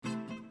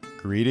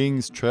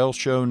Greetings, Trail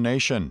Show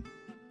Nation.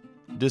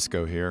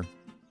 Disco here.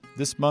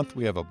 This month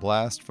we have a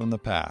blast from the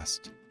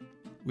past.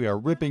 We are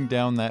ripping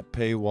down that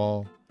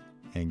paywall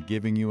and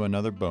giving you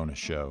another bonus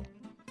show.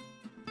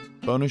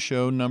 Bonus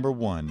show number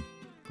 1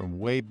 from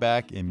way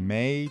back in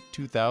May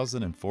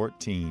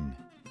 2014.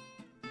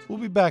 We'll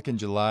be back in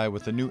July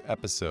with a new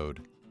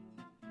episode.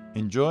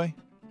 Enjoy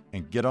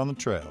and get on the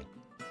trail.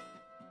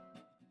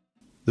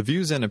 The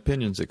views and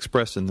opinions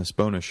expressed in this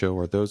bonus show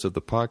are those of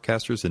the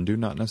podcasters and do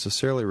not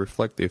necessarily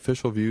reflect the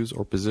official views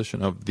or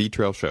position of The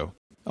Trail Show.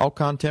 All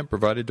content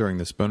provided during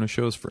this bonus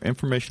show is for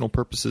informational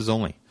purposes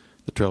only.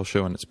 The Trail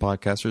Show and its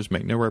podcasters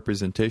make no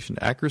representation,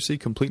 accuracy,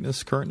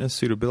 completeness, currentness,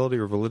 suitability,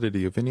 or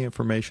validity of any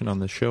information on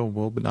the show and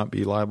will not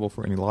be liable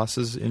for any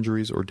losses,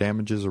 injuries, or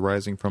damages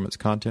arising from its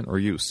content or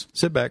use.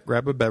 Sit back,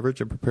 grab a beverage,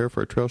 and prepare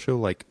for a trail show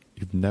like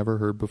you've never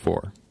heard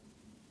before.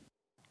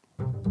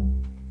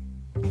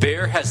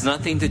 Bear has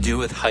nothing to do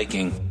with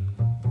hiking.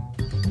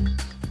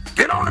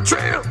 Get on the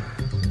trail!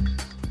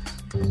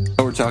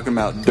 We're talking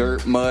about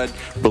dirt, mud,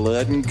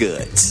 blood, and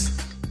guts.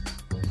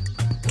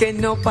 Que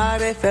no pare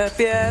la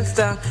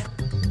fiesta.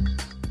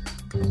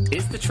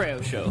 It's the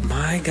Trail Show.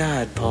 My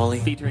God,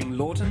 Paulie. Featuring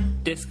Lawton,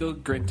 Disco,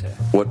 Grinter,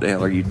 What the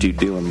hell are you two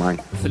doing,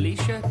 Mike?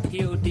 Felicia,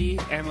 P.O.D.,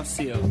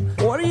 Hermosillo,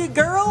 What are you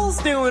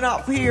girls doing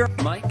up here?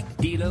 Mike,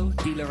 Dilo,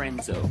 Di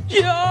Lorenzo,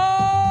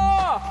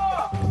 Yeah!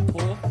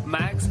 Paul,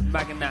 Mags,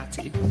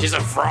 Maganati. He's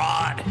a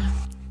fraud.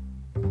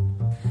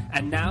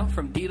 And now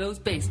from Dilo's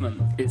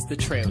basement, it's the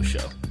Trail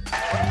Show.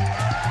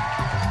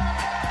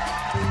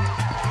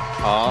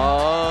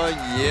 Oh,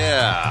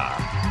 yeah.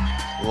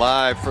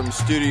 Live from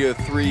Studio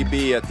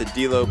 3B at the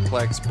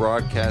Deloplex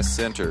Broadcast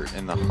Center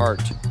in the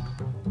heart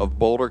of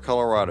Boulder,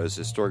 Colorado's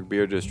historic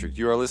beer district.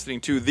 You are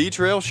listening to The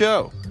Trail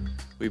Show.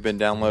 We've been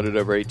downloaded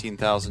over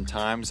 18,000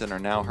 times and are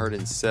now heard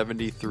in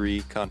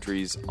 73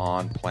 countries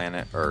on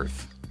planet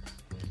Earth.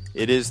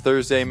 It is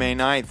Thursday, May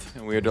 9th,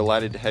 and we are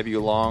delighted to have you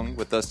along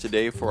with us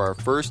today for our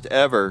first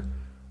ever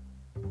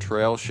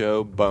Trail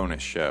Show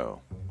bonus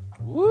show.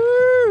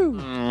 Woo!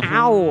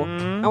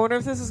 Ow! I wonder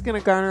if this is going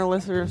to garner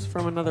listeners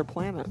from another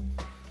planet.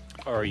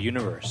 Or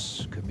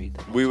universe could be.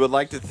 We would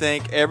like to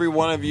thank every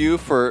one of you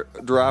for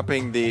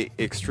dropping the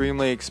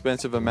extremely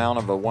expensive amount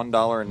of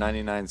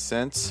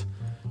 $1.99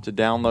 to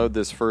download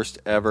this first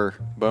ever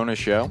bonus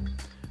show.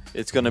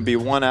 It's going to be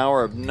 1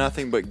 hour of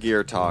nothing but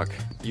gear talk.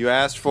 You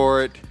asked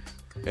for it,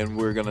 and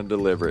we're going to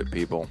deliver it,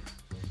 people.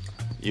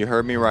 You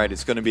heard me right.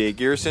 It's going to be a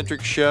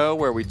gear-centric show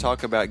where we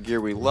talk about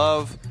gear we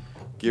love,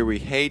 gear we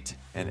hate,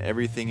 and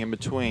everything in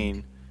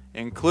between,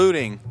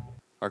 including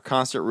our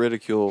constant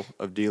ridicule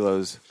of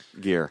Delo's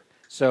gear.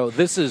 So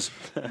this is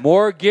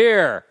more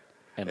gear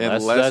and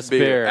And less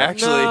beer.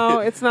 Actually, No,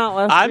 it's not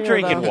less I'm beer,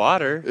 drinking though.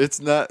 water. it's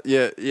not.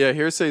 Yeah.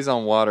 Hearsay's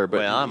on water, but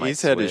Well, I might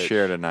he's had his switch.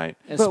 share tonight.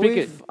 And But speaking,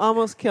 we've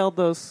almost killed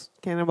those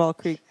Cannonball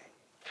Creek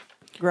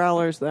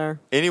growlers there.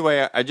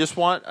 Anyway, I just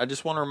want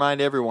to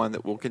remind everyone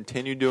that we'll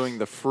continue doing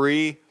the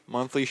free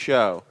monthly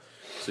show.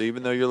 So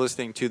even though you're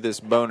listening to this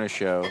bonus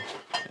show,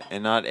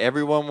 and not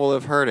everyone will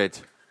have heard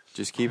it,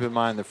 just keep in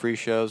mind the free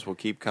shows will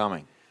keep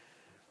coming.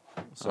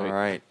 All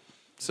right.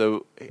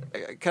 So,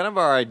 kind of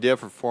our idea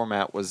for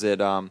format was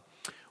that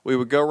we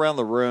would go around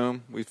the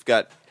room. We've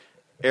got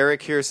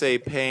Eric Hearsay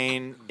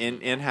Payne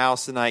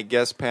in-house tonight,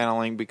 guest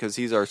paneling, because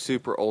he's our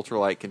super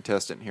ultralight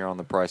contestant here on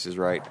The Price is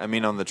Right. I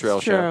mean, on the Trail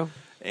It's Show. true.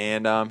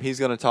 And he's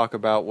going to talk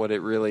about what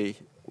it really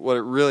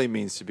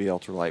means to be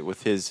ultralight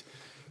with his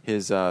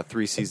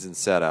 3-season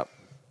setup.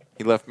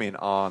 He left me in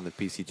awe on the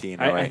PCT.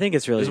 In I think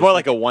it's really just more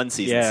like a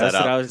one-season Yeah, setup.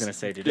 that's what I was gonna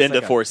say, dude. Just Into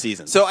like 4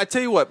 seasons. So I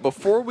tell you what,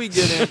 before we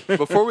get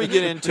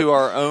into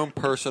our own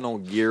personal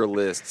gear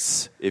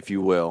lists, if you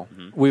will,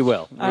 we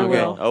will. I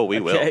will. Oh, we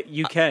will. Okay,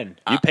 you can.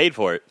 You paid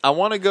for it. I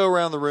want to go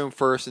around the room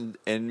first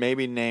and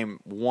maybe name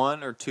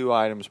 1 or 2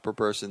 items per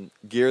person,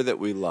 gear that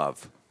we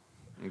love.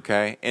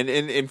 Okay?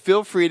 And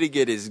feel free to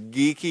get as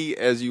geeky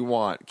as you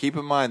want. Keep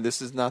in mind,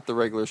 this is not the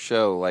regular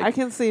show. Like, I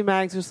can see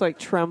Mags just like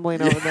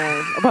trembling over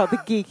there about the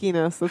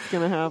geekiness that's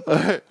going to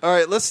happen. all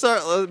right, let's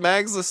start.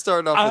 Mags, let's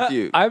start off with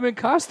you. I'm in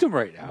costume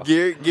right now.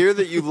 Gear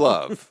that you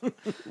love.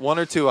 1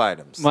 or 2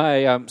 items.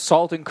 My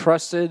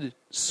salt-encrusted,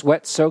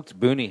 sweat-soaked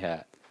boonie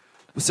hat.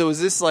 So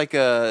is this like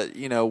a,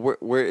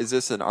 where is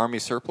this an Army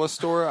surplus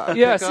store?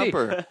 Yeah, pickup, see,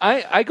 or?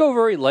 I go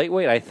very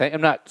lightweight, I think.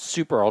 I'm not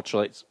super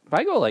ultralight.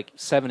 But I go like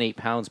 7-8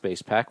 pounds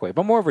base pack weight.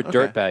 But I'm more of a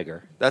dirt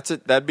bagger.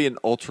 That'd be an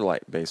ultralight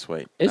base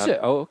weight. Is it?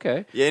 Oh,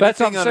 okay. Yeah, That's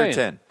what anything I'm under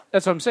saying. 10.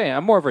 That's what I'm saying.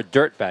 I'm more of a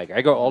dirt bagger.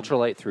 I go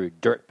ultralight through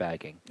dirt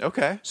bagging.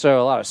 Okay. So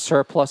a lot of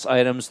surplus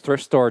items,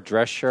 thrift store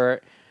dress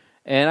shirt.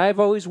 And I've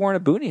always worn a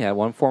boonie hat,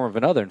 one form or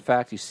another. In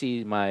fact, you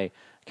see my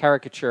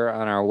caricature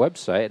on our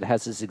website. It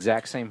has this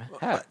exact same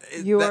hat.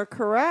 You are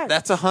correct.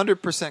 That's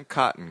 100%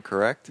 cotton,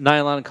 correct?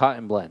 Nylon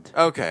cotton blend.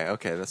 Okay.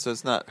 So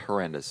it's not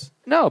horrendous.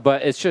 No,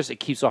 but it's just, it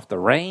keeps off the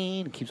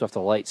rain, it keeps off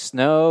the light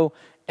snow,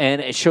 and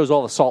it shows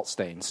all the salt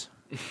stains.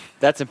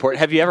 That's important.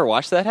 Have you ever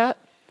washed that hat?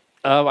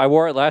 I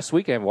wore it last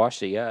week. I haven't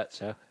washed it yet.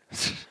 So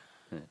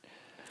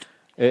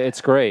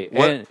It's great.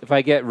 What- And if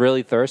I get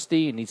really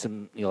thirsty and need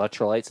some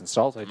electrolytes and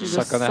salt, I just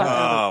just suck on that. suck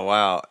on Oh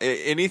wow!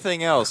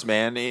 Anything else,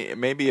 man?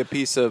 Maybe a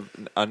piece of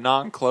a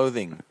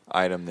non-clothing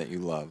item that you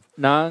love.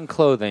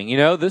 Non-clothing.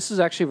 This is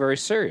actually very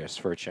serious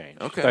for a change.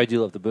 Okay. But I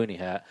do love the Boonie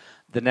hat.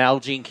 The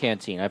Nalgene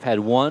canteen. I've had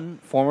one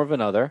form of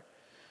another.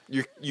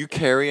 You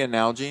carry a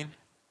Nalgene?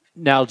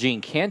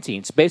 Nalgene canteen.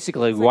 It's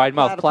basically It's like wide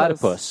mouth platypus.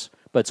 platypus,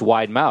 but it's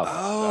wide mouth.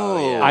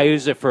 Oh, I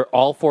use it for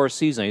all 4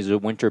 seasons. I use it in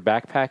winter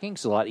backpacking.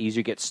 It's a lot easier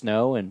to get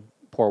snow and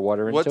pour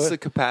water into What's it. the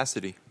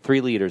capacity?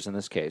 3 liters in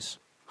this case.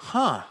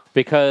 Huh?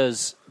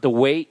 Because the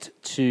weight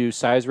to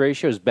size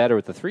ratio is better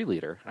with the 3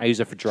 liter. I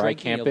use it for dry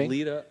camping.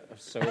 liter of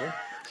soda.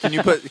 Can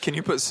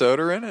you put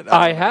soda in it?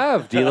 I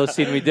have. Delo's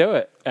seen me do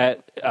it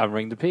at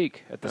Ring to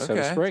Peak at the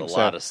Soda Okay. Springs. A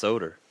lot of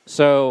soda.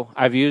 So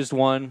I've used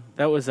one.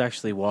 That was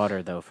actually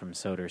water, though, from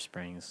Soda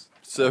Springs.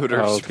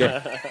 Soda. Oh,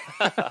 okay.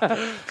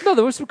 No,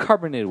 there was some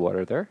carbonated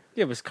water there.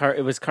 Yeah,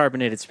 it was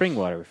carbonated spring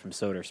water from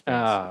Soda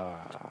Springs.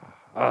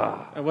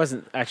 It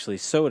wasn't actually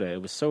soda;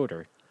 it was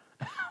soda.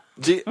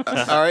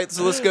 All right,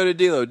 so let's go to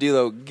Dilo.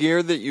 Dilo,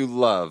 gear that you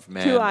love,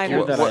 man. 2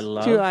 items. that I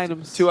love? 2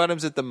 items. 2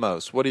 items at the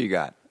most. What do you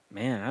got?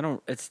 Man, I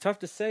don't. It's tough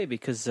to say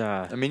because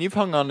I mean, you've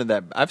hung on to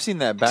that. I've seen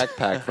that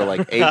backpack for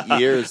like 8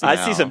 years now. I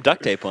see some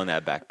duct tape on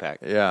that backpack.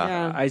 Yeah.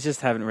 Yeah. I just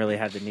haven't really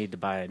had the need to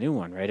buy a new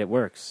one. Right? It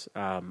works. It's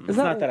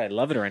that- not that I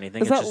love it or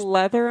anything. Is It's that just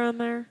leather on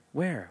there?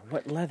 where?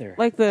 What leather?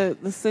 Like the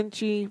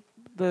cinchy,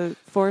 the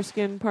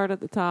foreskin part at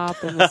the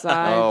top and the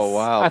sides? Oh,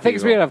 wow. I think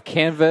it's Dilo. made of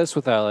canvas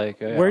with that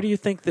Where do you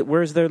think that?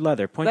 Where's their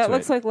leather? Point That to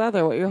looks it. like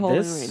leather, what you're holding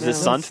This right is now.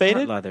 this sun It's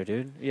faded? not leather,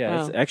 dude. Yeah,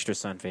 Oh. it's extra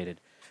sun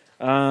faded.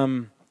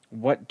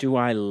 What do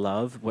I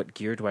love? What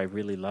gear do I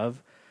really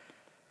love?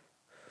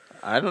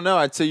 I don't know.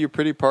 I'd say you're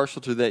pretty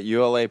partial to that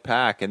ULA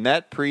pack, and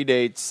that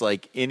predates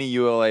like any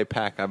ULA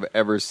pack I've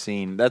ever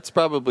seen. That's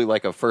probably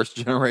like a first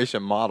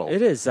generation model.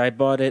 It is. I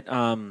bought it.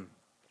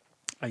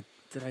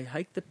 Did I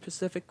hike the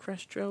Pacific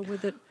Crest Trail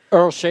with it?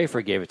 Earl Schaefer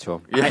gave it to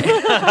him. he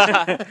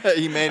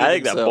made it. I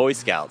think that himself. Boy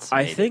Scouts.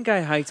 I made it. think I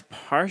hiked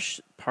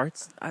parts.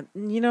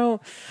 No,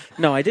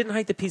 I didn't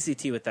hike the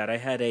PCT with that. I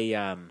had a.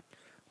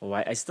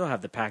 I still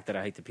have the pack that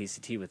I hiked the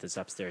PCT with. It's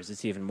upstairs.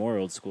 It's even more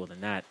old school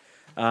than that.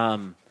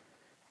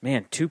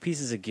 Man, 2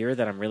 pieces of gear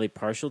that I'm really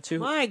partial to.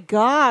 My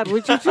God,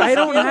 would you just I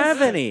don't give us-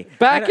 have any.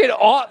 Back in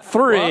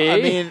 '03. Well, I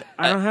mean,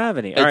 I don't have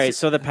any. All right,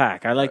 so the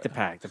pack. I like the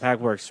pack. The pack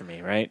works for me,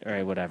 right? All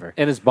right, whatever.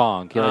 and his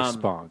bonk. He likes his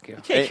bonk. Yeah.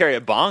 You can't carry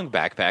a bong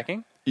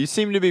backpacking. you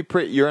seem to be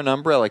pretty. You're an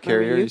umbrella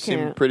carrier. you You seem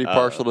can't. pretty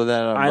partial to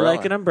that umbrella. I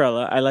like an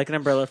umbrella. I like an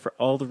umbrella for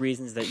all the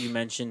reasons that you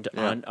mentioned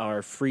Yeah. on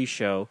our free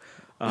show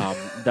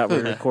that we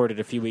recorded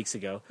a few weeks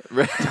ago.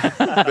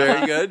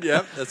 Very good.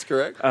 Yep, that's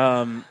correct.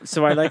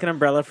 So I like an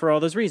umbrella for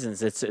all those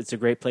reasons. It's a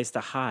great place to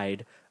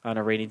hide on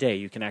a rainy day.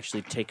 You can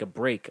actually take a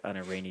break on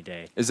a rainy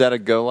day. Is that a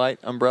Go Light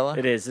umbrella?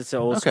 It is. It's an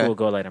old Okay. school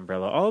Go Light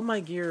umbrella. All of my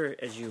gear,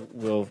 as you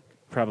will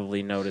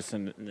probably notice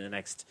in the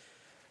next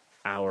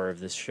hour of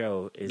this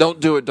show, is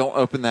Don't do it. Don't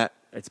open that.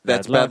 It's bad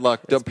That's bad luck.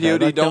 It's Don't bad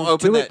POD. luck. Don't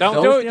open do that. it.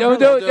 Don't do it. Don't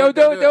do it. Don't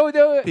do it. Don't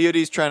do it.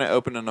 POD's trying to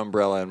open an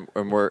umbrella,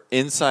 and we're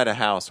inside a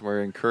house. And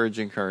we're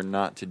encouraging her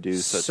not to do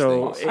such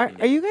So things.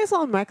 Are you guys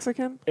all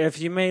Mexican? if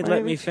you may Why let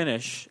don't me we-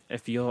 finish,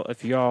 if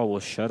y'all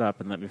will shut up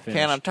and let me finish.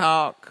 Can I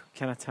talk?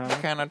 Can I talk?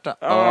 Can I talk?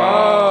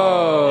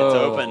 It's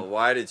open.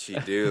 Why did she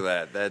do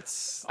that?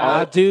 That's.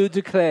 I do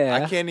declare.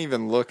 I can't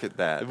even look at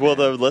that. Will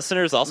the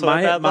listeners also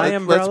My- have that? my luck?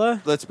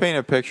 umbrella? Let's paint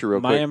a picture real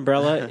My quick.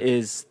 umbrella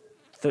is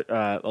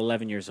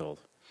 11 years old.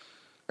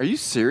 Are you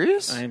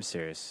serious? I am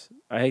serious.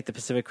 I hiked the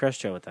Pacific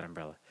Crest Trail with that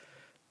umbrella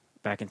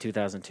back in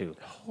 2002.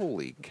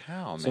 Holy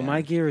cow, man! So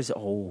my gear is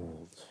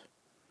old.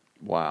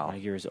 wow. My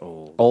gear is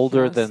old.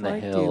 Older Just than the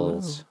like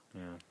hills.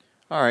 Yeah.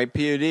 All right,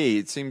 POD.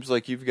 It seems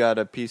like you've got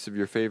a piece of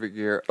your favorite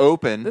gear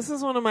open. This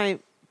is one of my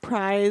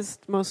prized,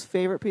 most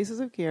favorite pieces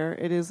of gear.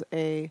 It is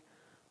a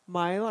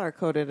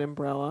Mylar-coated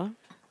umbrella.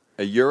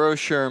 A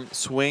Eurosherm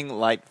Swing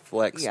Light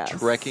Flex Yes.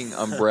 trekking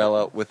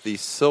umbrella with the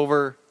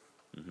silver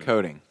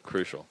coating.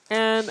 Crucial.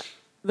 And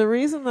the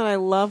reason that I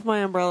love my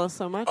umbrella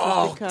so much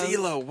is because...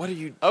 Dilo, what are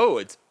you? Oh,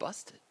 it's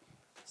busted.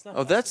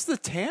 Oh, that's the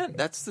tan.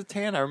 That's the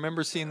tan. I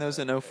remember seeing those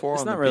in 04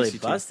 It's on not the really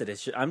PCT. busted.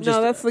 It's just, I'm just.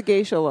 No, that's the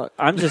geisha look.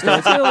 I'm just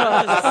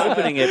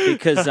opening it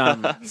because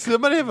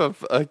Somebody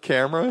have a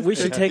camera? we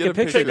should Get take a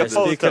picture of this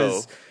photo.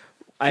 because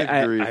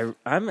I grief.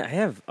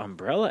 have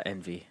umbrella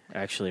envy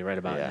actually right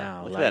about Yeah.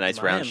 now. Look at that nice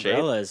my round shape.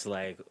 umbrella is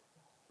like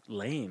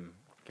lame.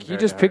 Can you compared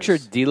just to picture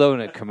hers. D'Lo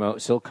in a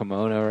silk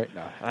kimono right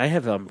now? I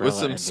have umbrella With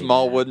some envy,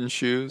 small man. wooden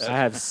shoes. I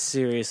have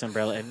serious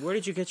umbrella. And where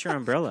did you get your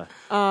umbrella?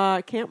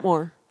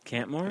 Campmore.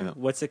 Cantmore? Yeah.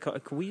 What's it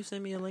called? Can you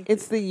send me a link?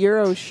 It's the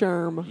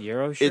Eurosherm.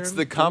 Eurosherm? It's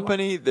the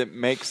company that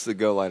makes the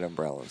Go Light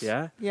umbrellas.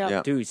 Yeah? Yeah.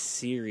 Yeah. Dude,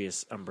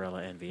 serious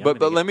umbrella envy.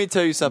 But let me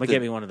tell you I'm something. gonna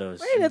get me one of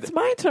those. Wait, it's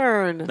my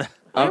turn.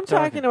 I'm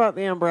talking about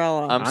the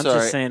umbrella. I'm I'm sorry.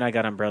 just saying I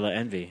got umbrella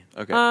envy.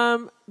 Okay.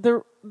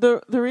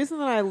 The reason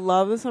that I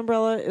love this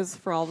umbrella is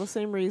for all the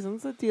same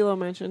reasons that D'Lo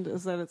mentioned,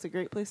 is that it's a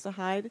great place to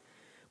hide.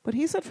 But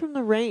he said from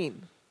the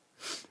rain.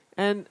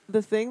 And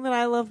the thing that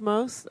I love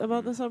most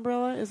about this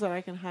umbrella is that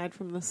I can hide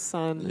from the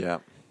sun yeah.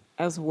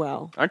 as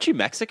well. Aren't you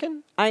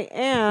Mexican? I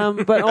am,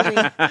 but only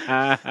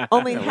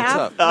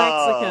half Mexican.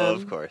 Oh,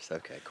 of course.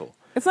 Okay, cool.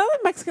 It's not that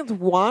Mexicans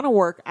want to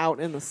work out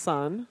in the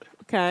sun.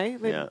 Okay,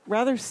 they'd Yeah.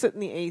 rather sit in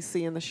the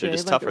AC in the shade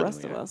just like tougher the than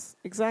rest we of are. us.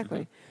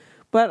 Exactly.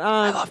 But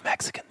I love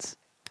Mexicans.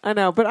 I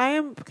know, but I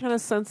am kind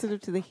of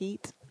sensitive to the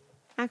heat,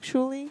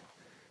 actually.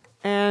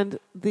 And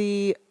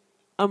the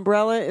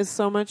umbrella is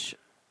so much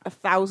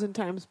 1,000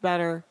 times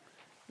better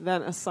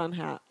than a sun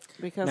hat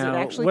because it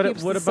actually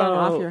keeps the sun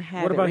off your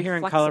head. What It about here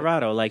in reflects it.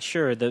 Colorado? Like,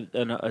 sure,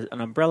 an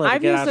umbrella to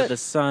I've get used out of it- the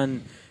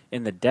sun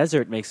in the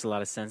desert makes a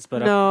lot of sense, but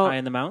No. up high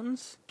in the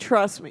mountains,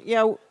 Trust me.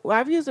 Yeah,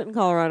 I've used it in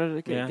Colorado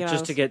to get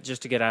just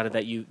out to get out of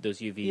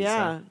those UVs.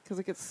 Yeah, because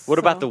it gets. What so-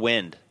 about the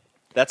wind?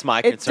 That's my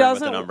It concern with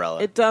doesn't. an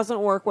umbrella. It doesn't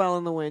work well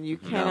in the wind. You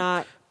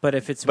cannot. But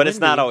if it's but it's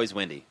not windy- always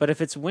windy. But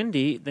if it's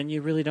windy, then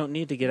you really don't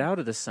need to get out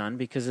of the sun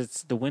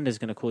because the wind is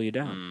going to cool you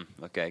down.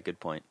 Okay, good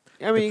point.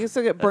 I mean, you can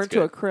still get burnt to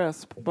good. a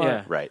crisp. But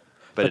Yeah. Right.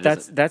 But it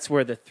that's isn't. that's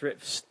where the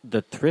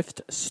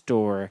thrift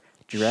store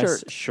dress,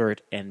 Shirt.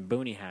 shirt, and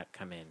boonie hat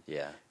come in.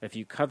 Yeah. If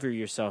you cover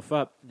yourself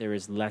up, there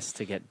is less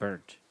to get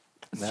burnt.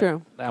 It's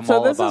true. I'm So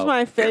all this is about-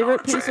 my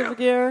favorite piece of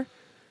gear,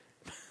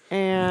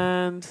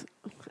 and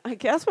I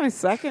guess my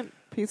second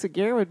piece of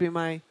gear would be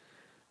my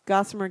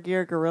Gossamer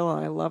Gear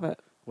Gorilla. I love it.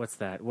 What's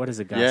that? What is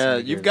a Yeah, Gossamer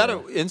you've Gear got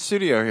Gorilla? it in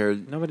studio here.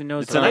 Nobody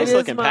knows. It's a what nice It is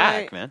looking my-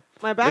 pack, man.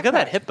 My backpack. Look at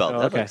that hip belt. Oh,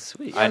 That okay. looks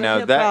sweet. I know the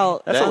hip that-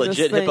 belt That's a on this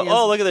legit hip thing belt. is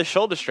Oh, look at the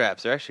shoulder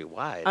straps. They're actually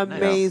wide. Nice.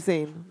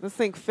 amazing. This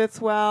thing fits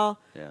well.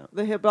 Yeah.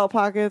 The hip belt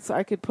pockets.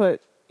 I could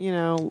put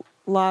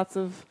lots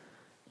of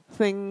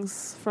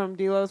things from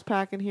Delo's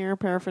pack in here,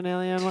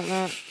 paraphernalia and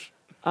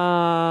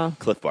whatnot.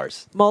 Cliff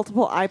bars.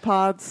 Multiple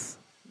iPods.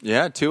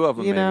 Yeah, 2 of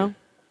them. You maybe. know.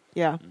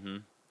 Yeah.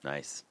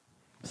 Nice.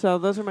 So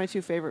those are my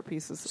 2 favorite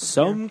pieces. of gear.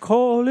 Some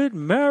call it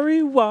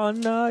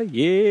marijuana,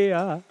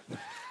 yeah.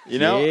 You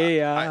know,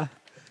 yeah.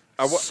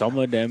 I- Some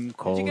of them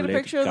call get a it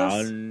picture of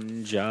this?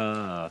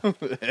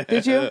 ganja.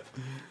 Did you?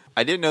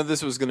 I didn't know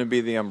this was going to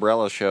be the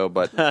umbrella show,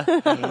 but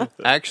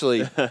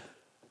actually,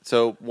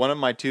 so one of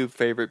my 2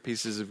 favorite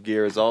pieces of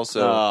gear is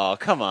also Oh,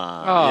 come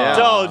on. Yeah.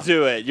 Don't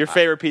do it. Your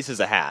favorite piece is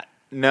a hat.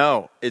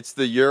 no, it's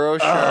the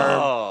Eurosharp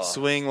Oh.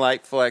 Swing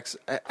Light Flex.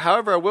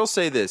 However, I will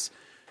say this: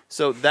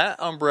 so that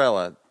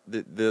umbrella,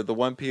 the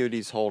one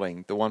POD's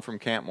holding, the one from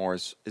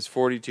Campmore's, is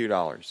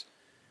 $42.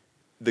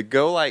 The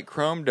Go Light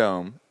Chrome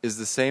Dome is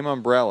the same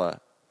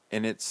umbrella,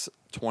 and it's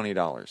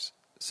 $20.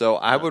 So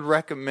I would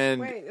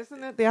recommend. Wait,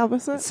 isn't it the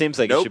opposite? It seems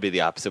like Nope. it should be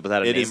the opposite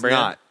without a It name is brand.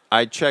 not.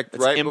 I checked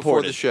It's right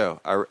before the imported. show.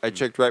 I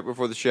checked right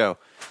before the show,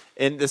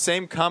 and the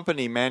same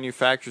company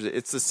manufactures it.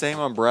 It's the same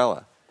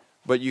umbrella,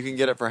 but you can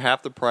get it for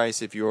half the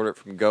price if you order it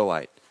from Go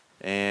Light.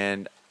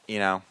 And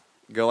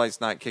Go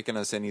Light's not kicking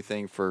us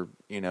anything for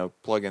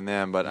plugging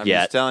them. But I'm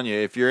Yet. just telling you,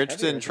 if you're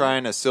interested in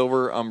trying a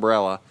silver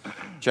umbrella,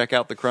 check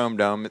out the Chrome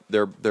Dome.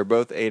 They're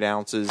both 8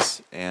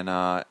 ounces, and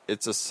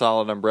it's a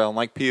solid umbrella. And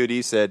like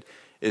POD said,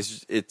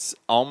 it's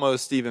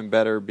almost even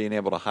better being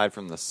able to hide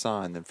from the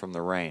sun than from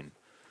the rain.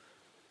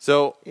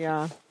 So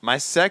Yeah. my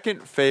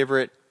second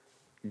favorite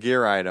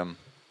gear item,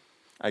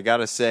 I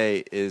gotta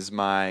say, is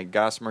my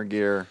Gossamer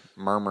Gear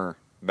Murmur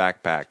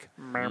backpack.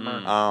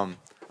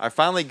 I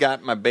finally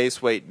got my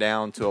base weight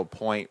down to a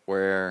point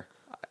where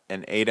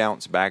an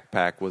 8-ounce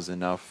backpack was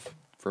enough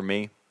for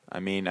me. I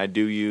mean, I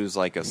do use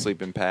like a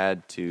sleeping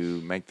pad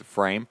to make the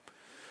frame,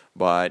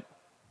 but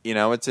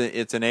it's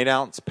an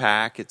 8-ounce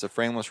pack. It's a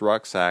frameless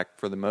rucksack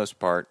for the most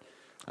part.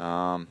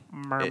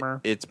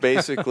 It's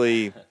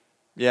basically.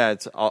 Yeah,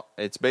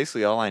 it's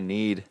basically all I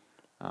need.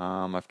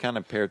 I've kind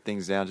of pared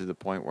things down to the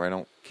point where I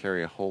don't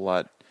carry a whole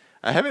lot.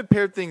 I haven't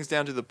pared things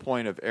down to the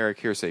point of Eric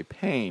Hearsay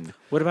pain.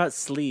 What about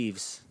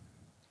sleeves?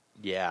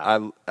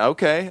 Yeah.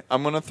 Okay,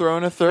 I'm gonna throw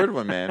in a third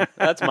one, man.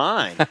 That's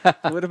mine.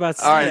 What about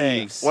All right.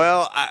 sleeves?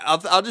 Well,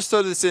 I'll just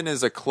throw this in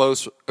as a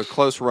close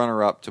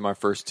runner up to my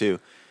first 2.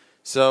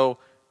 So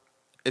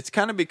it's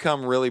kind of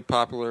become really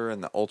popular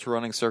in the ultra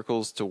running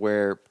circles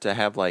to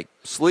have like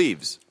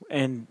sleeves.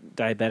 And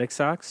diabetic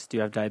socks? Do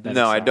you have diabetic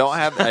No, socks?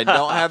 I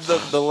don't have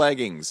the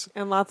leggings.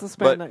 And lots of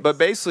spandex. But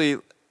basically,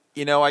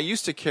 I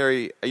used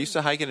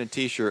to hike in a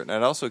t-shirt, and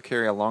I'd also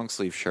carry a long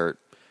sleeve shirt.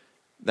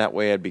 That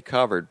way I'd be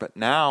covered. But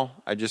now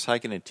I just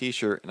hike in a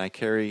t-shirt and I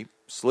carry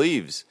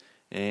sleeves.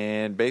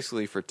 And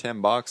basically for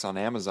 $10 on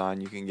Amazon,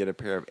 you can get a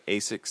pair of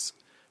Asics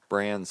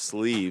brand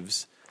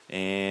sleeves,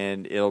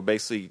 and it'll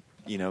basically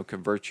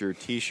convert your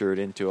t-shirt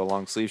into a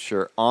long sleeve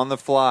shirt on the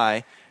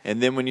fly.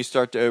 And then when you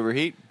start to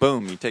overheat,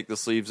 boom, you take the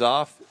sleeves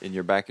off and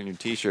you're back in your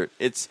t-shirt.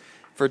 It's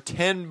for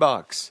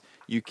 $10.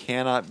 You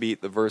cannot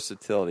beat the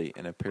versatility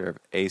in a pair of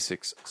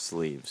Asics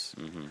sleeves.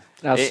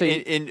 Now,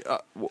 see,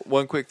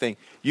 One quick thing.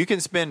 You can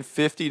spend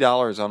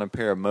 $50 on a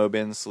pair of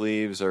Mobin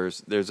sleeves, or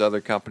there's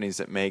other companies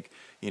that make,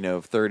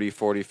 $30, $40,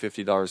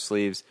 $50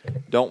 sleeves.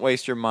 Don't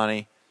waste your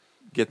money.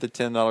 Get the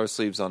 $10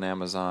 sleeves on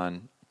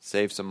Amazon.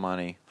 Save some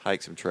money.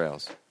 Hike some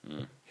trails.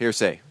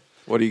 Hearsay.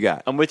 What do you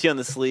got? I'm with you on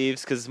the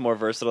sleeves because it's more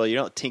versatile. You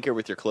don't tinker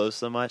with your clothes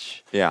so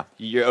much. Yeah.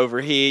 You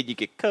overheat, you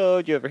get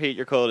cold. You overheat,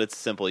 you're cold. It's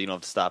simple. You don't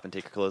have to stop and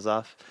take your clothes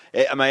off.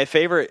 My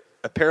favorite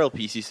apparel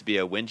piece used to be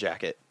a wind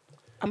jacket.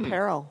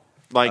 Apparel.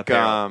 Like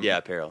Apparel. Yeah,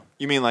 apparel.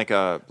 You mean like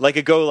a Like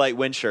a Go Light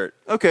wind shirt.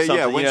 Okay, yeah,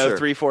 Something, wind shirt.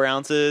 3-4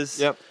 ounces.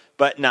 Yep.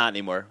 But not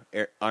anymore.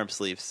 Arm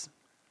sleeves.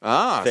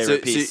 so,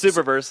 Favorite piece.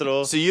 Super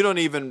versatile. So you don't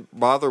even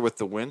bother with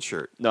the wind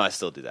shirt. No, I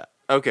still do that.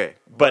 Okay,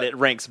 But it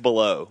ranks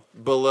below.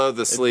 below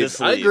the sleeves.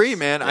 I sleeves, agree,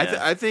 man. yeah.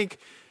 I think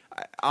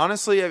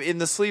honestly, in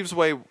the sleeves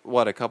weigh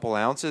what, a couple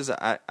ounces?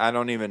 I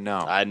don't even know.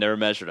 I never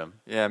measured them.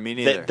 Yeah, me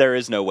neither. There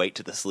is no weight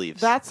to the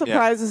sleeves. That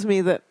surprises me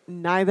that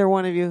neither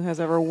one of you has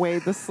ever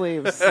weighed the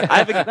sleeves.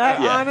 yeah.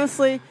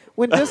 Honestly,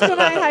 when Disco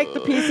and I hiked the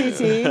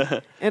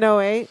PCT in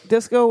 08,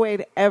 Disco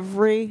weighed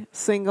every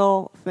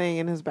single thing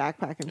in his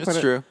backpack and put It's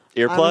it true. on a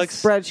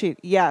Earplugs? spreadsheet.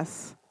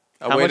 Yes.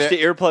 How much do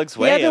earplugs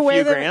He had weigh? to A weigh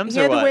few them, grams he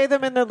or had what? to weigh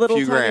them in the little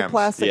Few tiny grams.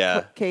 plastic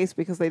Yeah. case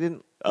because they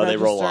didn't Oh, they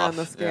register roll on off.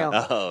 the scale.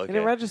 Yeah. Oh, They okay.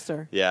 didn't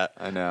register. Yeah.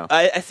 I know.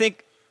 I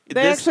think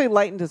They this actually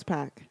lightened his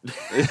pack.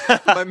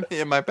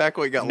 my pack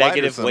weight got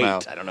negative lighter somehow.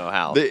 weight. I don't know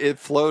how. It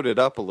floated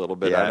up a little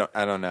bit. Yeah.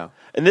 I don't know.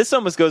 And this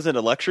almost goes into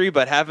luxury,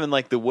 but having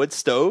like the wood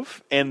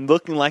stove and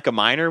looking like a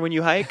miner when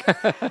you hike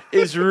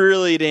is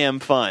really damn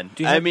fun.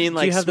 Do you have, I mean, do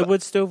like you have the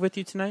wood stove with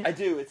you tonight? I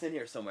do. It's in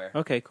here somewhere.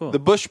 Okay, cool. The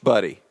Bush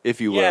Buddy, if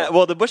you will. Yeah,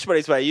 well, the Bush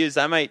Buddy's what I use.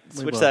 I might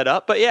switch will. that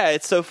up, but yeah,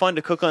 it's so fun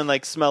to cook on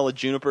like smell of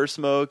juniper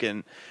smoke,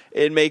 and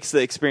it makes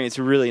the experience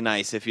really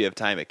nice if you have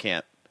time at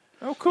camp.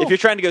 Oh, cool. If you're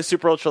trying to go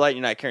super ultra light, and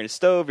you're not carrying a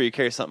stove, or you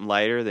carry something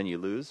lighter, then you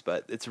lose.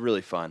 But it's really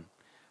fun.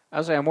 I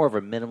was like, I'm more of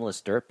a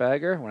minimalist dirt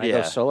bagger. When I go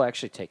Yeah. solo, I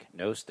actually take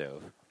no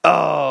stove.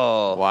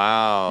 Oh,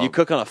 Wow. You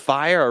cook on a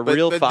fire, a But-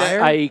 real but that-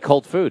 fire? I eat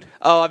cold food.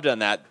 Oh, I've done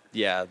that.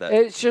 Yeah, that.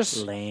 It's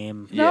just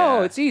Lame. no,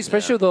 Yeah. it's easy,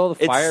 especially with all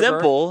the It's fire.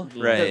 simple,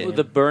 burn, right. With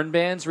the burn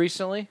bans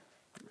recently.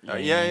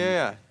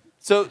 Yeah.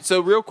 So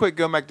real quick,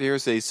 going back to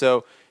hearsay.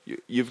 So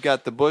you've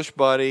got the Bush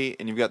Buddy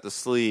and you've got the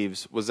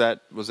sleeves. Was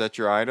that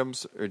your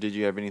items, or did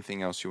you have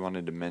anything else you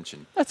wanted to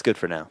mention? That's good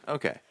for now.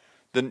 Okay.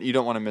 Then you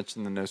don't want to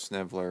mention the no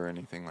sniveler or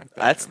anything like that.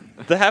 That's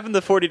having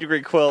the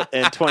 40-degree quilt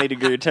and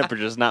 20-degree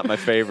temperature is not my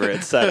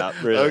favorite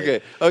setup. Really.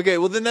 Okay.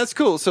 Well, then that's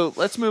cool. So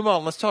let's move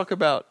on. Let's talk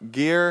about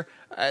gear.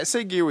 I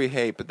say gear we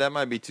hate, but that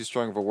might be too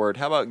strong of a word.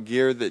 How about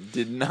gear that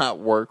did not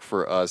work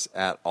for us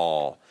at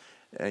all?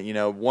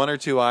 One or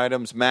two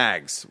items.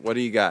 Mags, what do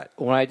you got?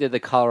 When I did the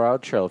Colorado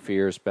Trail a few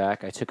years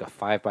back, I took a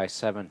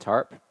 5x7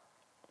 tarp.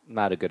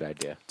 Not a good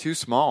idea. Too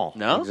small.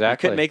 No,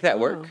 Exactly. You couldn't make that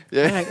work.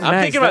 Yeah. I'm Max,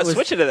 thinking that about was-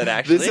 switching to that.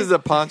 Actually, This is a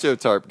poncho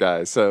tarp,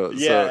 guys. So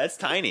that's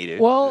tiny, dude.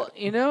 Well, it's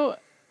you gotta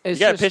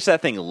just, pitch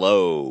that thing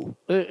low.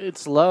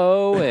 It's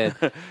low, and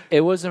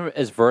it wasn't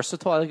as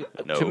versatile.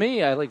 No. To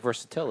me, I like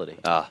versatility.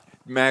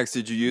 Max,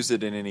 did you use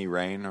it in any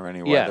rain or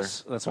any weather?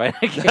 Yes, that's why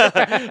I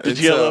didn't Did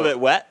you get a little bit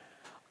wet?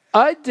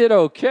 I did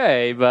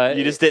okay, but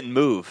You just didn't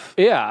move.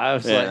 yeah, I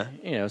was Yeah.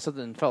 like,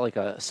 something felt like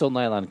a silk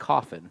nylon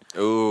coffin.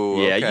 Ooh,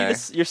 Yeah, okay.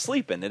 you're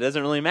sleeping. It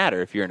doesn't really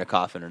matter if you're in a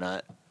coffin or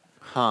not.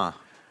 Huh.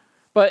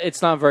 But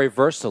it's not very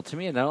versatile to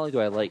me. And not only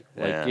do I like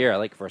Yeah. gear, I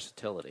like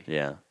versatility.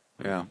 Yeah.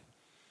 Yeah.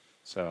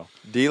 So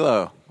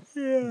D'Lo.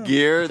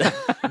 Gear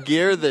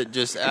that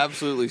just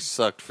absolutely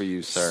sucked for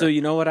you, sir. So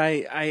you know what?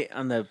 I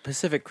on the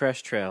Pacific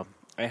Crest Trail,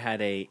 I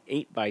had a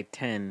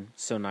 8x10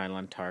 sew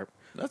nylon tarp.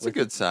 That's a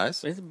good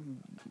size. It's a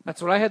that's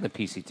what I had in the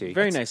PCT.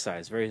 very nice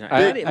size. Very nice.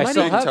 I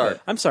still even- have tarp.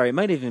 it. I'm sorry. It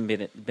might even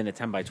been a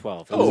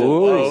 10x12. It was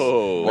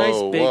Oh, nice,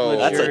 Whoa, big, whoa.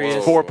 that's a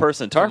luxurious.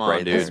 4-person tarp Come on,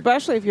 right dude. there.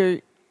 Especially if you're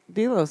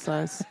D'Lo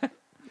size.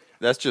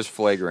 That's just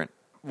flagrant.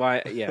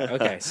 Why? Yeah.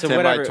 Okay. So 10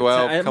 by whatever.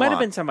 12, It come might on. have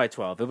been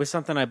 10x12. It was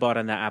something I bought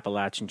on the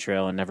Appalachian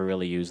Trail and never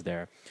really used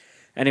there.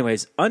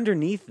 Anyways,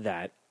 underneath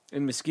that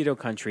in mosquito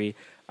country,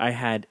 I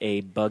had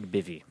a bug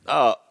bivvy,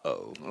 Oh.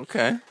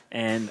 Okay.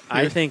 and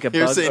I think a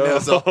bug Hearsay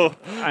knows all.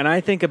 and I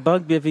think a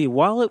bug bivvy,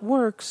 while it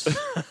works,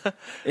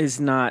 is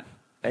not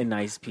a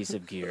nice piece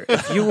of gear.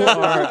 If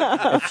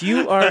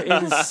you are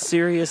in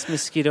serious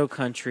mosquito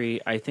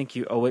country, I think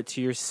you owe it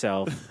to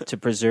yourself to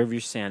preserve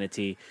your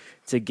sanity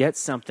to get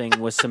something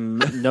with some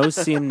no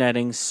seam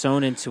netting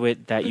sewn into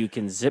it that you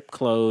can zip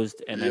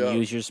closed and then Yeah.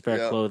 use your spare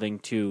Yeah. clothing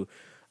to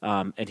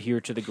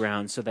adhere to the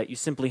ground, so that you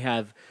simply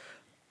have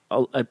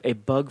a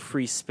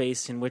bug-free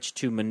space in which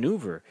to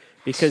maneuver,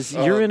 because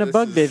you're in a this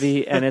bug is-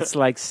 bivvy and it's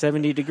like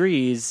 70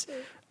 degrees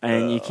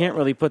and you can't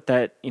really put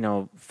that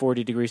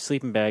 40-degree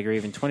sleeping bag or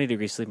even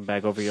 20-degree sleeping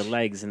bag over your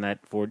legs in that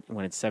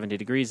when it's 70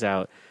 degrees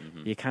out.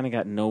 You kind of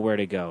got nowhere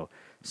to go.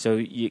 So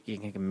you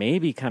can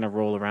maybe kind of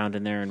roll around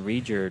in there and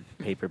read your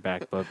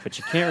paperback book, but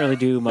you can't really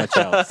do much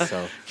else.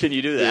 So Can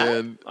you do that?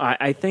 And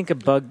I think the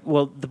bug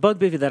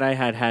bivvy that I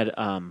had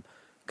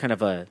kind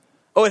of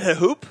Oh, it had a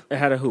hoop? it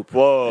had a hoop. It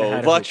Whoa, had a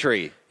hoop.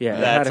 luxury. Yeah, it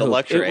That's had a hoop.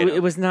 luxury It, item.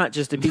 it was not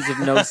just a piece of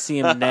no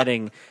seam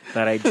netting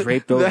that I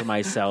draped over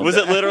myself. Was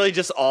it literally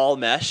just all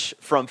mesh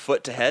from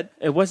foot to head?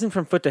 It wasn't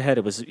from foot to head.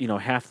 It was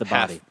half the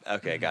body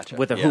Okay, gotcha.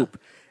 with a Yeah.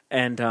 hoop,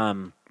 and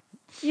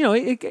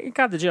it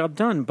got the job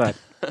done. But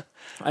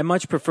I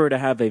much prefer to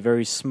have a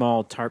very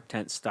small tarp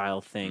tent style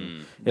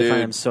thing if I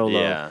Dude, am solo.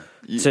 yeah.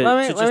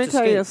 Let me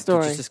tell you a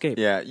story. To just escape.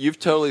 yeah, you've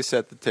totally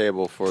set the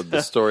table for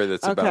the story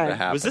that's about Okay. to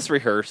happen. Was this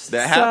rehearsed?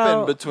 that So-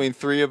 happened between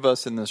three of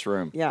us in this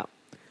room? Yeah.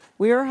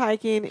 We were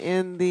hiking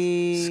in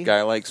the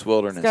Sky Lakes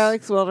Wilderness. Sky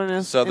Lakes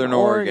Wilderness, Southern in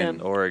Oregon.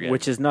 Oregon.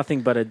 Which is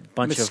nothing but a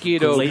bunch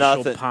Mosquito- of glacial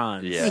Nothing.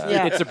 ponds. Yeah.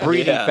 Yeah. It's a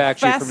breeding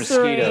factory for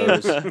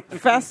mosquitoes.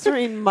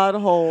 festering mud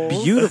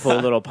holes. Beautiful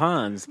little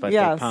ponds, but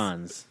they're Yes.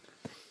 ponds.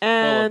 Full of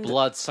And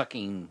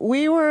blood-sucking.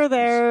 we were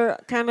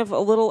there kind of a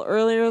little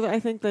earlier, I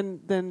think,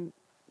 than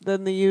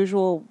the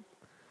usual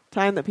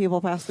time that people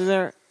pass through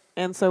there,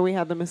 and so we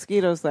had the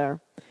mosquitoes there,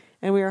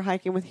 and we were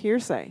hiking with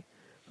Hearsay,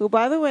 who,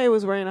 by the way,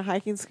 was wearing a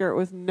hiking skirt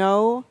with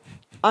no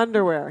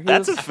underwear.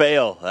 That's a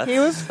fail. He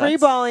was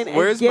freeballing and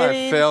Where's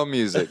getting, my fail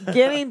music?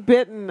 getting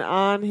bitten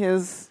on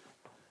his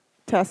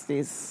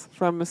testes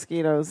from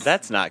mosquitoes.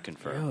 That's not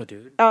confirmed. Oh,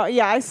 dude. Oh,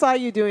 yeah, I saw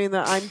you doing the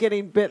I'm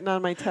getting bitten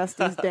on my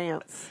testes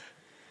dance.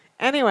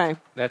 Anyway,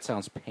 That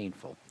sounds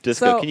painful.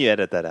 Disco, So- can you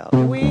edit that out?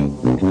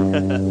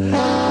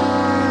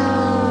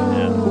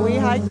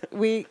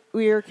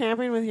 we were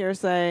camping with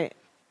Hearsay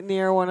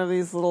near one of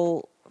these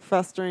little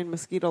festering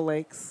mosquito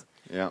lakes,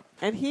 Yeah.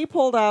 and he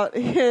pulled out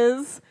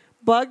his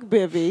bug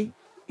bivvy.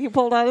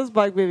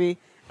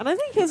 And I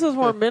think his was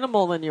more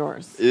minimal than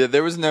yours. Yeah,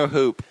 there was no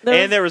hoop.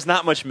 There was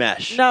not much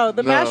mesh. No,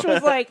 the No. mesh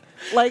was like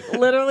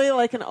literally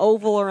like an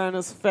oval around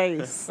his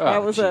face. Oh,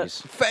 That was it.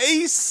 jeez.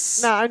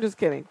 Face. No, I'm just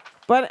kidding.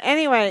 But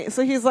anyway,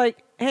 so he's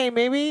like, hey,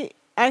 maybe,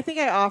 I think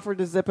I offered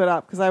to zip it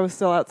up because I was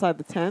still outside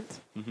the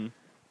tent. Mm-hmm.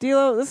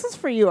 Dilo, this is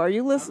for you. Are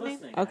you listening?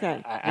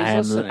 Okay.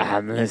 He's listening.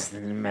 I'm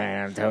listening,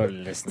 man. I'm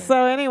totally listening.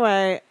 So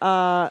anyway,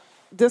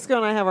 Disco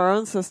and I have our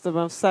own system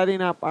of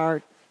setting up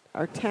our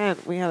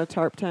tent. We had a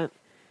tarp tent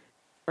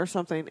or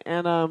something,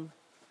 and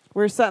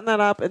we were setting that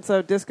up. And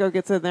so Disco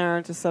gets in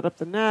there to set up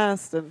the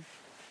nest, and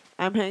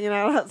I'm hanging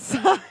out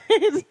outside,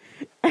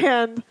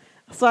 and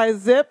so I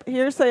zip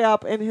Hearsay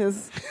up in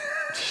his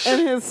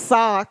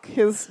sock,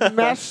 his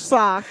mesh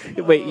sock.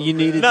 Wait, you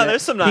needed No,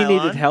 there's some He nylon.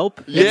 needed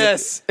help?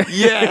 Yes.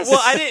 Yes. Well,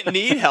 I didn't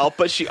need help,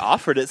 but she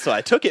offered it, so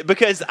I took it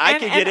because I And-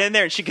 could get and- in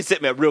there and she could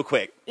zip me up real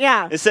quick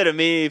Yeah. instead of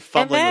me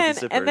fumbling with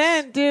the zippers. And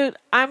then, dude,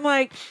 I'm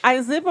like, I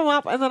zip him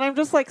up, and then I'm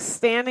just like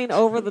standing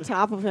over the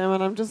top of him,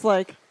 and I'm just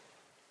like,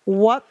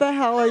 what the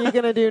hell are you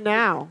gonna do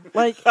now?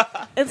 Like,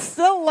 it's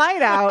still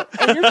light out,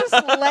 and you're just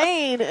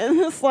laying in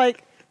this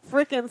like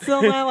freaking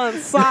silk nylon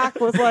sock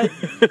with like,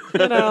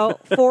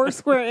 4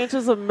 square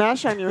inches of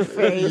mesh on your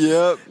face.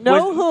 Yep.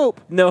 No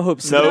hoop. No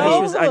hoops. No No, mesh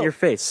hoop. was on your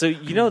face. So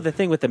the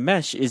thing with the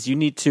mesh is you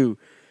need to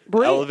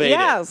Breathe. Elevate it.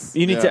 Yes.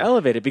 to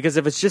elevate it because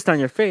if it's just on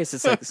your face,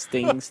 it's like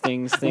sting,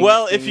 sting, sting.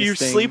 Well, sting, if you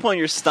sting. sleep on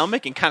your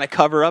stomach and kind of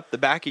cover up the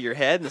back of your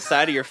head and the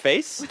side of your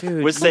face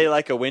Dude, with, say,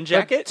 like a wind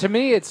jacket, To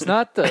me, it's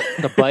not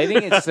the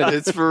biting. It's the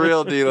It's for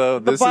real,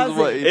 Dilo. This is buzzing.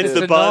 what he it's did.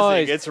 the the buzzing.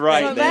 noise. It's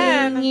right So there.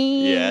 then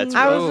Yeah, it's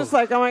I right. was just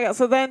like, oh my God.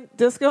 So then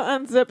Disco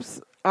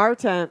unzips our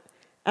tent,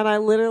 and I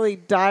literally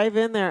dive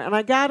in there. And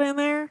I got in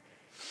there,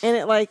 and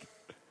it like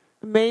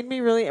made me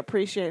really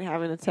appreciate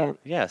having a tent.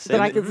 Yes, That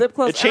and I could zip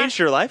close. It changed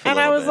your life a And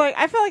I little was bit. like,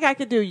 I felt like I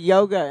could do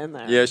yoga in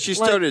there. Yeah, she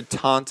Like, started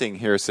taunting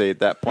Hearsay at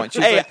that point.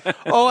 She's Hey. like,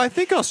 "Oh, I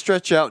think I'll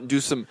stretch out and do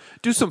some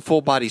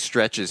full body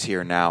stretches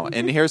here now."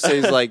 And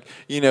Hearsay's like,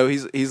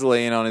 he's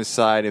laying on his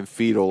side in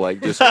fetal,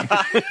 like just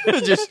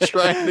just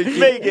trying to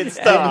Make it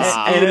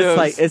stop. and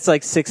mosquitoes. it's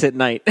like 6 at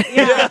night.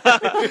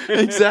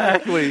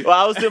 Exactly. Well,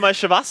 I was doing my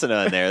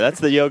Shavasana in there. That's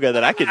the yoga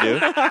that I could do.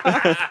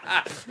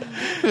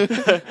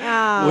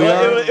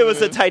 Well, it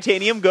was a titanium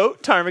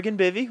goat ptarmigan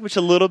bivy, which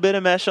a little bit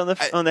of mesh on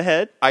the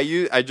head.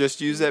 I just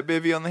used that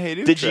bivy on the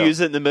Haydoo Did you trail. use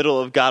it in the middle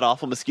of god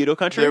awful mosquito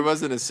country? There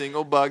wasn't a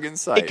single bug in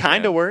sight. It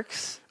kind of man.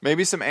 works.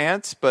 Maybe some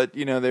ants, but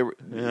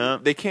Yeah.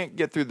 they can't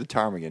get through the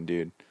ptarmigan,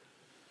 dude.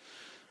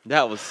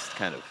 That was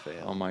kind of a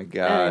fail. Oh my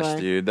gosh,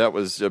 Anyway. dude, that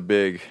was a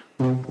big.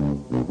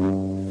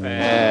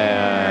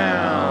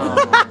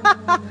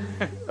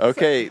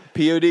 Okay,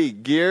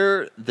 POD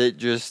gear that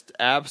just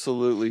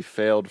absolutely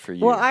failed for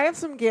you. Well, I have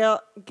some gear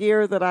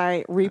that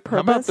I repurposed. How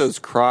about those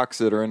Crocs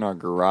that are in our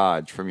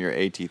garage from your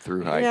AT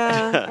through hike?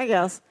 Yeah, I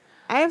guess.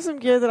 I have some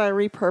gear that I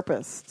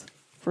repurposed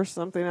for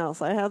something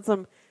else. I had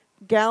some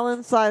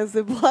gallon-sized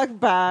Ziploc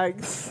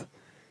bags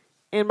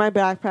in my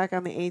backpack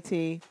on the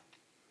AT.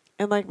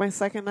 And like my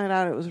second night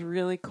out, it was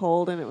really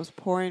cold and it was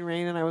pouring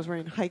rain and I was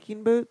wearing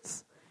hiking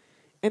boots.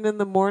 And in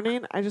the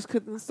morning, I just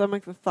couldn't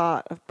stomach the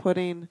thought of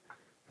putting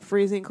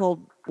freezing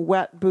cold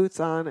wet boots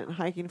on and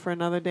hiking for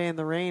another day in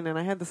the rain. And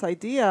I had this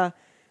idea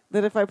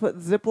that if I put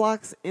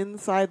Ziplocs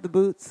inside the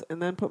boots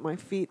and then put my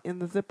feet in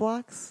the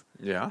Ziplocs,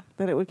 Yeah.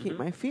 that it would keep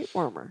my feet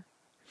warmer.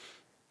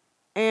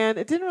 And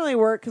it didn't really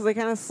work because they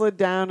kind of slid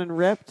down and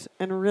ripped.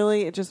 And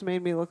really, it just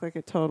made me look like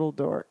a total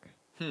dork.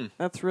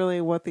 That's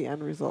really what the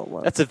end result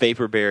was. That's a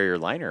vapor barrier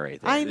liner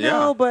right there. I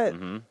know, Yeah. but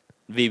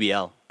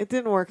VBL. it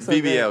didn't work so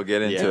VBL, great.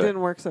 get into It it. didn't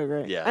work so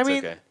great. Yeah, I it's mean,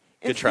 okay.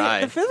 Good it's try.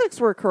 The physics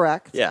were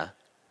correct. Yeah.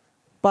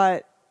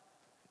 But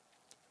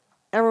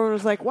everyone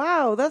was like,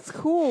 "Wow, that's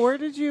cool. Where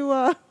did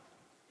you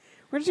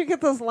get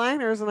those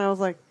liners?" And I was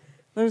like,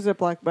 "They're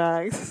Ziploc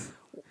bags.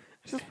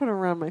 Just put them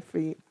around my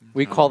feet."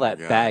 We call that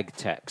God. bag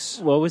tex.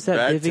 What was that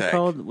Bag bivy tech.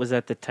 called? Was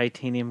that the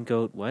titanium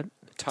goat? What?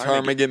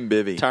 Ptarmigan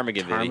bivy.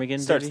 Ptarmigan. Ptarmigan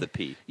Starts bivy? the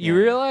P. You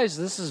realize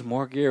this is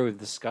more gear we've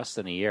discussed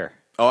in a year.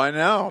 Oh, I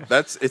know.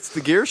 It's the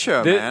gear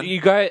show, man.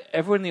 You got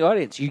everyone in the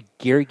audience. You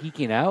gear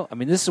geeking out. I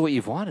mean, this is what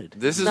you've wanted.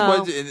 This is No,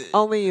 what.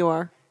 only you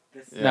are.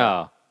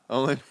 No.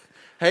 Only.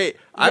 Hey,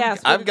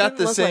 Yes, but I've it got didn't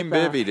the look same like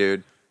that. bivy,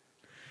 dude.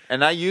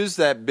 And I use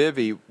that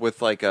bivy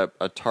with like a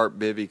tarp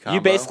bivy combo.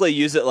 You basically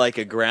use it like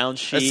a ground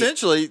sheet.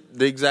 essentially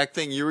the exact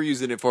thing you were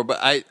using it for, but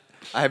I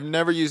have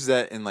never used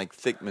that in like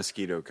thick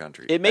mosquito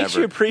country. It makes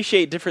ever. you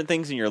appreciate different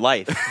things in your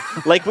life.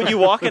 Like when you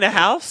walk in a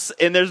house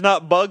and there's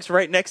not bugs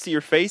right next to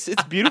your face,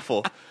 it's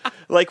beautiful.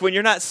 Like when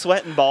you're not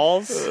sweating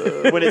balls,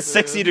 when it's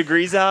 60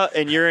 degrees out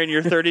and you're in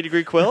your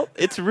 30-degree quilt,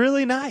 it's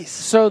really nice.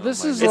 So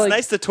this is It's like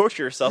nice to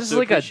torture yourself. this to is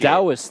like a appreciate.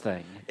 Taoist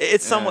thing.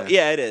 It's somewhat,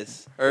 yeah, it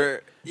is.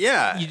 Or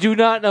yeah, You do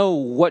not know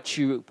what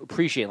you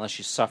appreciate unless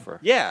you suffer.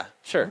 Yeah,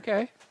 sure.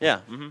 Okay.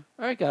 Yeah, All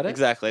right, got it.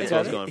 exactly. That's what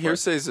I was going for.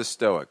 hearsay's a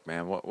stoic,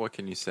 man. What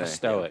can you say?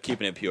 Stoic.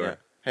 Keeping it pure. Yeah.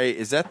 Hey,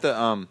 is that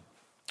the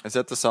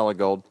solid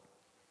gold?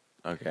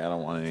 Okay, I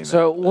don't want any of that.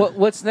 So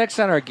what's next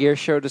on our gear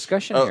show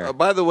discussion here?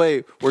 By the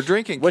way, we're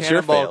drinking What's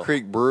your Cannonball fail?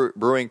 Creek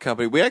Brewing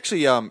Company. We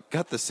actually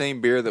got the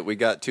same beer that we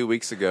got 2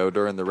 weeks ago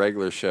during the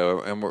regular show,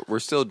 and we're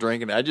still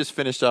drinking it. I just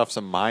finished off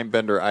some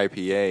Mindbender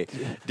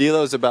IPA.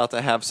 D'Lo's about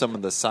to have some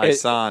of the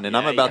Saison, and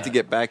I'm about to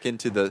get back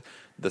into the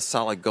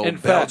solid gold In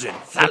fact, Belgian.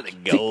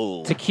 Solid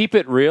gold. to keep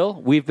it real,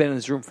 we've been in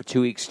this room for 2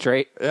 weeks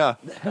straight. Yeah,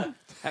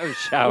 Have a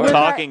shower. With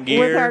Talking our, gear.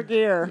 With our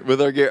gear.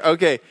 with our gear.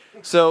 Okay,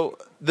 so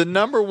the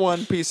number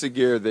one piece of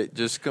gear that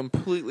just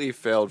completely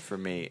failed for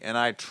me, and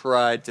I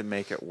tried to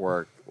make it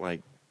work,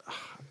 like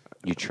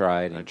You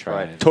tried and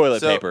tried.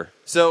 Toilet So- paper.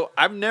 So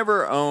I've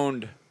never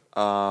owned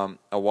a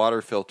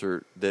water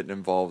filter that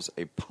involves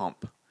a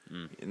pump,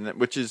 and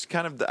which is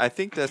kind of I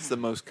think that's the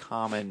most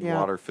common Yeah.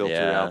 water filter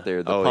Yeah. out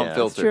there. The Oh, pump yeah. It's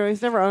filter. true.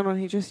 He's never owned one.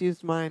 He just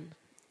used mine.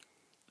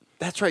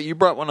 That's right. You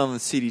brought one on the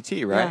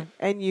CDT, right? Yeah,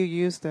 and you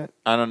used it.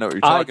 I don't know what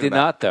you're I talking did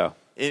about. not, though.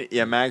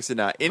 Yeah, Mags did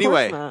not.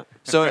 Anyway, not.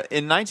 so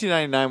in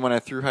 1999, when I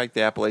thru hiked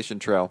the Appalachian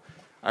Trail,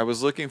 I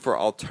was looking for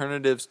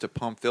alternatives to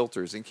pump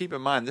filters. And keep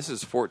in mind, this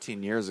is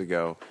 14 years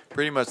ago.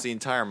 Pretty much the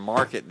entire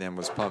market then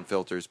was pump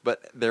filters.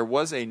 But there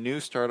was a new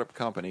startup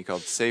company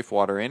called Safe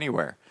Water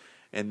Anywhere.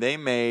 And they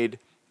made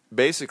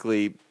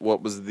basically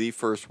what was the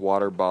first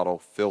water bottle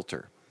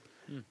filter.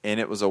 And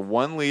it was a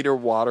 1 liter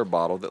water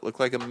bottle that looked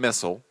like a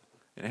missile.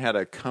 And it had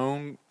a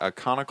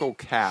conical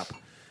cap.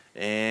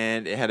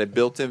 And it had a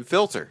built-in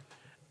filter.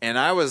 And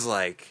I was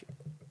like,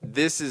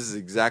 this is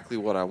exactly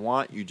what I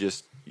want. You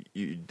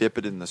dip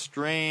it in the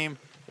stream.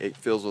 It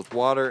fills with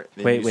water.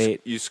 Then Wait.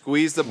 You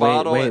squeeze the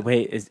bottle.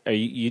 Wait. Are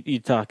you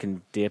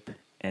talking dip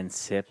and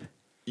sip?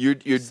 You're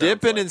dipping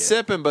like and it.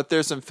 sipping, but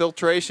there's some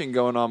filtration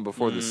going on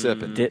before the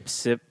sipping. Dip,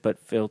 sip, but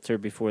filter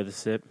before the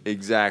sip.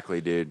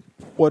 Exactly, dude.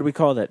 What do we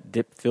call that?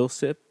 Dip, fill,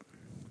 sip?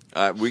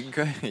 We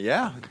can,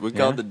 we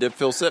call it the dip,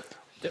 fill, sip.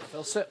 Dip. So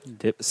fill,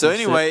 sip.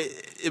 anyway,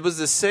 it was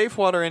the Safe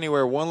Water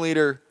Anywhere 1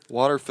 liter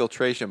water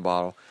filtration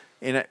bottle.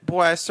 And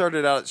I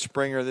started out at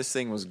Springer. This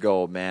thing was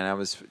gold, man. I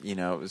was, it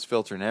was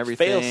filtering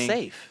everything. Fail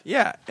safe.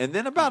 Yeah, and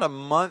then about a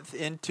month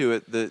into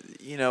it,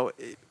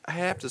 I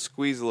have to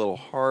squeeze a little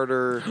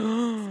harder,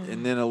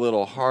 and then a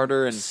little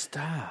harder, and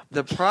Stop.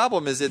 the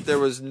problem is that there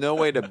was no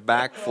way to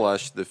back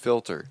flush the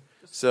filter.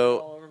 All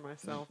So over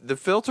myself. the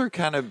filter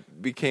kind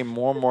of became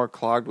more and more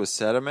clogged with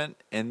sediment,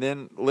 and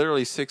then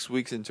literally 6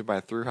 weeks into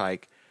my thru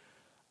hike,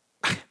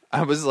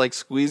 I was like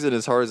squeezing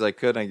as hard as I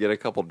could, and I get a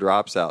couple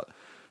drops out.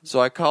 So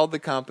I called the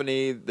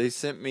company. They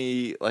sent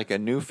me like a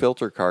new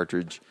filter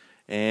cartridge.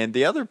 And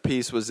the other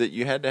piece was that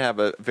you had to have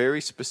a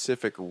very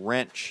specific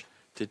wrench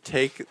to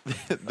take the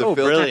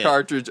filter brilliant.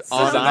 cartridge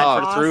on and Designed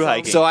off. for through Awesome.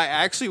 hiking. So I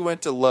actually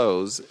went to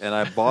Lowe's and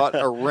I bought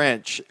a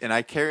wrench, and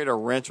I carried a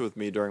wrench with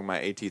me during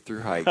my AT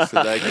through hike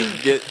so that I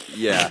could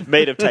get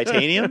Made of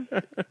titanium.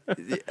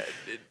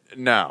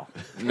 No,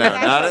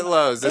 not at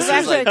Lowe's. This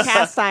This is was actually like a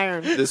cast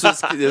iron. this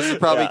is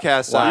probably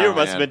cast Wow. iron. You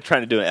must have man. been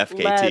trying to do an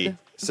FKT. Lead.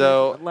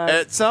 So Lead.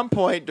 at some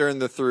point during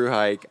the through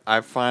hike,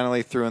 I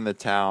finally threw in the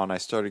towel and I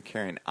started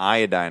carrying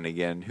iodine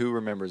again. Who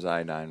remembers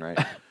iodine, right?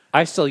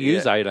 I still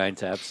use Yeah. iodine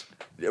tabs.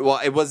 Well,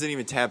 it wasn't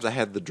even tabs. I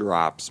had the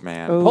drops,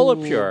 man. Oh. Polar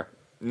Pure.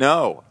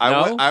 No,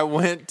 No? I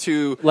went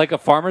to Like a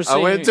pharmacy. I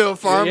went to a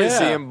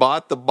pharmacy Yeah. and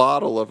bought the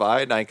bottle of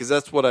iodine because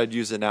that's what I'd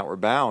use in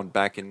Outward Bound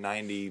back in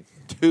 '92.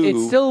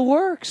 It still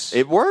works.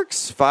 It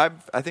works. I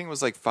think it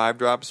was like 5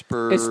 drops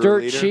per. It's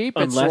dirt liter. cheap.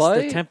 It's Unless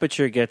light. the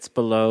temperature gets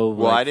below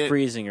Well, I like didn't-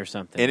 freezing or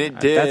something. and it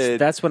That's, did.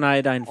 that's when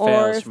iodine fails.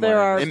 Or if from there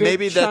what I are And big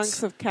maybe that's-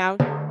 chunks of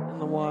couch in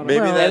the water. Maybe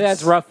Well, that's-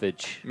 that's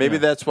roughage. Maybe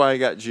that's why I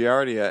got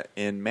Giardia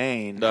in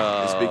Maine.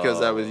 It's because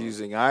I was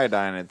using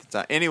iodine at the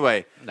time.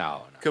 Anyway,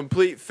 No.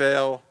 complete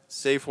fail.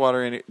 Safe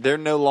Water. They're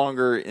no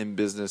longer in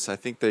business. I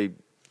think they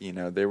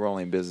were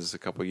only in business a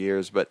couple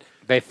years, but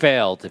They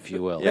failed, if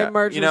you will. yeah.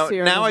 merged with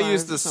Sierra Now I Designs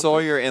use or the something.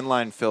 Sawyer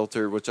inline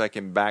filter, which I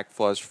can back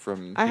flush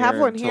from I have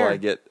here one until here. I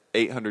get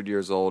 800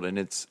 years old, and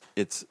it's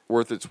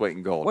worth its weight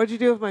in gold. What'd you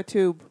do with my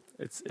tube?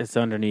 It's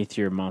underneath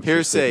your monster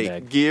Hearsay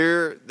sleeping bag.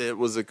 gear that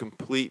was a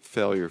complete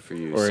failure for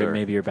you, Or sir.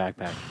 maybe your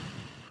backpack.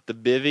 The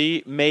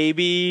bivy,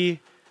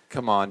 maybe.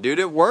 Come on, dude,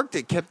 it worked.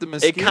 It kept the It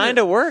mosquito. kind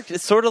of worked.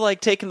 It's sort of like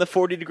taking the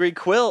 40-degree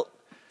quilt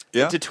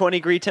Yeah. into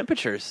 20-degree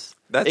temperatures.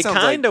 That it sounds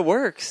kind of like-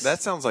 works.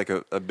 That sounds like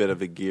a bit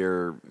of a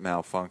gear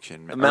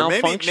malfunction. Or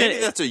malfunction? Maybe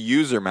that's a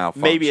user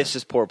malfunction. Maybe it's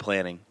just poor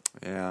planning.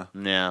 Yeah.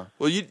 Yeah.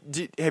 Well,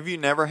 have you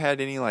never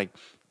had any like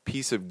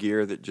piece of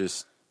gear that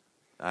just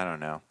I don't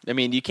know. I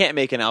mean, you can't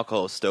make an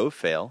alcohol stove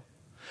fail.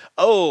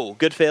 Oh,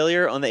 good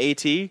failure on the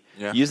AT.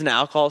 Yeah. Using an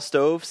alcohol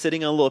stove,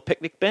 sitting on a little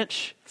picnic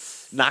bench,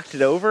 knocked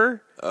it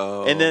over,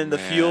 Oh, and then the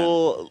man.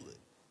 fuel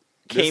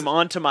came This-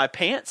 onto my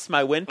pants,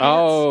 my wind pants.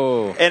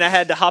 Oh. And I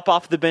had to hop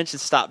off the bench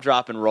and stop,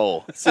 drop, and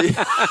roll.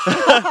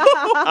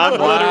 I'm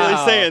literally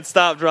saying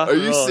stop, drop, Are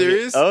and you roll.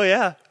 serious? Oh,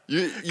 yeah.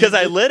 Because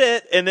I lit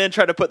it and then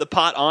tried to put the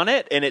pot on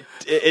it, and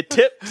it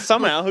tipped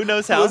somehow. Who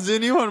knows how? Was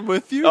anyone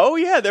with you? Oh,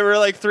 yeah. There were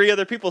like 3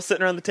 other people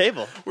sitting around the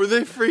table. Were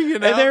they freaking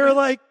out? And they were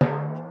like,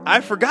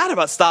 I forgot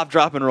about stop,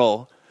 drop, and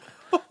roll.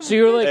 So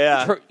you're like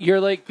Yeah. you're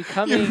like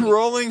becoming. You're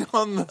rolling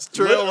on the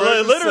trail.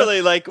 right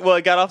Literally, like, well, I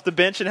got off the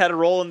bench and had to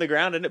roll in the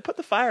ground, and it put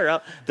the fire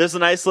out. There's a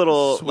nice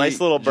little Sweet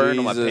burn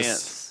on my Jesus.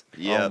 pants. Oh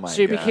Yeah, my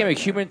So you became a God.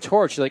 human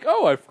torch. You're like,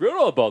 oh, I forgot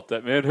all about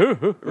that,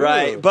 man.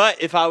 right.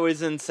 But if I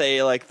was in,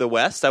 say, like the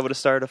West, I would have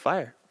started a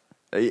fire.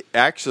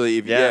 Actually,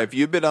 Yeah. if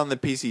you've been on the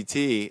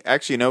PCT,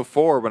 actually in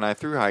 04 when I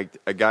thru hiked,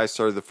 a guy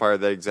started the fire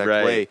that exact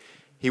Right. way.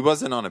 He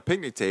wasn't on a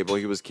picnic table.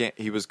 He was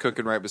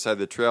cooking right beside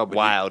the trail. But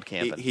Wild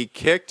camping. He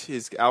kicked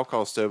his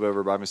alcohol stove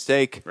over by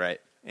mistake.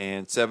 Right.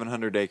 And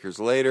 700 acres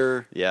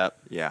later, Yeah.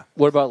 yeah.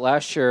 What about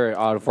last year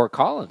out of Fort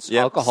Collins?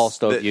 Yep. Alcohol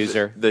stove The-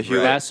 user. the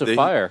Hewlett, massive the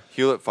fire.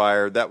 Hewlett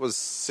fire. That was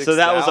 6,000 So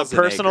that was a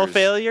personal acres.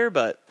 failure,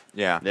 but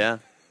Yeah. yeah.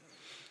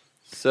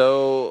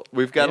 So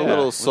we've got a Yeah.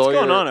 little What's Sawyer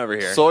going on over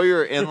here?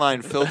 Sawyer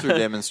inline filter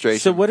demonstration.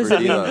 So what does for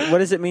it mean? Dilo. What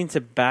does it mean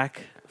to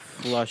back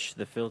flush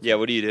the filter? Yeah,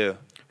 what do you do?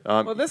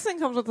 Well, this thing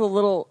comes with a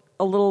little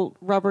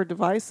rubber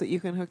device that you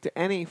can hook to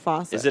any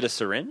faucet. Is it a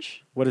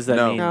syringe? What does that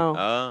No. mean? No.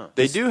 Oh.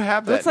 They do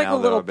have that It's like now, a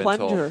little though, I've been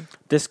told. plunger.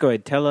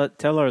 Discoid,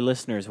 tell our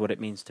listeners what it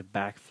means to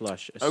back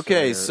flush a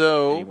Okay, Sawyer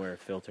so- anywhere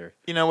filter.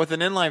 You know, with an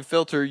inline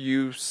filter,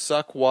 you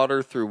suck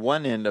water through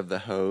one end of the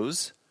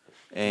hose,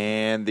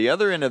 and the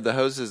other end of the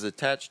hose is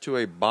attached to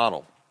a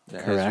bottle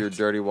that has your Correct.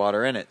 dirty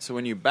water in it. So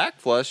when you back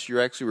flush,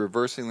 you're actually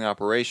reversing the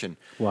operation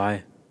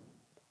Why?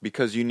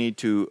 because you need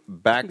to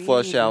back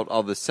flush Clean. out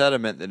all the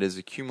sediment that is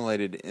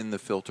accumulated in the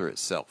filter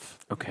itself.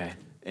 Okay.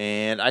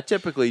 And I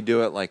typically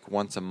do it like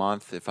once a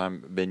month if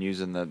I've been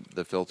using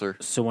the filter.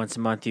 So once a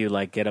month you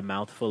like get a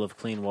mouthful of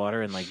clean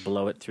water and like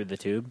blow it through the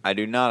tube? I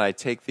do not. I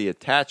take the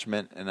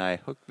attachment and I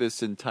hook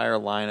this entire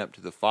line up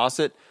to the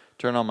faucet,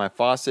 turn on my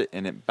faucet,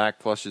 and it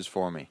back flushes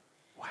for me.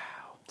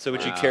 So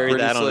would you carry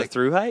Pretty that on a slick.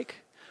 through hike?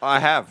 I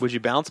have. Would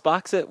you bounce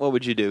box it? What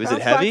would you do? Is it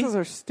Bounce heavy? boxes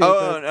are stupid.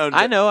 Oh, no,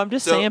 I know. I'm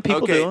just saying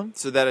people okay, do them.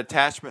 So that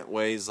attachment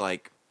weighs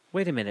like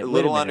Wait a minute. a wait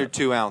little minute. under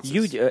 2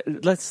 ounces.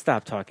 Let's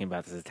stop talking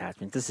about this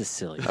attachment. This is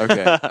silly.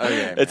 Okay.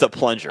 Okay. It's a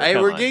plunger. Hey,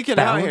 Come we're on. geeking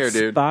out here, Bounce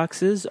dude.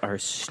 boxes are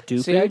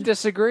stupid. See, I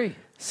disagree.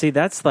 See,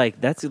 that's like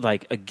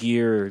a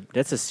gear.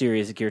 That's a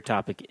serious gear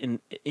topic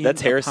in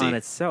That's heresy. upon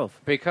itself.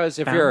 Because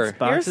if Bounce you're,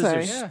 boxes are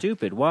Hearsay.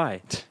 stupid.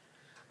 Why?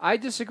 I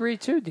disagree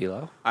too,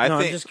 D'Lo. I no,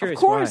 think. I'm just Of curious.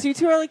 course, why? you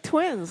two are like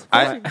twins. Of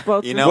I- course you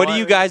both you do. know What what? do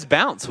you guys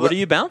bounce? What are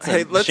you bouncing?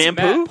 Hey, let's-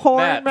 Shampoo? porn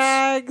Maps.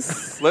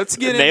 mags. Let's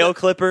get Nail into,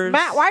 clippers?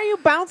 Matt, why are you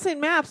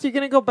bouncing maps? You're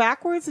going to go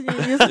backwards and you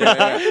use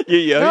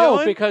You yo-yoing?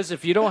 No, because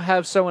if you don't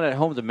have someone at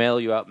home to mail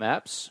you out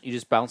maps, you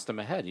just bounce them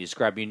ahead. You just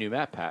grab your new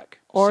map pack.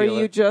 Or seal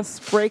you it.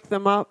 just break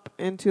them up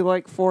into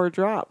like 4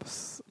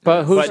 drops.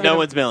 But who's But no gonna-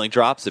 one's mailing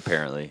drops,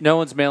 apparently. No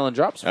one's mailing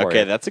drops for Okay,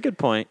 you. that's a good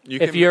point. you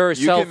if can, you're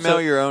you self- can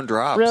mail your own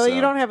drops. Really? so.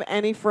 You don't have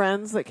any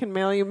friends that can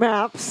mail you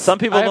maps? Some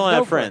people I have don't no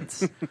have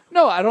friends.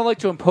 No, I don't like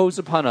to impose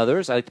upon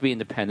others. I like to be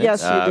independent.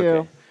 Yes, you do.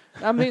 okay.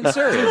 I'm being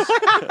serious.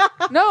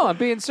 No, I'm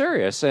being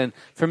serious. And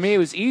for me, it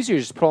was easier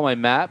to just pull my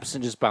maps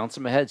and just bounce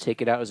them ahead,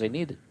 take it out as I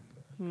needed.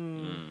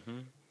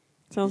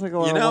 Sounds like a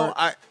lot You of know,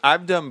 work.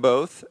 I've done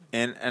both,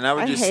 and I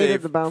would I just hated say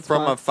the bounce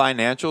from box. a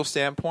financial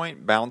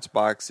standpoint, bounce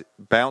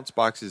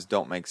boxes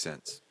don't make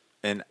sense.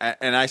 And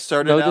I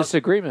started No out,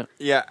 disagreement.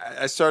 yeah,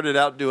 I started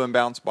out doing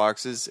bounce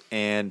boxes,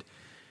 and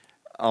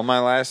on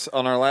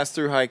our last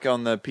through hike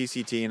on the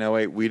PCT in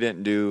 08, we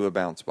didn't do a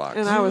bounce box.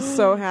 And I was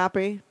so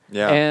happy.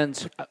 yeah,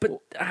 And But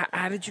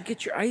how did you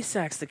get your ice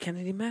axe to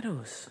Kennedy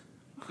Meadows?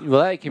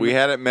 well, I can we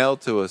had it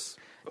mailed to us.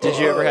 Did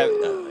you ever have...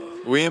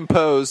 We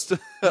imposed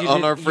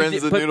on our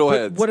friends the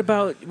noodleheads.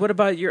 What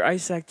about your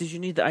ice axe? Did you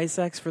need the ice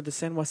axe for the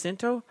San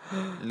Jacinto?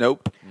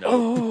 Nope.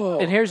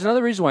 And here's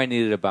another reason why I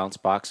needed a bounce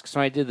box. Because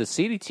when I did the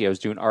CDT, I was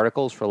doing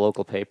articles for a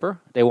local paper.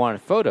 They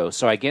wanted photos.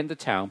 So I get into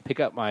town, pick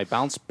up my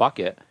bounce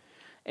bucket,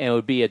 and it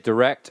would be a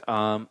direct,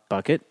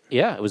 Bucket.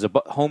 yeah, it was a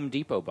Home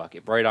Depot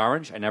bucket, bright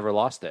orange. I never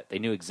lost it. They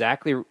knew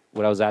exactly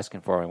what I was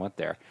asking for when I went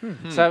there.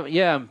 So,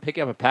 yeah, I'm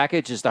picking up a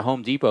package, just a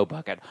Home Depot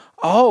bucket.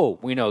 Oh,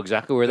 we know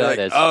exactly where that Like,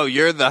 is. oh,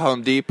 you're the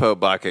Home Depot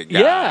bucket guy.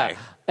 Yeah.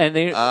 And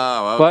they,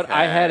 Oh, But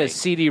I had a okay.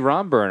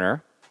 CD-ROM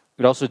burner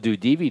It would also do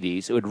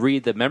DVDs. It would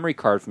read the memory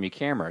card from your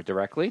camera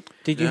directly.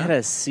 Did you had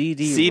a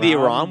CD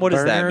CD-ROM? What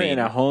does that burner mean? in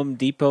a Home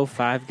Depot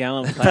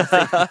 5-gallon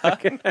plastic?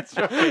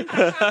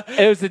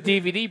 It was a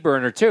DVD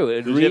burner too.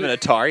 It'd Did you have an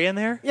Atari in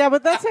there? Yeah,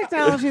 but that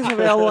technology is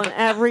available in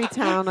every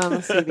town on the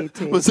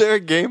CDT. Was there a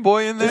Game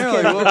Boy in there?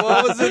 Like,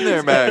 what was in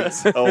there,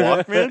 Max? A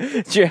Walkman?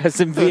 Did you have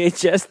some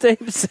VHS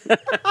tapes?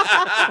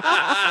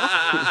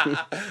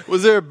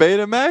 Was there a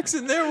Betamax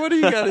in there? What do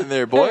you got in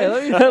there, boy?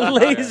 A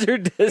laser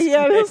disc.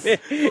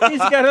 He's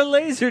got a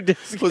laser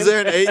disc. Was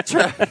there an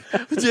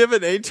 8-track? Did you have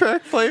an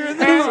 8-track player in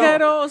there? He's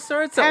got all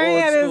sorts of I mean, old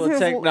he had school his-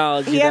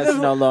 technology he had that's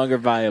his- no longer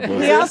viable.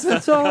 He also-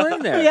 It's all in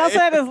He there. also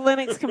had his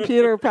Linux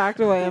computer packed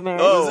away in there.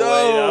 Oh,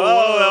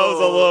 that was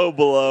a low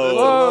blow.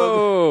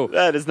 Whoa!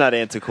 That is not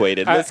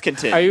antiquated. Let's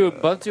continue. Are you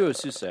Ubuntu or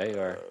SUSE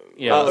or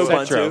Ubuntu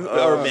Centro? or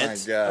Oh,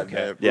 Mint? my God. Okay.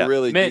 man. Yeah. We're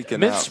really Mint, geeking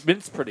Mint's, out.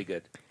 Mint's pretty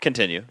good.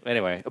 Continue.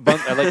 Anyway,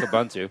 I like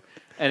Ubuntu.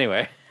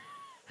 Anyway.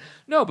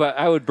 No, but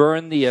I would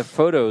burn the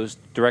photos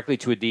directly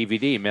to a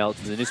DVD, mail it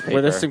to the newspaper.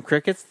 Were there some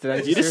crickets? Did I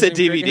You just hear said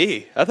some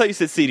DVD. I thought you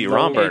said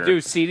CD-ROM They burner.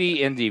 do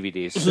CD and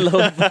DVDs, crickets?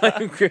 Low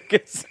volume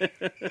crickets.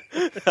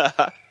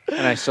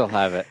 and I still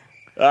have it.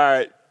 All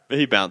right.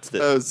 He bounced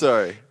it. Oh,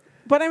 sorry.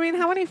 But I mean,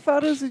 how many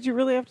photos did you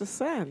really have to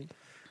send?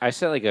 I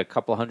sent like a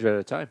couple hundred at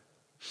a time.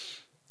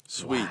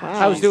 Sweet.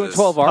 I was doing Jesus.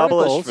 12 Published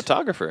articles.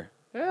 photographer.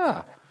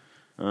 Yeah.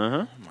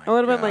 I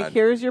would have been like, God.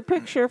 here's your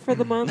picture for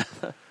the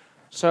month.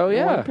 So One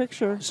yeah.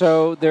 picture.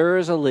 So there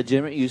is a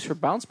legitimate use for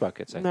bounce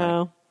buckets. I think.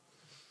 No.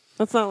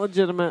 That's not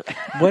legitimate.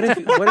 What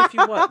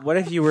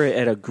if you were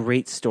at a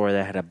great store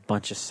that had a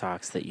bunch of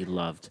socks that you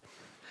loved,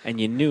 and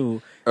you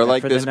knew, Or that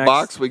like for the this next-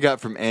 box we got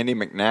from Andy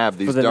McNabb.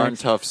 These the darn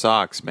next- tough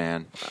socks,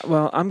 man.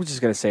 Well, I'm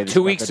just gonna say this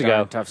 2 about weeks the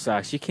darn ago. tough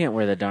socks. You can't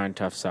wear the darn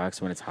tough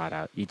socks when it's hot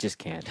out. You just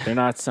can't. They're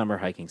not summer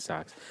hiking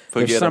socks.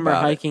 Forget They're summer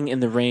about it. hiking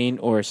in the rain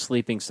or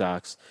sleeping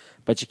socks,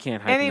 but you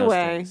can't hike in Anyway.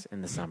 those things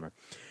in the summer.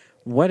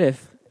 What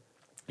if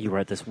you were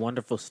at this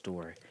wonderful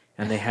store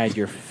and they had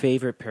your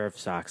favorite pair of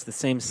socks, the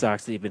same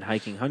socks that you've been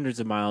hiking hundreds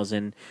of miles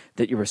in,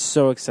 that you were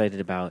so excited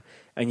about,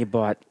 and you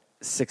bought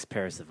 6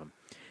 pairs of them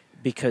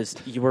because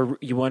you were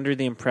under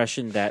the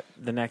impression that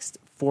the next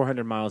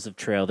 400 miles of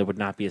trail there would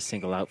not be a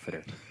single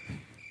outfitter.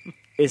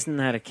 Isn't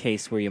that a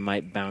case where you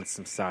might bounce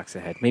some socks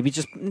ahead? Maybe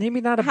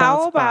not a bounce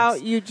How about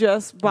box. you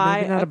just buy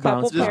Maybe not a a couple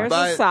bounce box. pairs Just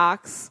buy of it.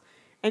 socks,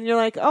 and you're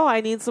like, oh,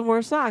 I need some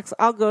more socks.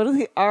 I'll go to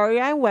the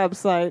REI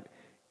website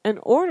and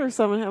order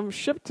some and have them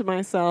shipped to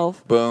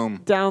myself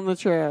Boom. down the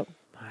trail.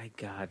 My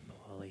God,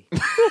 Paulie.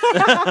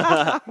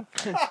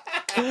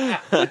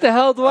 What the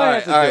hell do I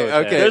have to do? All right, with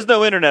okay. that? There's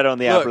no internet on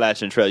the Look.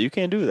 Appalachian Trail. You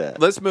can't do that.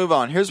 Let's move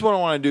on. Here's what I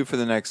want to do for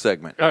the next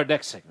segment. Our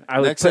next segment. I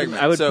would Next put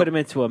segment. I would So- put them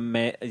into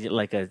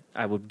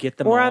I would get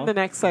them Or all. on the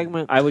next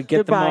segment. I would get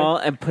Goodbye. them all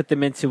and put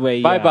them into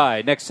a Bye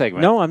bye. Next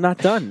segment. No, I'm not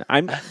done.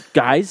 I'm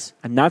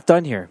not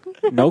done here.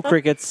 No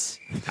crickets.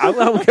 I'm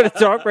going to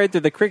talk right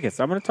through the crickets.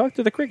 I'm going to talk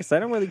through the crickets. I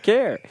don't really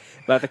care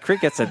about the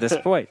crickets at this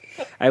point.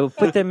 I will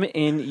put them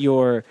in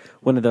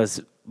one of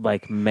those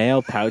like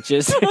mail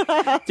pouches.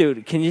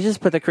 Dude, can you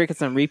just put the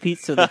crickets on repeat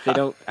so that they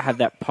don't have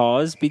that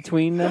pause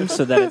between them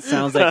so that it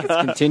sounds like it's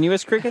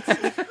continuous crickets?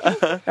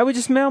 I would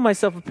just mail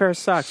myself a pair of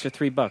socks for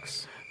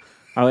 $3.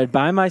 I would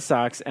buy my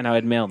socks and I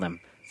would mail them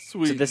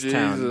Sweet to this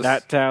town, Jesus.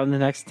 that town, the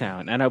next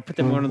town, and I would put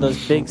them in one of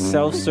those big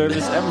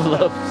self-service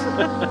envelopes.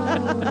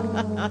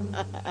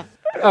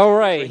 All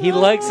right. He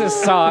likes his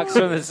socks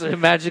from this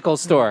magical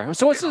store.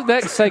 So what's the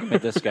next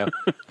segment, Disco?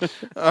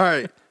 All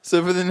right.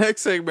 So for the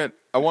next segment,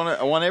 I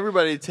want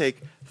everybody to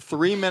take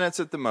 3 minutes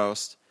at the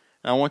most,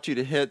 and I want you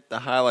to hit the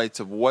highlights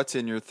of what's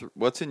in your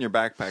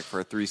backpack for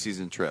a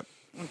 3-season trip.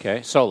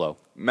 Okay. Solo.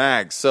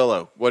 Mags,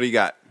 Solo, what do you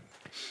got?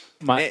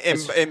 My,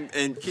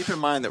 And keep in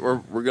mind that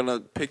we're gonna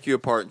pick you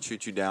apart and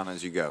shoot you down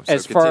as you go. So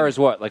as far continue. as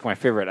what? Like my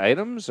favorite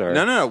items? Or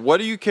no. What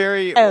do you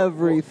carry?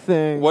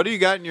 Everything. What do you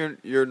got in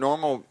your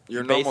normal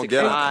Basic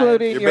get?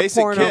 Including your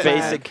basic porno kit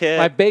bag. Basic kit.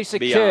 My basic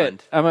beyond.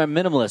 kit. I'm a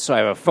minimalist, so I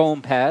have a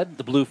foam pad,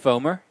 the blue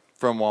foamer.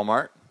 from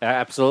Walmart.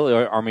 Absolutely.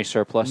 Or Army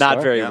surplus. Not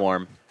store. very Yeah.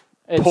 warm.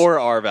 It's- Poor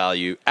R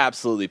value.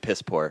 Absolutely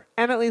piss poor.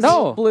 And at least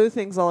No. blue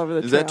things all over the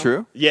Is trail. that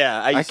true?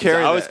 Yeah, I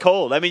carry was that.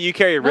 cold. I mean, you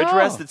carry a Ridge No.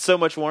 Rest that's so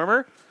much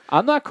warmer.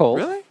 I'm not cold.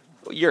 Really?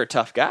 Well, you're a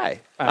tough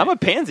guy. I'm a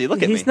pansy.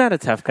 Look at me. He's not a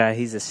tough guy.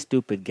 He's a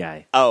stupid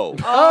guy. Oh.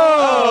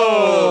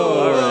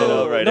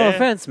 All right. No eh?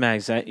 offense,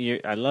 Mags.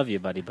 I love you,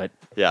 buddy, but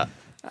Yeah.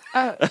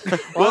 Wow.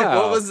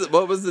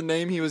 What was the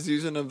name he was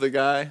using of the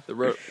guy?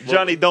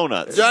 Johnny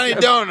Donuts. Johnny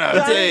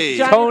Donuts. Hey.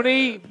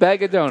 Tony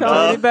Bag of Donuts.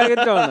 Tony Bag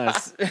of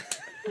Donuts.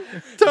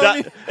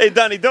 Tony. Hey,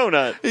 Donny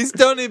Donut. He's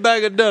Tony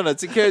Bag of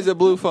Donuts. He carries a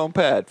blue foam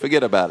pad.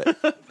 Forget about it.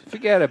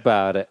 Forget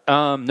about it.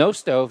 No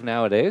stove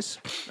nowadays.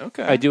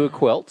 Okay. I do a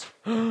quilt.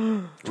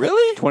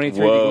 Really?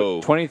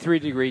 23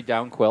 degree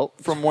down quilt.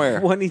 From where?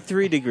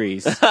 23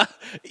 degrees.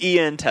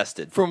 EN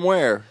tested. From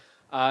where?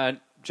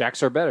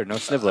 Jacks are better. No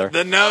sniveler.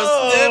 The nose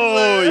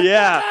Oh,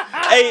 yeah.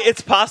 Hey,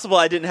 it's possible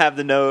I didn't have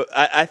the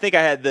I think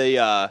I had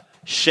the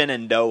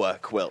Shenandoah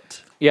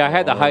quilt. Yeah, I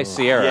had the High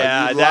Sierra.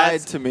 Yeah, you that's,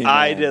 lied to me,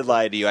 I man. did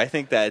lie to you. I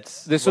think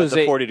that's This what was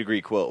the a-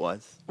 40-degree quilt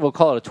was. We'll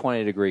call it a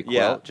 20-degree quilt,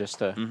 Yeah.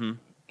 just a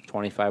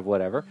 25,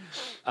 whatever.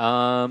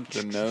 The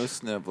no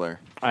sniveler.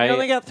 I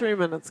only got 3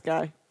 minutes,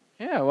 guy.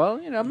 Yeah, well,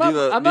 I'm not.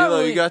 Dilo, I'm not Dilo,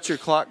 really, you got your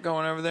clock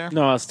going over there?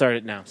 No, I'll start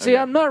it now. See,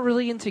 I'm not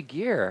really into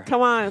gear.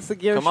 Come on, it's the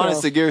gear Come show. on,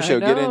 it's the gear show. I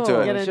Get know.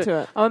 into it. Get into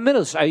it. I'm a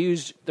middle. I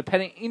use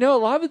depending. A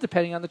lot of it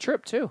depending on the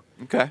trip too.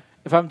 Okay.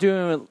 If I'm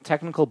doing a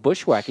technical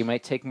bushwhacking,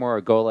 might take more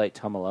a Go Light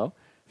Tumalo.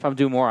 If I'm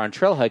doing more on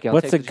trail hiking, I'll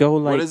What's take a Go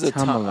Light What is a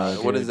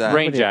Tumalo, what dude? is that?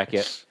 rain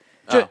jacket.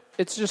 Oh.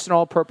 It's just an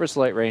all-purpose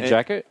light rain And-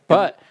 jacket.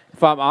 But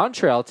if I'm on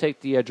trail, I'll take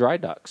the Dry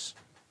Ducks.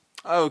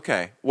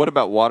 Okay. What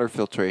about water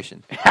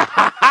filtration?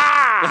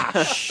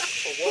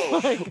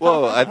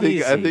 Whoa! I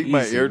think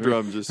my Easy.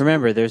 eardrum just.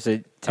 Remember, there's a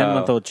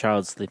 10-month-old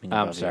child sleeping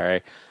above I'm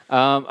sorry.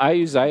 I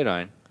use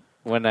iodine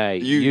when I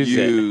You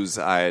use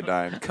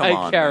iodine. Come I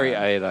on. carry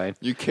man. iodine.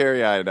 You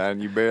carry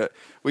iodine.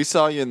 We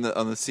saw you on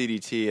the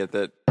CDT at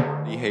that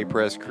Hay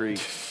Press Creek.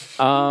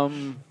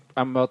 I'm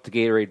about the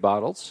Gatorade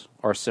bottles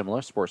or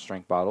similar sports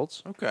drink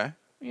bottles. Okay.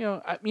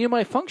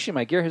 My function,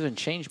 my gear hasn't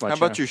changed much. How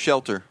about your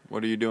shelter?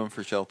 What are you doing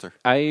for shelter?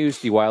 I use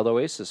the Wild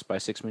Oasis by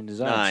 6 Mean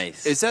Designs.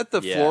 Nice. Is that the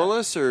Yeah.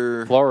 floorless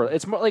or? Floral.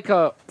 It's more like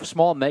a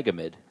small Mega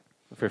Mid.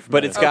 if you're But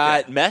familiar. it's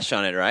got mesh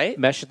on it, right?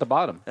 mesh at the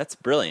bottom. That's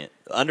brilliant.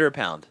 Under a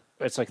pound.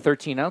 It's like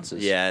 13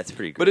 ounces. Yeah, it's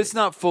pretty good. But it's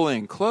not fully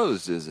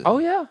enclosed, is it? Oh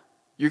yeah.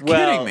 You're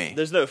well, kidding me.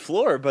 There's no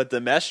floor, but the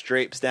mesh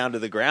drapes down to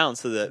the ground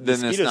so that Then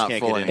it's mosquitoes not can't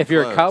fully get in. If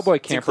you're a Closed. cowboy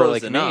It's camper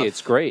enclosed like enough. me,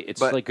 it's great. It's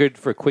But- like good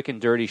for quick and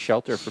dirty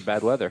shelter for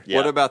bad weather. Yeah.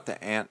 What about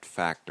the ant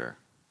factor?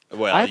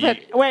 Well, I've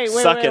had- Wait,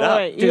 suck it up.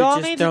 wait. Dude, You all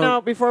just need to don't- know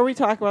before we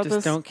talk about Just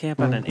this. don't camp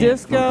on an ant.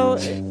 Disco.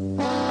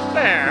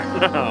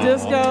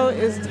 Disco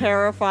is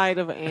terrified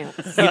of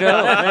ants. You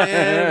know,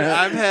 Man,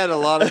 I've had a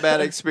lot of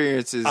bad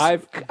experiences.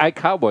 I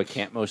cowboy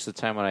camp most of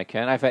the time when I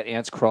can. I've had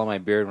ants crawl my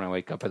beard when I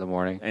wake up in the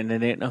morning. And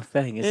it ain't no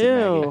thing, is it, Ew.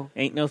 Maggie?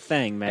 Ain't no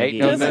thing, Maggie.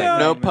 no no, thing.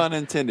 no pun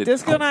intended.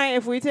 Disco and I,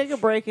 if we take a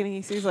break and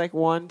he sees like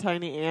one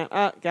tiny ant,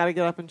 gotta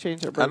get up and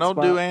change our I bird don't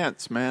spot. do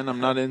ants, man. I'm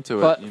not into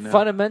it. But You know?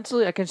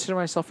 fundamentally, I consider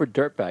myself a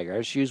dirtbagger. I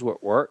just use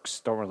what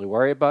works, don't really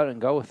worry about it,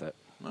 and go with it.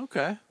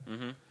 Okay.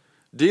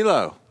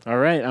 D-Lo. All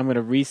right, I'm going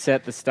to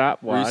reset the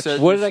stopwatch. Reset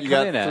What this. did I You come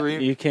got in at?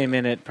 3 You came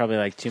in at probably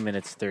like 2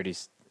 minutes, 40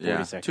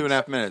 yeah, seconds.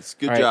 2.5 minutes.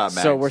 Good All right, job,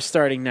 Max. So we're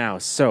starting now.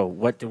 So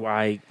what do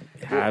I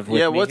have with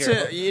yeah, me what's here?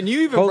 it? And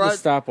you even Hold the brought.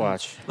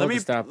 stopwatch. Let Hold me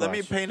the stopwatch. let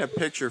me paint a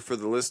picture for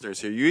the listeners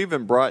here. You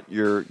even brought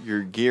your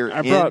gear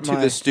I brought into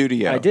my- the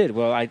studio. I did.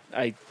 Well, I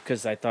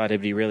because I thought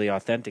it'd be really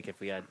authentic if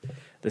we had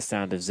the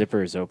sound of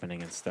zippers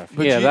opening and stuff.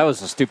 But yeah, you- that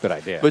was a stupid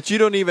idea. But you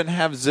don't even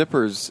have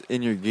zippers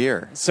in your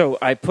gear. So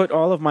I put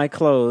all of my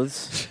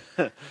clothes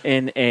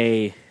in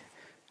a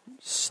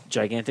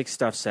gigantic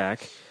stuff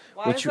sack.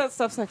 Why Which is that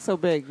stuff sack so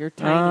big? You're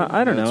tiny.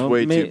 I don't That's know.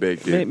 way too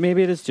big, dude.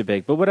 Maybe it is too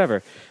big, but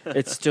whatever.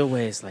 It still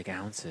weighs like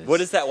ounces. what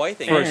is that white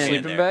thing? for a you're saying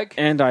sleeping there? bag?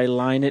 And I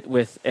line it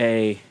with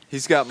a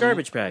He's got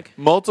garbage bag.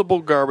 multiple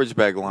garbage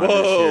bag liners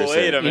Whoa, here. wait Sam.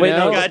 a minute. Wait, you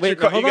no, got wait, your,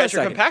 no, hold you on a got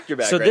your second. compactor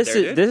bag So right this there,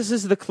 is dude. this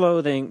is the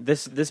clothing.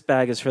 This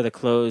bag is for the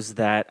clothes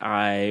that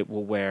I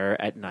will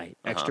wear at night.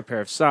 Extra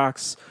pair of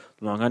socks,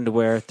 long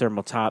underwear,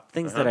 thermal top,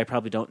 things that I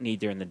probably don't need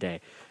during the day.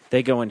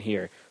 They go in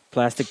here.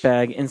 Plastic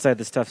bag inside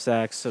the stuff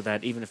sack, so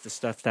that even if the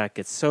stuff sack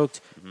gets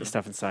soaked, the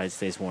stuff inside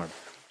stays warm.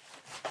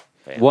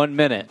 1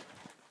 minute.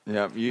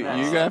 Yeah, you're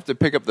gonna have to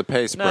pick up the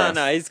pace, No, Brett.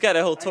 no, he's got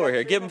a whole tour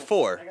here. Give him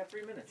 4.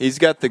 He's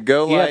got the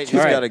Go You have Light. two.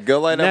 He's All got right. a Go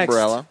Light Next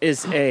umbrella.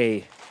 is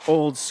a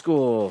old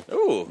school,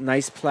 Ooh.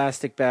 nice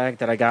plastic bag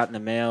that I got in the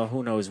mail.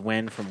 Who knows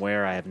when, from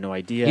where? I have no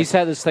idea. He's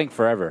had this thing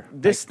forever.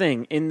 This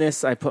thing, in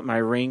this, I put my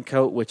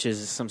raincoat, which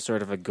is some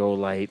sort of a Go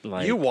Light.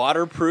 Like, You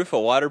waterproof a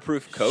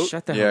waterproof coat?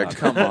 Shut the Yeah, hell up.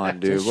 come on,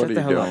 dude. Just What shut are the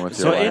you hell doing up. with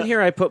So your in life?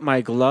 here, I put my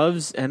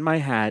gloves and my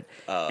hat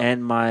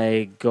and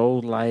my Go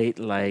Light,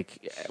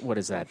 like, what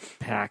is that?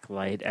 Pack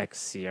Light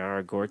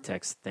XCR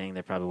Gore-Tex thing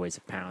that probably weighs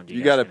a pound.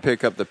 You got to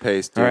pick up the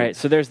pace, dude. All right,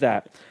 so there's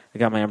that. I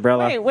got my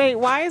umbrella. Wait,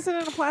 why is it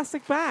in a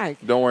plastic bag?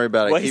 Don't worry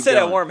about it. Well, he Keep said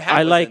going. a warm hat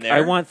I was like. in there.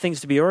 I want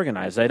things to be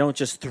organized. I don't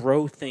just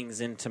throw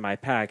things into my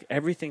pack.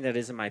 Everything that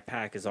is in my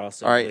pack is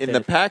also. All right, in within the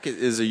it. pack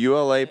is a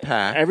ULA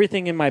pack.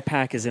 Everything in my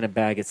pack is in a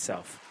bag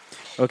itself.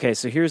 Okay,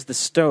 so here's the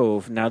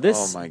stove. Now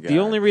this, Oh, my God. the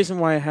only reason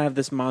why I have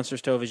this monster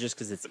stove is just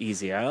because it's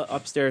easy.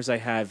 Upstairs I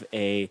have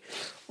a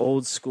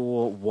old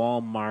school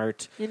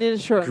Walmart. You need to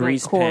shorten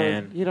Grease that cord.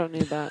 pan. You don't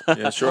need that.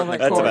 Yeah, shorten All the that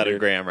That's cord. about a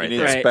gram right You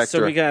need there. a Right, so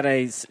Spectra. we got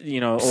a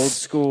old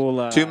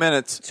school 2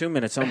 minutes. 2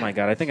 minutes. Oh my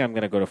God, I think I'm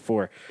gonna go to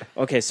 4.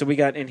 Okay, so we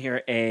got in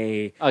here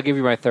a I'll give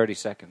you my 30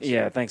 seconds.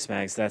 yeah. Thanks,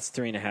 Mags. That's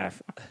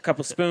 3.5. A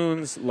couple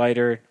spoons,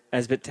 lighter,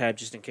 Asbit tab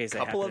just in case I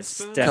Couple happen of to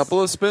spoons? step.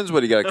 Couple of spoons.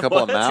 What do you got? A couple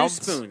of Two mouths?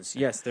 spoons.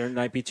 Yes, there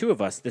might be 2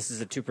 of us. This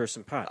is a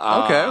 2-person pot.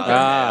 Okay.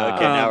 Ah.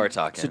 Okay, now we're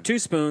talking. So 2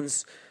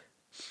 spoons,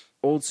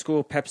 old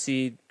school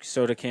Pepsi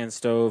soda can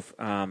stove,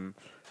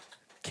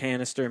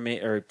 canister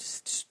made or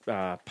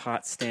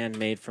pot stand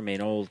made from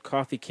an old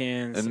coffee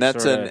can. And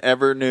that's an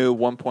ever new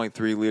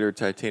 1.3 liter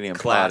titanium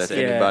pot. If Classic.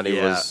 anybody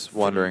Yeah. was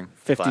wondering,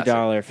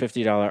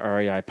 $50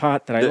 REI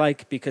pot that I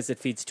like because it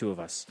feeds two of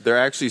us. they're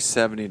actually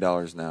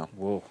 $70 now.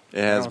 Whoa! It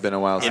has been a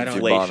while since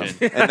you Inflation. bought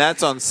them, and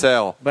that's on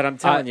sale. But I'm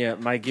telling you,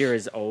 my gear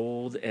is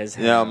old as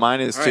hell. Yeah,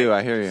 mine is All too. right.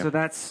 I hear you. So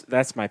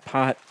that's my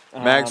pot.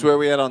 Max, where are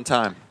we at on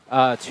time?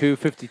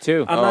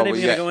 2:52. I'm Oh, not we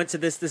even going to got go into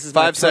this. This is 5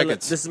 my toilet.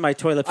 seconds. This is my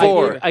toilet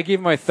Four. paper. I give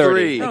my 30.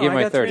 Three. I No, give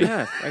my got 30.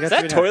 3.5. I got Is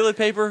that 3.5. toilet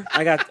paper?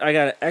 I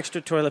got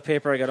extra toilet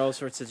paper. I got all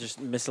sorts of just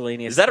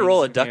miscellaneous. Is that a things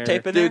roll in of duct here.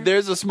 tape in Dude, there?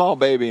 there's a small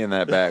baby in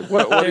that bag.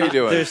 What are you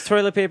doing? There's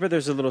toilet paper.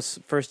 There's a little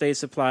first aid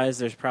supplies.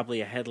 There's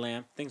probably a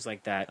headlamp, things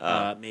like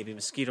that. Maybe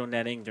mosquito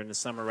netting during the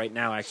summer. Right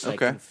now, actually,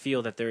 Okay. I can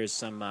feel that there is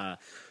some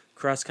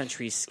cross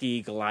country ski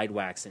glide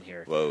wax in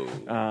here. Whoa.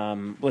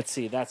 Let's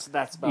see. That's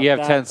about. You have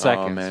that. 10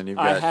 seconds. Oh man, you've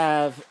I got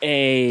have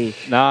a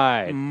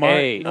 9,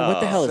 8. No, what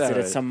the hell is it?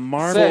 seven, It's a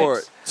marble.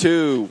 4,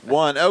 2,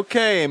 1.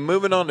 Okay,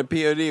 moving on to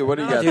POD. What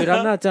do you got? Dude,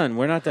 I'm not done.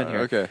 We're not done here.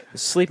 Okay.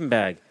 Sleeping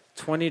bag.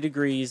 20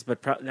 degrees, but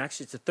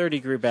actually it's a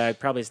 30-degree bag.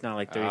 Probably it's not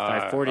like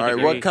 35, 40 All right,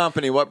 degree. what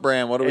company? What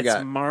brand? What do we It's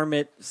got?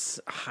 Marmot's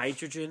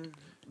Hydrogen.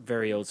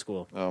 Very old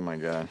school. Oh my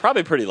god,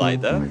 Probably pretty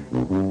light, though.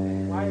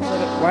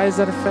 Why is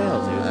that a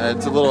fail, dude?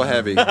 it's a little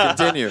heavy.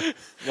 Continue.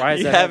 Why is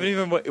You that haven't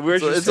even.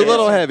 Where's your It's a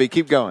little heavy.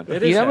 Keep going.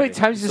 It You is know how many heavy.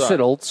 times you Sorry.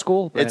 said old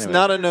school? But It's anyway.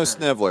 not a no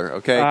sniveler.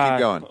 Okay, keep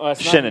going. it's not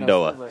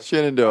Shenandoah. enough.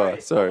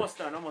 Shenandoah. Sorry.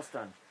 Almost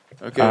done.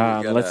 Okay,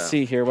 we got Let's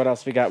see here. What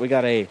else we got? We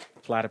got a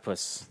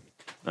platypus.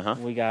 Uh-huh.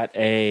 We got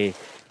a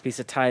piece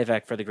of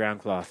Tyvek for the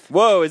ground cloth.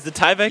 Whoa, is the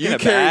Tyvek in You a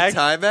carry bag?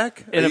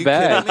 Tyvek In Are a you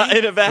bag. kidding me?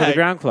 In a For the bag.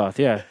 ground cloth,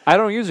 yeah. I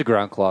don't use a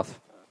ground cloth.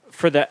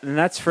 For that, and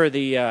that's for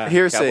the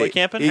Hearsay. Cowboy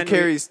camping? He Henry?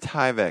 carries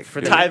Tyvek.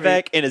 For dude. the-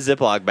 Tyvek in a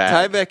Ziploc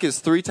bag. Tyvek is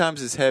 3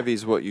 times as heavy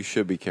as what you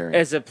should be carrying.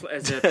 as a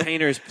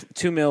painter's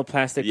 2 mil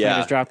plastic Yeah.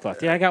 painter's drop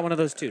cloth. Yeah, I got one of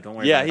those too. Don't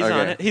worry. Yeah, about he's it. Okay.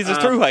 on it. He's a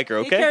through hiker,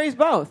 He okay? carries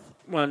both.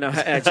 Well, no,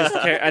 I just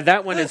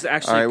that one is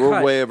actually All right, we're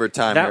cut. way over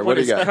time That here. one What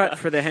do is you got? cut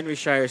for the Henry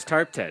Shire's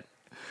tarp tent.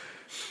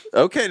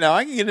 Okay, now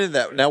I can get into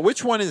that. Now,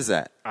 which one is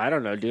that? I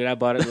don't know, dude. I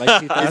bought it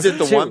like 2002. Is it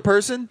the one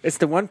person? It's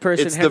the one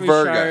person. It's the Henry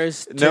Virga.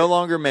 Shire's No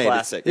longer made.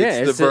 Classic.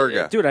 It's the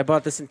Virga. Dude, I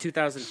bought this in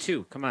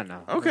 2002. Come on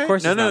now. Okay. Of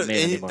course no, it's no, not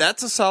made and anymore.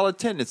 that's a solid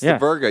 10. It's Yeah.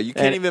 the Virga. You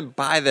can't And- even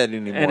buy that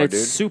anymore, and it's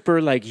dude.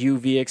 super like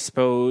UV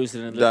exposed,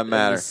 and Doesn't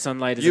matter. the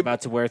sunlight is You-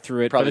 about to wear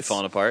through it. Probably but it's,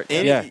 falling apart.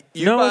 Any- Yeah.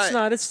 you No, buy- it's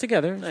not. It's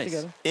together. It's Nice.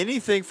 together.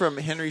 Anything from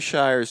Henry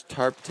Shire's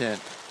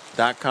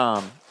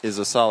tarptent.com is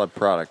a solid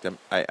product.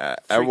 I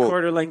will.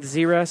 3/4 length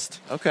Z-Rest.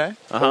 Okay.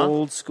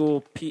 Old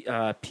school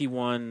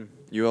P1.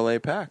 ULA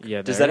pack.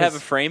 Yeah. Does there that have is.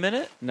 a frame in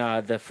it?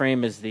 No, the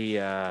frame is the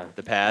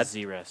pad?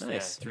 Z-Rest.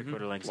 Nice. Yeah,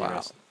 3/4 length Wow.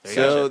 Z-Rest. There you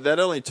So go. that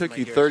only took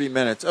you gear. 30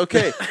 minutes.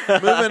 Okay,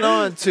 moving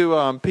on to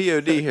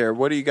POD here.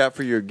 What do you got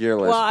for your gear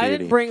list, Well, I POD?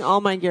 didn't bring all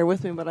my gear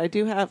with me, but I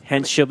do have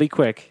Hence, she'll be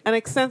quick. an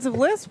extensive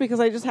list because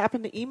I just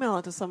happened to email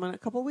it to someone a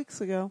couple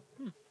weeks ago.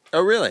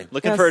 Oh, really?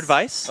 Looking Yes. for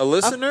advice? A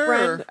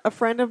listener? A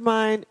friend of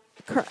mine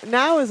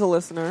now is a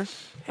listener.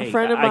 Hey, a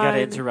friend of I mine.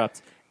 gotta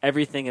interrupt.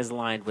 Everything is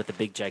lined with a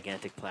big,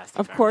 gigantic plastic.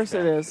 Of course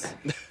it is.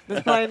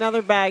 There's probably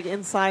another bag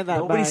inside that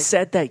Nobody bag.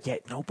 said that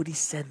yet. Nobody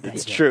said that.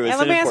 It's yet. true. It's And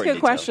let an me ask you a important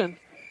question.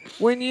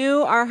 When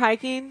you are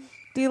hiking,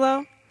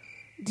 D'Lo,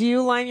 do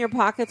you line your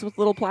pockets with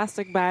little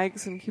plastic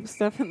bags and keep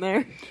stuff in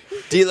there?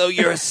 D'Lo,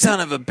 you're a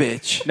son of a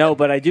bitch. No,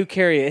 but I do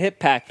carry a hip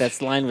pack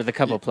that's lined with a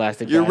couple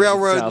plastic. You're bags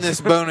railroading itself.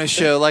 this bonus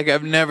show like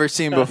I've never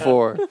seen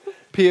before.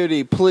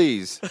 POD,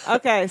 please.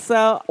 Okay,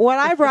 so what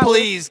I brought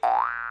Please.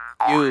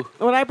 You.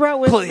 what I brought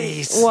with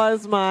Please. me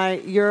was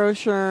my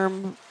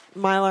Eurosherm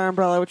Mylar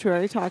umbrella, which we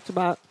already talked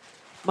about,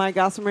 my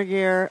Gossamer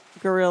Gear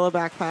Gorilla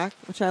backpack,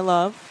 which I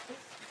love.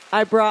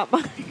 I brought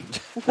my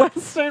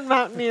Western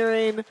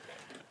Mountaineering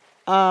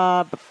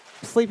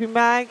sleeping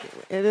bag.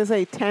 It is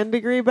a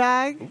 10-degree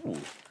bag.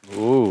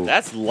 Ooh.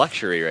 That's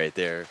luxury right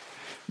there.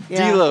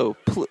 Yeah. D'Lo,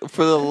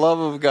 for the love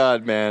of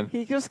God, man.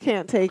 He just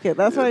can't take it.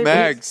 That's why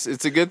Max,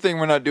 it's a good thing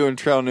we're not doing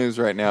trail news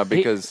right now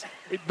because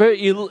But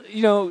you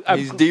know,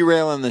 he's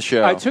derailing the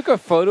show. I took a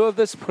photo of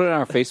this, put it on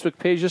our Facebook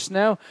page just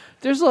now.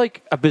 There's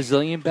like a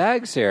bazillion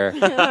bags here.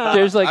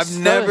 There's like I've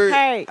never.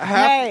 Hey, you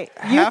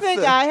half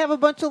think the- I have a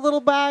bunch of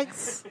little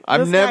bags?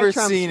 I've This guy never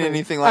trumps seen me.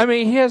 anything like. I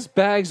mean, he has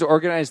bags to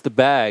organize the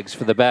bags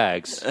for the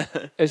bags.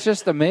 It's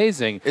just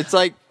amazing. it's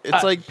like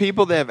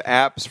people that have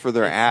apps for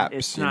their apps.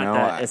 It's you not know,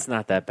 that. It's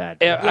not that bad.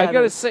 Yeah, I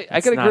gotta say, I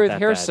It's gotta not agree with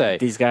that Hearsay. bad.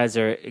 These guys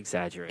are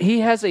exaggerating. He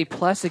has a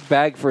plastic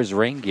bag for his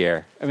rain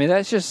gear. I mean,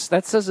 that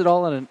says it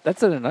all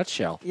that's in a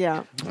nutshell.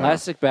 Yeah.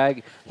 Plastic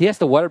bag. He has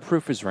to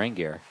waterproof his rain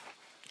gear.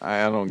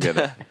 I don't get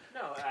it.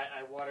 No,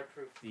 I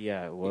waterproofed.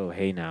 Yeah. Whoa.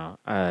 Hey now.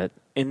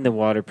 In the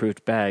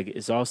waterproofed bag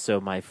is also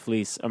my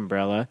fleece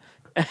umbrella.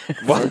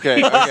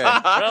 Okay.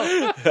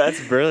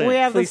 That's brilliant. We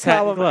have Please this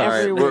hat and problem gloves. All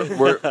every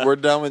right, week. we're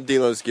done with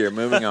D'Lo's gear.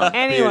 Moving on.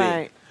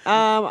 Anyway,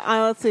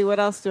 let's see. What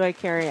else do I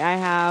carry? I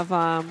have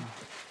A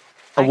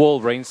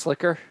wool rain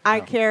slicker. I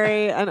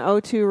carry an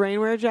O2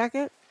 rainwear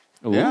jacket.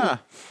 Ooh. Yeah.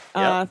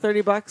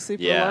 $30,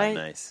 super yeah, light.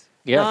 nice.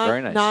 Yeah,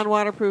 very nice.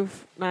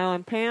 Non-waterproof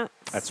nylon pants.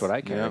 That's what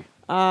I carry. Yeah.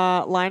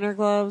 liner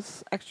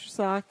gloves, extra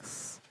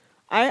socks.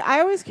 I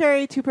always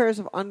carry 2 pairs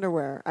of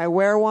underwear. I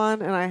wear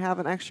one and I have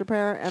an extra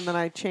pair, and then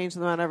I change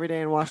them out every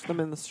day and wash them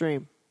in the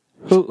stream.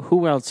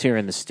 Who else here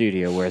in the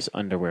studio wears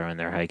underwear when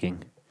they're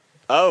hiking?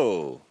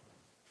 Oh.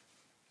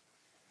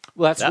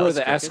 Well, that's That where was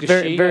the quick. ask a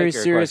Very, she very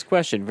hiker serious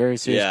question. Very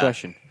serious Yeah.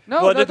 question.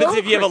 No, Well, it no, depends don't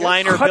if you have a crickets.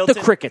 liner Cut built the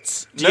in.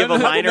 crickets. Do you have a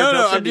liner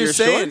built I'm into your just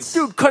saying. shorts?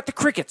 Dude, cut the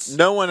crickets.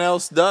 No one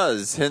else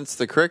does, hence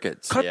the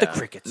crickets. Cut the Yeah.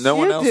 crickets. No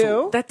one You else.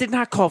 do. That did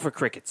not call for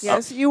crickets.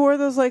 Yes, you wore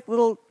those like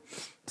little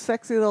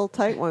sexy little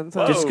tight ones.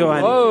 huh? Just go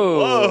ahead.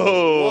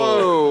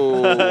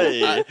 Whoa.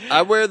 Whoa!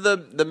 I wear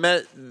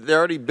they're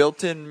already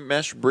built-in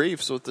mesh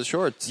briefs with the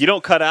shorts. You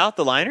don't cut out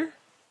the liner?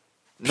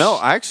 No,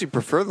 I actually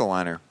prefer the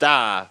liner.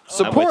 I'm with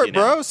Support, you now.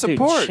 bro. Dude,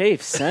 Support.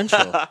 Chafe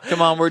Central.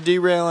 Come on, we're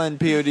derailing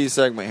POD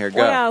segment here. Go.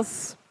 What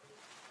else?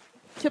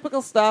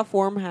 Typical stuff: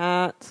 warm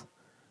hat,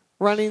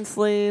 running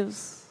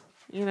sleeves.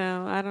 You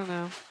know, I don't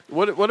know.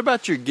 What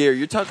about your gear?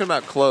 You're talking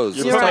about clothes.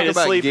 You're Let's putting talk me to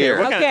about sleep gear.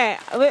 here. What kind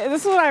Okay,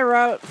 this is what I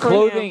wrote. For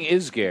Clothing him.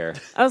 is gear.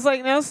 I was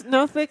like,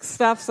 no thick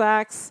stuff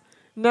sacks,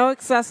 no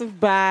excessive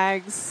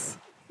bags,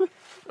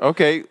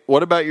 Okay,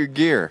 what about your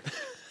gear?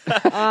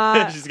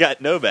 She's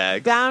got no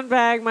bag. down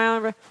bag, my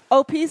own bag.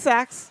 OP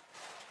sacks.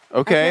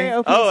 I carry Okay.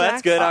 OP Oh, that's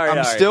sacks. good. All right, I'm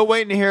all right. still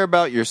waiting to hear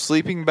about your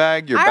sleeping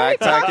bag, your I already backpack,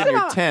 talked and your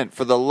about- tent.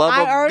 For the love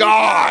I of already-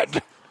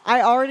 God!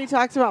 I already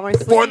talked about my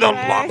sleeping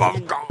bag.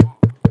 of God!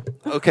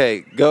 Okay,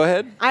 go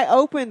ahead. I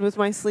opened with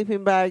my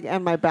sleeping bag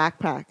and my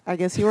backpack. I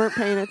guess you weren't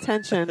paying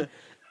attention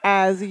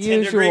as 10-degree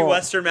usual.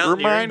 Western Mountaineering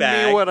Remind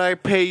bag. me what I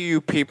pay you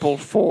people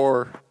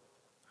for.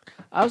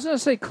 I was going to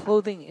say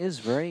clothing is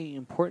a very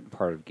important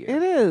part of gear.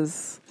 It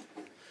is.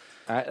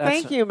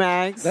 Thank you,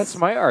 Mags. That's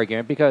my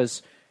argument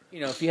because,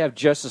 if you have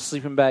just a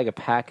sleeping bag, a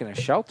pack, and a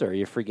shelter,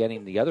 you're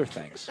forgetting the other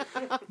things.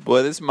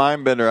 Boy, this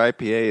Mindbender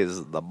IPA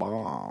is the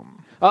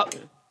bomb. Oh,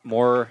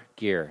 more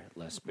gear,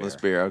 less beer. Let's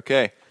beer.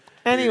 Okay.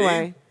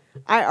 Anyway,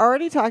 I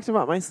already talked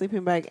about my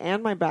sleeping bag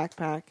and my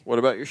backpack. What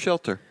about your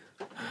shelter?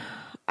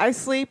 I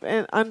sleep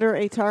under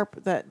a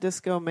tarp that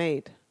Disco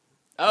made.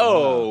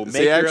 Oh, make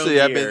See, your actually,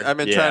 own I've gear.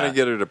 been Yeah. trying to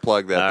get her to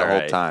plug that All the whole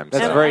right. time.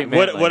 That's so- very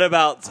manly. What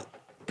about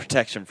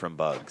protection from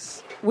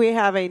bugs? We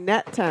have a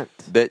net tent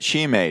that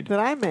she made. that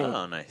I made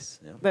Oh, nice.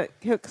 Yeah. that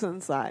hooks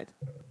inside.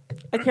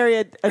 I carry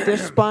a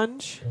dish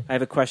sponge. I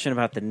have a question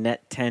about the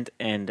net tent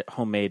and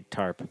homemade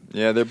tarp.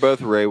 Yeah, they're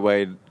both Ray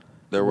Wade.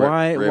 They're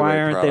Why Ray why Wade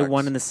aren't products. they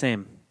one and the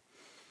same?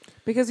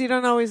 Because you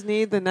don't always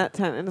need the net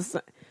tent.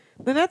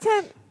 The net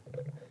tent,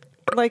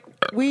 like,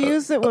 we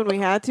used it when we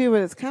had to,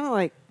 but it's kind of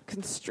like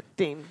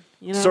constricting.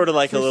 Sort of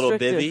like It's a little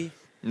restrictive. bivy.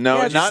 No,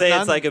 Yeah, Did you not, say not,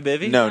 it's like a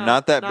bivy? No, No,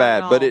 not that not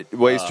bad, at but all. it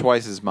weighs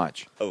twice as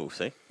much. Oh,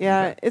 see?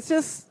 Yeah, it's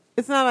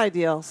not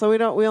ideal. So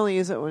we only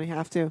use it when we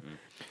have to.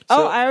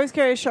 Oh, I always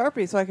carry a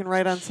Sharpie so I can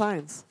write on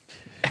signs.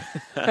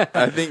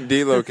 I think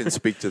D'Lo can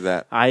speak to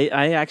that. I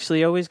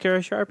actually always carry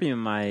a Sharpie in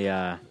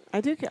my I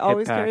do hip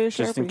always pack, carry a Sharpie.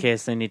 just in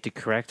case I need to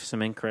correct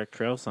some incorrect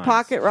trail signs.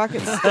 Pocket rocket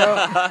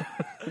stove.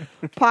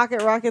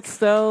 Pocket rocket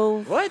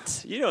stove.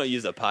 What? You don't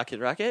use a pocket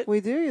rocket?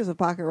 We do use a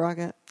pocket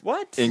rocket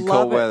What? In Love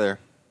cold it. weather.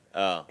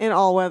 Oh. in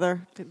all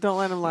weather. Don't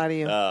let him lie to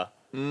you. No,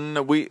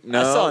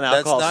 saw an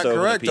that's alcohol not stove in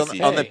the correct.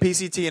 PCT. On the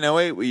PCT in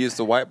 08, we used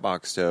the white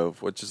box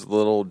stove, which is a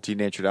little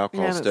denatured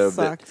alcohol Yeah, and it stove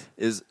that sucked.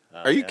 is.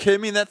 Are you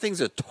kidding me? That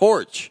thing's a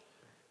torch.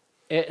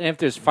 And if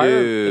there's fire,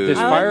 Dude. if there's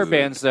I fire like-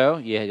 bands, though,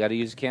 you got to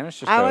use a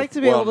canister I stove. like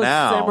to be Well, able to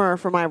now- simmer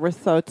for my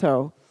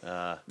risotto.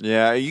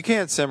 Yeah, you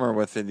can't simmer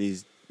with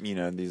these,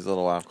 these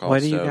little alcohol What are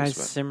stoves. you guys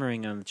but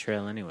simmering on the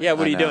trail anyway? Yeah,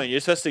 what I are you know. doing? You're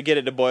supposed to get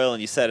it to boil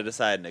and you set it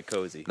aside in a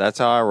cozy. That's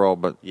how I roll.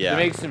 But Yeah. You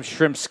make some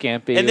shrimp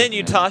scampi. And then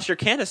you toss your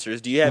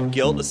canisters. Do you have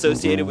guilt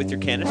associated with your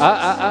canisters?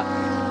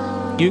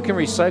 You can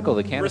recycle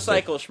the canister.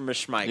 Recycles from a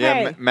schmike. yeah,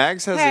 Hey.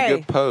 Mags has Hey. a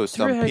good post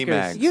on True hikers.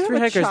 PMags. You have True a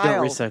hikers don't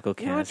child. recycle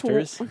You know what-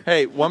 canisters.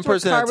 Hey, one That's what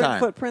person at a carbon time.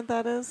 footprint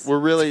that is. We're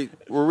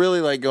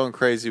really like going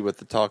crazy with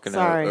the talking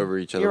Sorry. over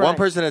each other. You're One right.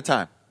 person at a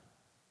time.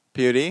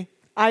 POD.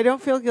 I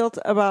don't feel guilt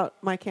about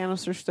my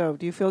canister stove.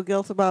 Do you feel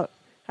guilt about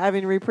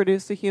having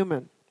reproduced a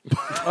human?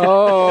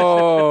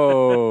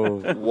 Oh.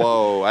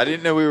 Whoa! I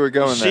didn't know we were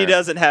going there. She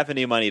doesn't have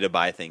any money to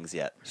buy things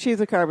yet. She's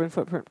a carbon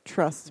footprint.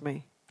 Trust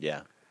me.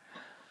 Yeah.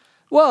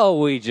 Well,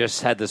 we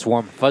just had this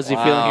warm, fuzzy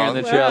feeling here on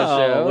the trail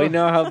Well, show. we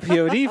know how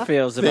POD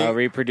feels about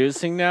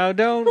reproducing now,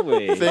 don't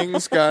we?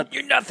 Things got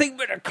You're nothing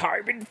but a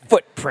carbon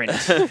footprint.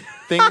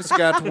 things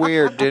got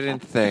weird,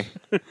 didn't they?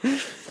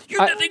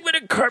 You're nothing but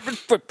a carbon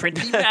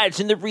footprint.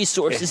 Imagine the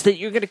resources that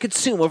you're going to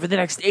consume over the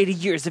next 80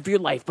 years of your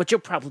life, but you'll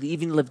probably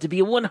even live to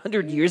be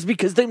 100 years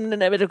because the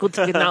medical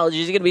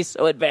technology is going to be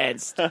so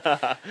advanced.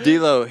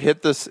 D'Lo,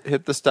 hit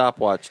the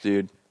stopwatch,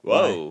 dude.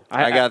 Whoa.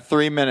 I got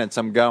 3 minutes.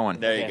 I'm going.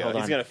 There you Okay, go. hold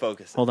He's on. going to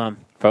focus. Hold on.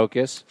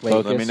 Focus.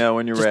 Focus. Let me know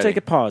when you're Just ready. take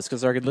a pause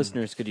because our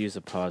listeners could use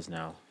a pause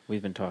now.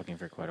 We've been talking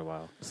for quite a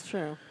while. It's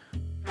true.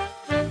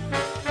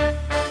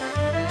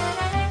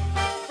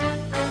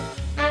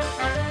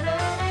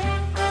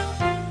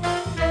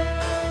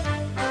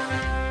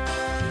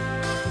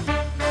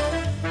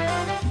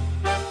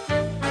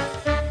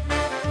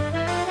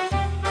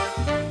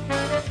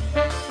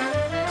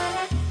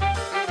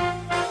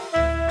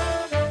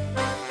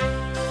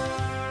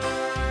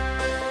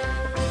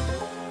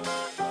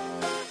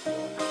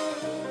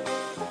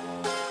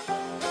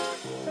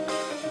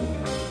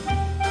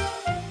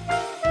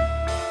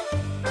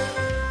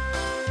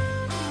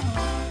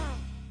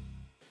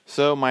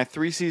 So my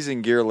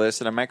 3-season gear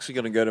list, and I'm actually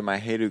going to go to my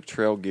Hayduk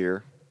trail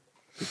gear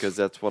because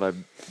that's what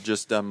I've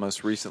just done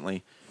most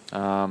recently.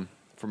 For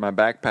my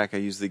backpack, I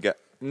use the.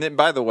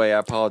 By the way, I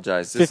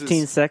apologize.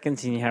 15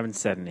 seconds and you haven't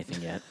said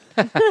anything yet.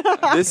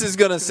 This is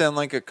going to sound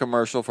like a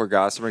commercial for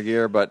Gossamer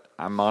Gear, but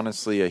I'm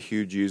honestly a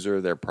huge user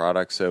of their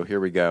products, so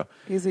here we go.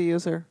 He's a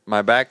user.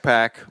 My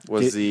backpack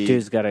was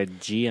Dude's got a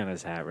G on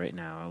his hat right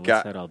now.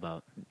 What's that all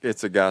about?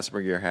 It's a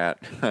Gossamer Gear hat.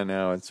 I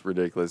know, it's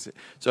ridiculous.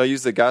 So I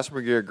use the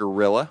Gossamer Gear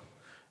Gorilla,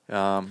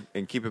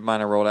 and keep in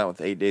mind I rolled out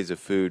with 8 days of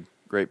food.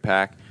 Great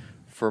pack.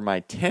 For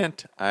my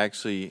tent, I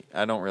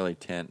don't really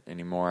tent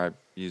anymore. I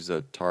use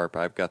a tarp.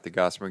 I've got the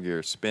Gossamer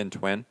Gear Spin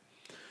Twin.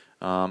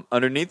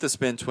 Underneath the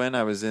Spin Twin,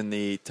 I was in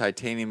the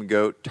Titanium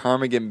Goat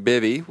Ptarmigan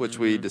Bivy, which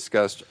we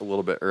discussed a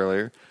little bit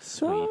earlier.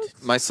 Sweet.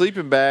 My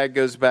sleeping bag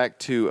goes back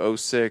to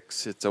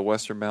 06. It's a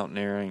Western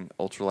Mountaineering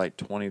ultralight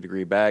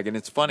 20-degree bag. And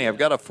it's funny, I've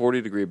got a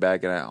 40-degree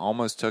bag, and I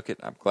almost took it.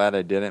 I'm glad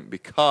I didn't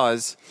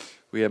because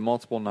we had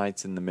multiple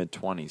nights in the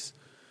mid-20s.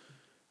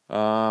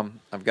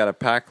 I've got a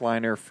pack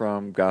liner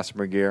from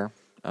Gossamer Gear.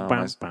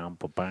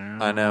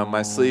 I know,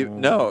 my sleep...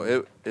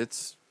 No,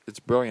 it's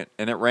brilliant.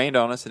 And it rained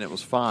on us, and it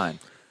was fine.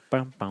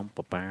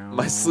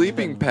 My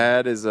sleeping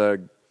pad is a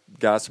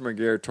Gossamer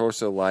Gear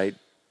Torso Light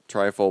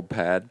trifold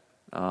pad.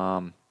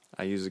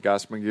 I use a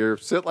Gossamer Gear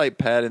Sit Light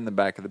pad in the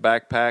back of the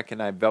backpack,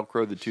 and I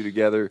Velcro the two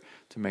together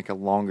to make a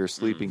longer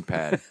sleeping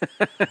pad.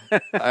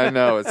 I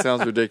know, it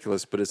sounds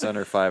ridiculous, but it's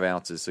under 5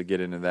 ounces, so get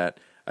into that.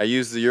 I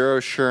use the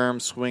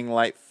Eurosherm Swing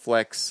Light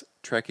Flex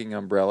trekking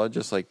umbrella,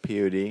 just like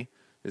POD.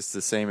 It's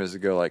the same as the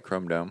Go Light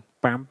Chrome Dome.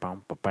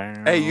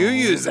 Hey, you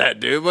use that,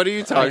 dude. What are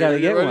you talking about? I gotta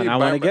get one. I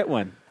want to get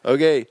one.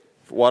 Okay,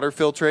 water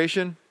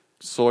filtration,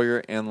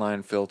 Sawyer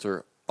inline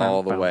filter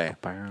all the way.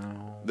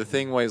 The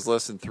thing weighs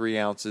less than 3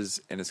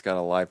 ounces, and it's got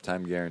a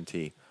lifetime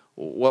guarantee.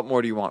 What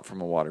more do you want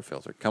from a water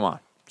filter? Come on.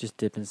 Just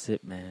dip and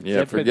sip, man.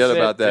 Yeah, forget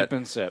about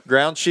that.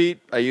 Ground sheet,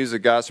 I use a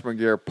Gossamer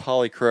Gear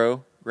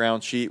Polycro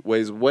ground sheet.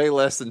 Weighs way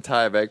less than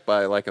Tyvek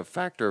by like a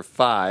factor of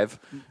 5.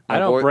 I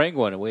don't bring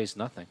one. It weighs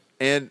nothing.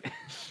 And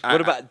what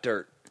about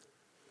dirt?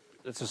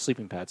 It's a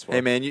sleeping pad for.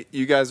 Hey, man,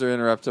 you guys are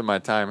interrupting my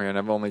time here, and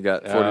I've only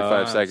got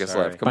 45 seconds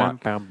left. Come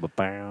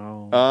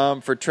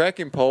on. For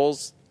trekking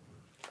poles,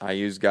 I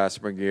use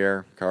Gossamer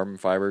Gear carbon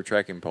fiber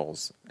trekking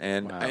poles.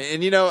 And,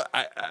 and you know,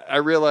 I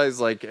realize,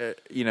 like,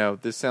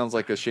 this sounds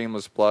like a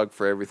shameless plug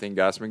for everything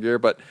Gossamer Gear,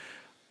 but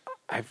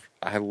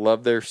I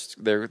love their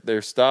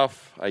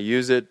stuff. I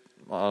use it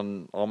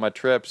on all my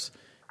trips.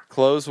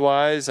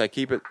 Clothes-wise, I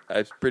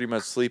pretty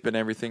much sleep in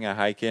everything I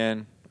hike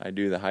in. I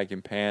do the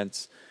hiking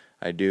pants.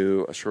 I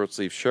do a short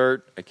sleeve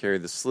shirt. I carry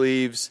the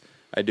sleeves.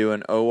 I do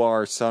an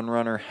OR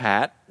Sunrunner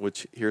hat,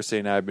 which Hearsay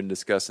and I have been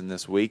discussing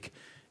this week.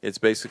 It's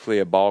basically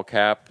a ball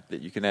cap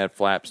that you can add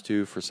flaps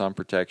to for sun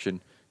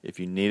protection if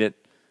you need it.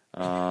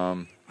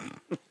 I'm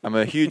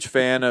a huge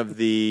fan of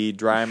the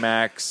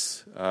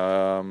Drymax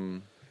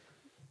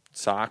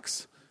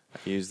socks.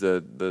 I use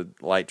the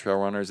light trail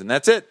runners, and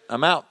that's it.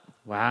 I'm out.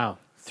 Wow.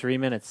 3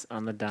 minutes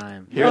on the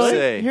dime.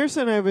 Hearsay.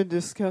 Hearsay and I have been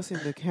discussing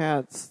the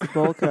cats, the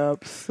ball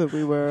caps that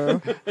we wear.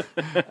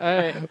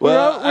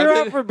 Well, we were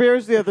out for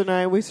beers the other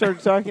night. We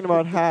started talking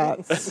about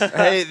hats.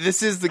 Hey,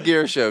 this is the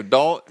gear show.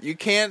 You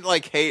can't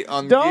hate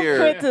on Don't gear.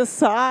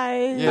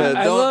 criticize. Yeah,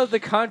 I love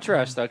the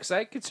contrast, though, because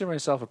I consider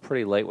myself a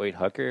pretty lightweight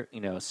hooker.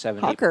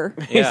 70.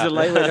 Hucker. He's a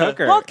lightweight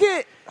hooker. Huck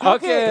it.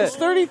 Huck it. It's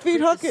 30 feet.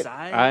 Huck it.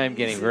 I am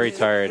getting very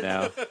tired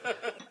now.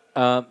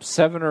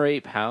 7 or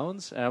 8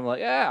 pounds, and I'm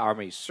like,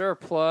 Army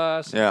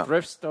surplus,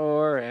 thrift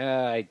store.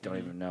 I don't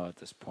even know at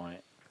this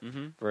point.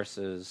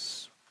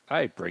 Versus,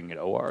 I bring an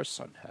OR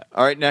sun hat.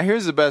 All right, now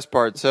here's the best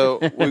part. So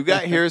we've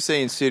got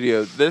Hearsay in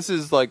studio. This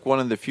is like one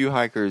of the few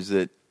hikers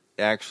that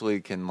actually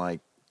can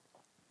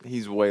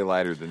he's way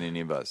lighter than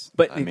any of us.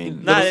 But I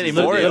mean, not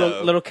anymore.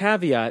 Little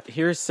caveat.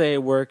 Hearsay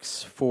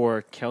works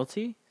for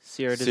Kelty.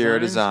 Sierra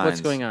Designs.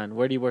 What's going on?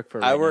 Where do you work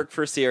for? I work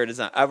for Sierra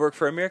Design. I work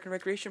for American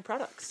Recreation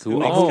Products. Who Who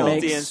makes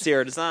owns- Kelty and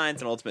Sierra Designs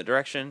and Ultimate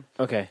Direction.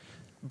 Okay.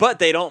 But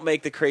they don't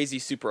make the crazy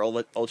super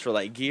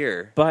ultralight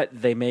gear. But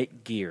they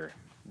make gear.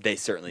 They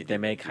certainly do. They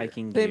make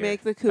hiking gear. They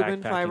make the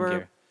Cuban backpacking fiber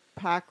gear.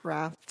 pack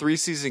raft.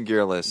 3-season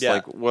gear list. Yeah.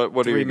 What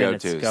do 3 you go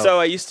minutes, to? go. So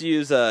I used to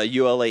use a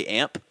ULA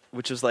amp,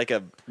 which was like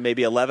a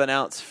maybe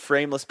 11-ounce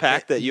frameless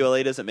pack that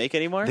ULA doesn't make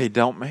anymore. They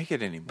don't make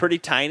it anymore. Pretty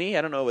tiny.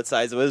 I don't know what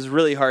size it was. It was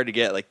really hard to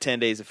get 10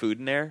 days of food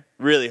in there.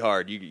 Really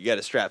hard. You got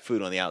to strap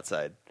food on the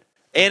outside.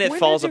 And it When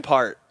falls did you-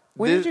 apart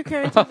When did you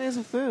carry 10 days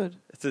of food?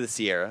 to the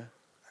Sierra.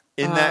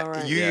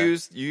 Right. you Yeah.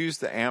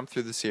 used the amp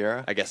through the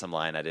Sierra? I guess I'm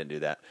lying. I didn't do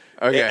that.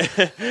 Okay.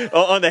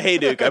 On the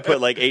Hayduk, I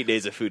put 8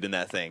 days of food in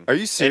that thing. Are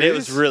you serious? And it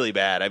was really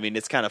bad. I mean,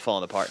 it's kind of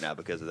falling apart now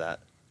because of that.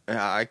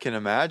 Yeah, I can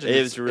imagine.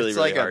 It was really, it's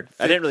really like hard.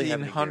 a I didn't really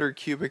have any 1,500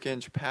 cubic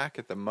inch pack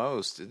at the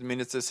most. I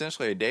mean, it's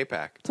essentially a day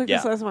pack. It's like Yeah.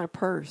 the size of my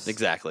purse.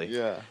 Exactly.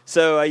 Yeah.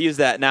 So I use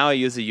that. Now I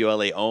use a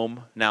ULA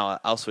Ohm. Now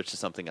I'll switch to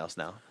something else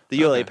now. The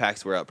ULA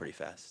packs wear out pretty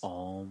fast.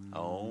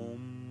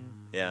 Ohm.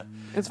 Yeah.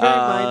 It's very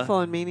mindful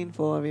and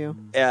meaningful of you.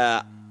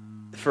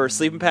 for a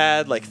sleeping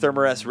pad, like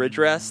Thermarest Ridge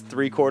Rest,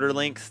 3/4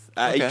 length.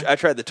 Okay. I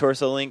tried the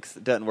torso length.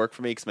 It doesn't work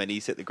for me because my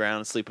knees hit the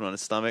ground. Sleeping on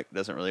his stomach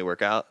doesn't really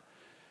work out.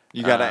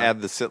 You got to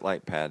add the sit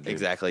light pad, dude.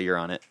 Exactly, you're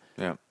on it.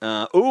 Yeah.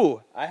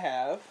 I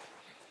have.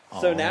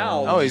 So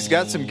now, Oh, he's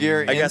got some gear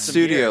I in got some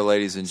studio, gear.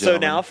 ladies and so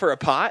gentlemen. now for a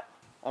pot,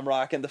 I'm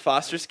rocking the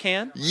Foster's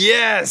can.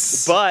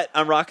 Yes! But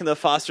I'm rocking the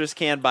Foster's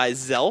can by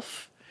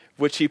Zelf,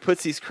 which he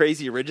puts these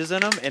crazy ridges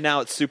in them, and now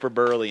it's super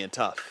burly and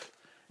tough.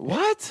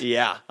 What?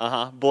 Yeah,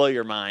 blow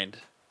your mind.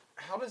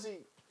 How does he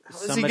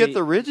Somebody- get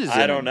the ridges in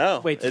I don't him?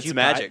 know. Wait, did it's you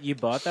magic. You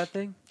bought that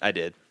thing? I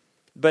did,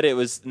 but it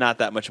was not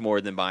that much more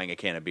than buying a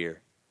can of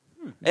beer.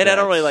 And I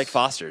don't really like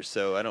Foster's,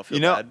 so I don't feel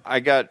bad. I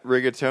got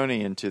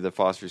rigatoni into the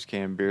Foster's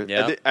can beer.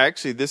 Yeah.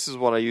 Actually, this is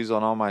what I use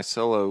on all my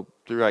solo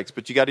through hikes,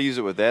 but you got to use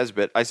it with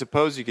Esbit. I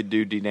suppose you could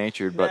do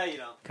denatured, but you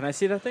don't. Can I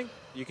see that thing?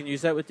 You can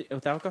use that with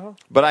alcohol?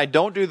 but I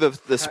don't do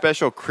the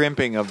special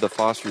crimping of the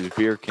Foster's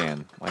beer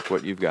can like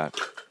what you've got.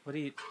 What do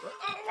you...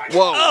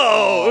 Whoa!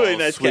 Oh, really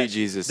nice sweet catch.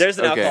 Jesus! There's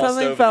an okay. alcohol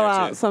Something stove fell in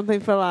there, out. too. Something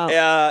fell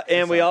out.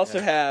 And we also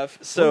have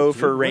Oh, dude,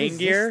 for what rain is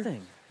gear. this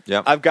thing?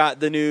 Yep. I've got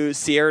the new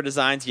Sierra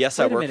Designs. Yes,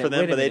 I Wait a work minute, for them,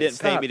 wait a but they minute. didn't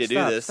pay me to do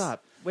this.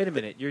 Stop. Wait a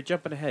minute. You're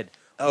jumping ahead.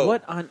 Oh.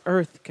 What on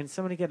earth? Can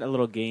somebody get a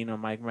little gain on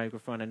my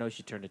microphone? I know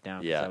she turned it down.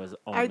 'cause Yeah. I was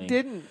oming. I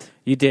didn't.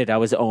 You did. I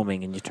was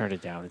oming, and you turned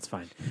it down. It's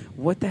fine.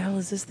 What the hell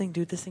is this thing,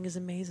 dude? This thing is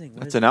amazing.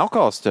 What It's is an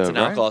alcohol stove. It's an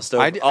right? alcohol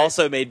stove,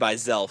 also made by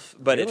Zelf,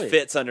 but Really? it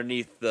fits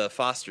underneath the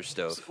Foster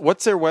stove.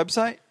 What's their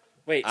website?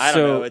 Wait, I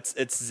so don't know. It's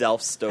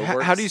Zelf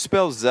Stoveworks. How do you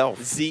spell Zelf?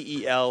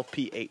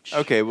 Zelph?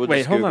 Okay, we'll wait.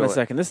 just Hold on a Google it.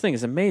 second. This thing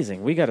is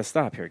amazing. We got to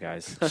stop here,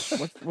 guys.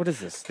 What is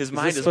this? His Is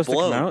mind this is supposed to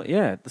blown. come out?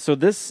 Yeah. So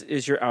this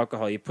is your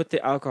alcohol. You put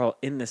the alcohol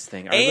in this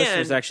thing. Our And-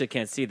 listeners actually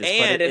can't see this, but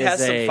And it has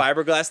is some a-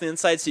 fiberglass on the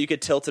inside, so you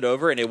could tilt it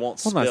over and it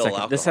won't Hold spill on a second.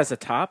 alcohol. This has a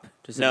top.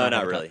 Does it No, have not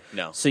a top? really.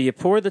 No. So you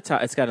pour the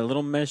top. It's got a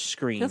little mesh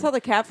screen. That's how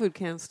the cat food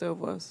can stove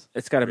was.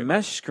 It's got a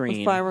mesh With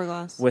screen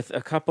fiberglass. with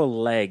a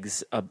couple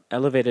legs, a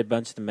elevated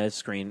bunch of the mesh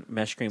screen.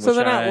 So which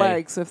they're not I-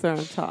 legs if they're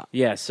on top.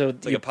 Yeah. So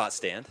It's like a pot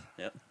stand.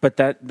 Yep. but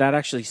that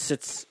actually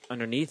sits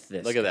underneath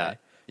this. Look at guy, that.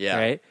 Yeah.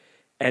 Right.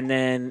 And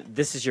then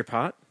this is your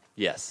pot.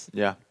 Yes.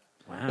 Yeah,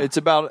 Wow. it's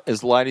about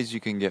as light as you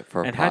can get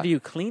for a and pot. how do you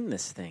clean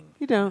this thing?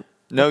 You don't.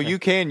 No, you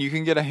can. You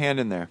can get a hand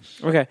in there.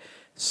 Okay.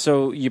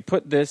 So you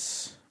put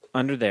this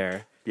under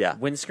there. Yeah.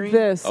 Windscreen.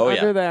 This Oh,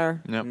 under yeah.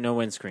 there. Yep. No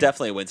windscreen.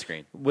 Definitely a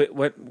windscreen.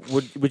 What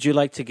would you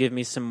like to give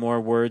me some more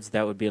words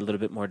that would be a little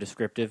bit more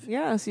descriptive?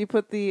 Yeah, so you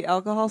put the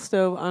alcohol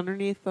stove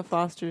underneath the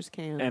Foster's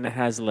can. And it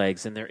has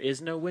legs, and there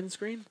is no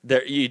windscreen.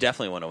 There, you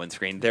definitely want a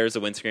windscreen. There's a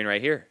windscreen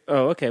right here.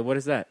 Oh, okay. What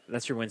is that?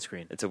 That's your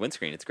windscreen. It's a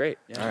windscreen. It's great.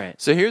 All right.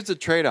 So here's the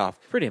trade-off.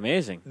 Pretty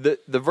amazing. The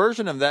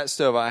version of that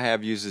stove I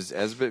have uses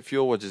Esbit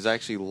fuel, which is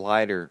actually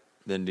lighter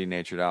than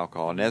denatured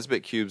alcohol. And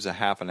Esbit cube's a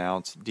half an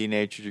ounce.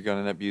 Denatured, you're going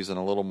to end up using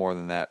a little more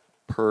than that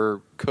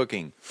per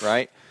cooking,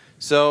 right?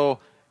 So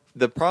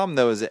the problem,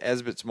 though, is that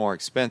Esbit's more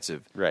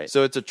expensive. Right.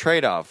 So it's a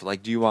trade-off.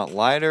 Like, do you want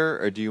lighter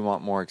or do you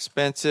want more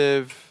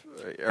expensive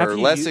Have or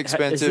you less used-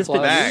 expensive? has this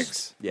been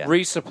Max. Yeah.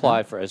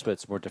 Resupply for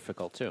Esbit's more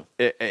difficult too.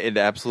 It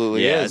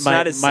absolutely Yeah, is. it's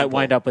not as might simple.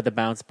 wind up with a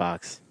bounce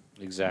box.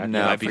 Exactly.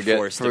 No, You might be forget-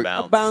 forced for- to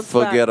bounce. A bounce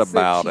Forget back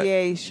about it.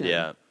 situation.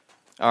 Yeah.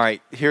 All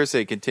right,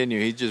 hearsay, continue.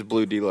 He just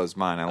blew Delo's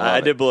mind. I love I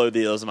it. did blow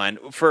Deal's mind.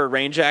 For a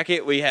rain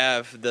jacket, we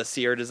have the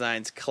Sierra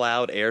Designs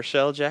Cloud Air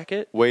Shell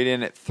jacket. Weighed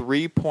in at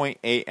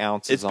 3.8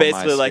 ounces. It's on my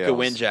basically like a scales.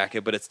 wind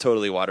jacket, but it's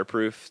totally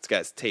waterproof. It's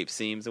got tape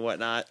seams and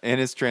whatnot,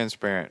 And it's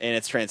transparent. and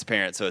it's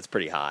transparent, so it's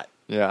pretty hot.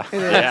 Yeah.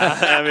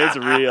 Yeah, I mean it's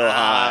real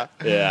hot.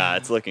 Yeah,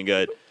 it's looking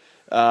good.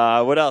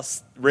 What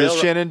else? The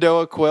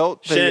Shenandoah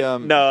quilt. No,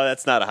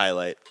 that's not a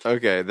highlight.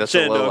 Okay, that's a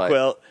low Shenandoah light.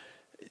 quilt.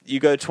 You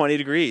go 20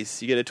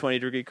 degrees, you get a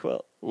 20-degree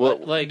quilt.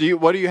 What, Like-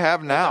 what do you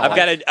have now?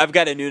 I've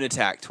got a Noon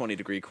Attack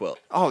 20-degree quilt.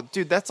 Oh,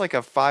 dude, that's like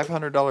a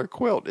 $500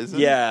 quilt, isn't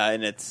it? Yeah,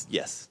 and it's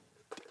yes.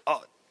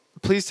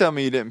 Please tell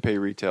me you didn't pay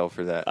retail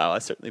for that. Oh, I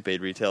certainly paid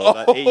retail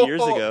about 8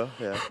 years ago.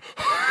 Yeah.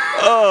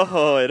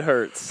 Oh, it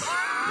hurts.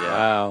 Yeah.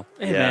 Wow.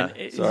 Hey, Yeah,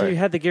 man, sorry. you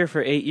had the gear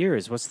for 8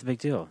 years. What's the big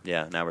deal?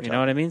 Yeah, now we're You talking. know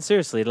what I mean?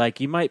 Seriously, like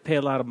you might pay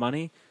a lot of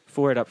money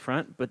for it up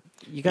front, but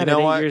you got You know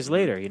it 8 what? years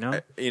later. You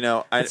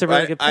know, That's a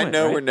really good I point,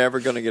 know right? we're never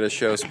going to get a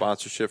show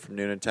sponsorship from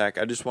Noon Attack.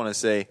 I just want to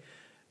say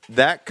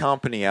that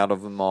company out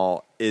of them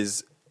all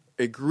is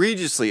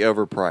egregiously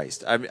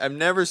overpriced. I've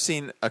never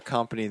seen a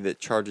company that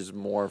charges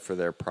more for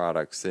their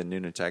products than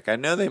Noon Attack. I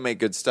know they make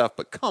good stuff,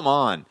 but come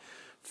on.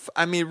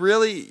 I mean,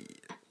 really.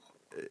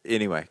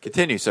 Anyway,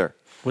 continue, sir.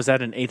 was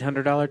that an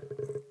 $800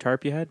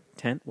 tarp you had?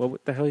 Tent?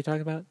 What the hell are you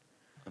talking about?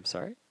 I'm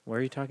sorry. Where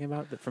are you talking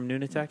about? From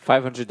Noon Attack?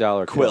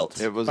 $500 Quilt.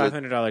 It was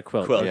 $500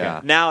 quilt. Quilt. Okay.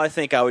 Yeah. Now I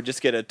think I would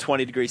just get a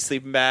 20-degree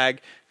sleeping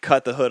bag,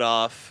 cut the hood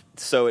off,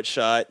 sew it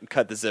shut,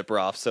 cut the zipper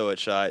off, sew it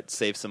shut,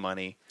 save some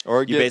money.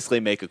 Or You get- basically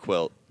make a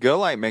quilt.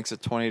 Go-Lite makes a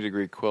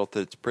 20-degree quilt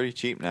that's pretty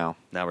cheap now.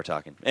 Now we're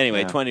talking.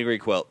 Anyway, Yeah. 20-degree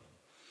quilt.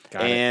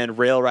 Got it. And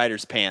Rail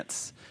Riders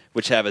pants,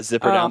 which have a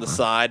zipper down the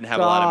side and have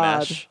a lot of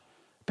mesh.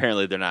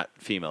 Apparently they're not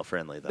female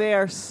friendly though. They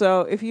are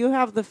so. If you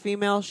have the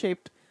female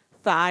shaped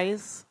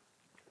thighs,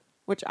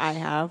 which I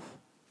have,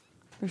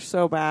 they're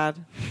so bad.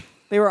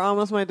 They were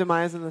almost my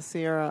demise in the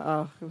Sierra.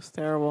 Oh, it was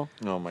terrible.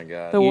 Oh my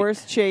god. The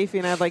worst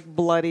chafing. I had like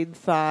bloodied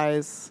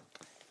thighs.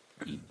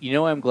 You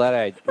know, I'm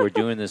glad we're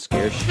doing this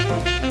gear show.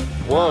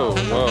 Whoa.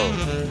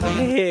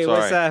 Hey, Sorry.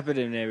 what's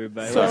happening,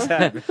 everybody? So- What's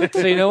happening?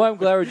 So you know why I'm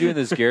glad we're doing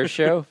this gear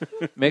show?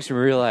 Makes me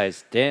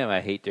realize, damn, I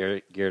hate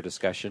gear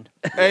discussion.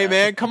 Hey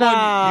man, come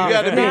on! You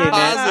got to be Hey, man,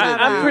 positive.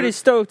 I'm dude. pretty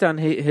stoked on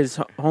his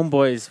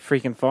homeboy's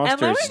freaking And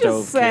Foster let me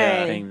stove just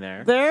say, thing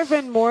there. there have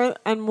been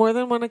on more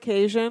than one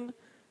occasion,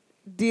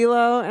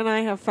 D'Lo and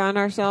I have found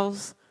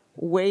ourselves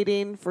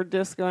waiting for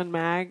Disco and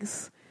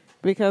Mags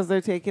because they're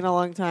taking a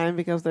long time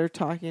because they're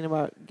talking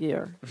about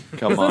gear.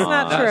 Come Is this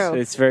not on. true?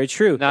 It's very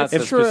true. Not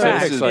If the true.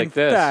 specifics in like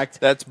this. fact,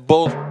 That's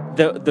bull.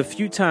 the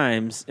few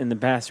times in the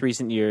past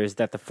recent years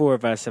that the four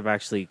of us have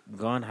actually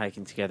gone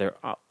hiking together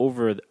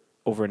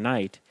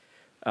overnight,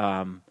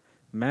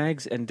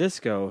 Mags and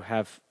Disco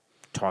have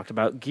talked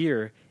about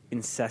gear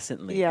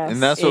incessantly. Yes.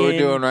 And that's what we're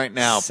doing right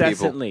now, people.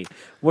 Incessantly.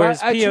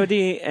 Whereas Well, POD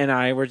and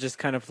I were just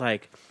kind of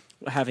like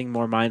having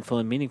more mindful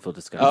and meaningful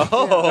discussions.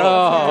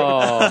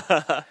 Oh.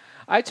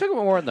 I took it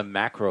more on the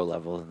macro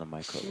level than the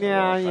micro level.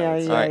 Yeah, if I yeah,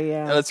 would yeah. say.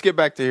 All right, let's get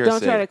back to Don't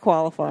hearsay. try to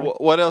qualify.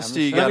 What else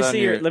do you got on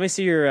your? Let me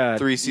see your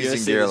three-season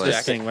your gear list.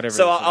 this thing, whatever.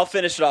 So it is. I'll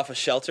finish it off with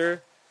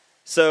shelter.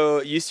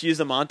 So used to use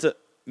the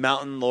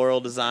Mountain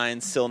Laurel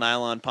Design Sil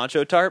Nylon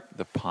Poncho Tarp.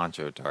 The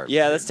poncho tarp.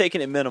 Yeah, that's taking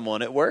it minimal,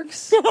 and it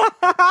works.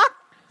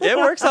 It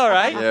works all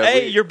right. Yeah,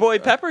 hey, your boy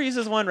Pepper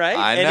uses one, right?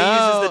 I and know,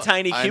 he uses the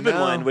tiny I Cuban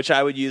know. one, which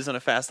I would use on a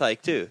fast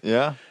hike too.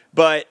 Yeah.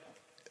 But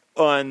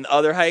on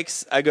other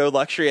hikes, I go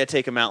luxury. I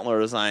take a Mountain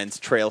Laurel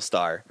Designs Trail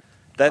Star.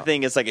 That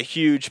thing is like a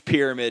huge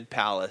pyramid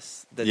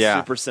palace that's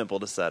Yeah. super simple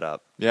to set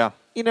up Yeah.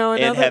 You know,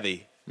 and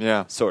heavy,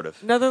 Yeah. sort of.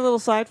 Another little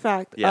side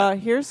fact. Yeah.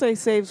 Hearsay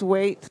saves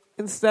weight.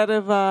 Instead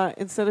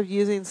of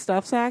using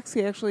stuff sacks,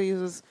 he actually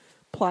uses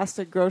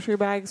plastic grocery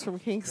bags from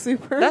King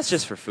Soopers. That's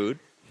just for food.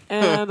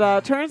 And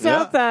turns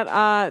Yeah. out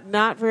that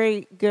not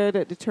very good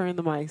at deterring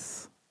the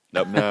mice.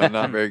 Nope. No,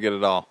 not very good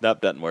at all.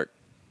 Nope, doesn't work.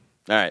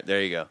 All right,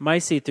 there you go. might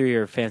see through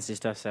your fancy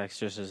stuff sacks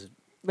just as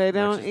They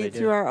don't as they eat do.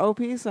 through our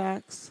OP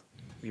sacks.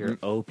 your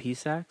OP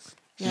sacks.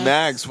 Yes.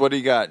 Mags, what do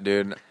you got,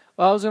 dude?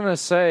 Well, I was going to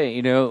say,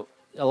 you know,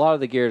 a lot of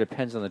the gear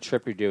depends on the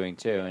trip you're doing,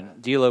 too.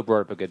 And D'Lo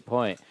brought up a good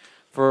point.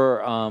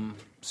 For,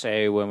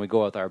 say, when we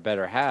go with our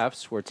better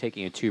halves, we're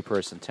taking a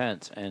two-person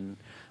tent. And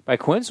by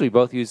coincidence, we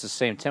both use the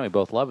same tent. We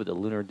both love it, the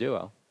Lunar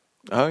Duo.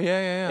 Oh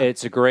yeah.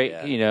 It's a great,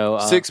 Yeah. you know...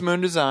 Six Moon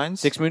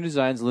Designs. Six Moon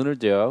Designs Lunar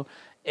Duo.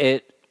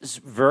 It's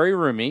very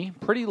roomy,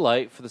 pretty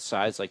light for the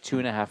size, like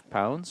 2.5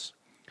 pounds.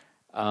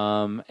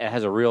 It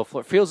has a real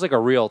floor. Feels like a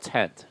real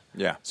tent.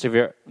 Yeah. So if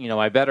you're, you know,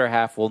 my better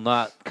half will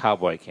not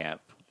cowboy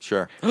camp.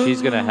 Sure.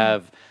 She's going to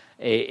have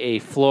a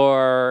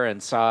floor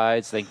and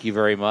sides. Thank you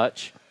very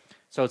much.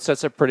 So it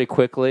sets up pretty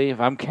quickly. If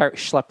I'm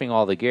schlepping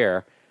all the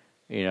gear,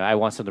 you know, I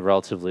want something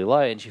relatively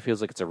light, and she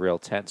feels like it's a real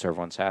tent, so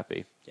everyone's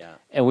happy. Yeah.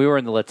 And we were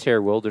in the La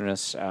Tierra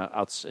Wilderness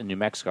out in New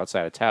Mexico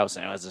outside of Taos,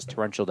 and it was this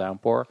torrential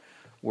downpour.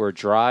 We're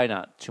dry,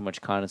 not too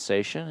much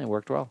condensation. It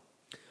worked well.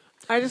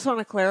 I just want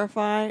to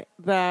clarify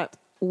that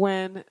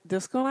when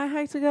Disco and I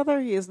hike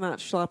together, he is not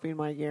schlepping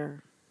my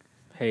gear.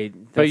 Hey,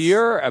 But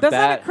you're a That's not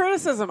bad... a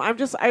criticism.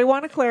 I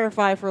want to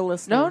clarify for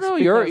listeners. No,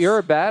 because you're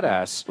a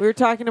badass. We were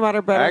talking about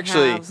our better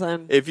Actually, halves,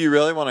 and if you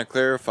really want to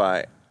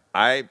clarify,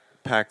 I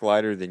pack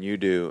lighter than you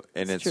do,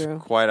 and It's it's true.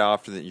 quite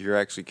often that you're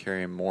actually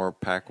carrying more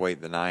pack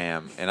weight than I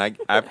am. And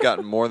I've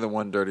gotten more than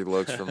one dirty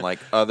looks from like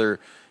other,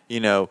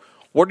 you know,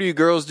 what are you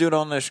girls doing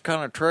on this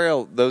kind of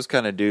trail? Those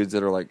kind of dudes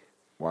that are like,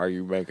 why are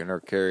you making her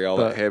carry all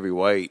But that heavy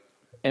weight?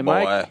 In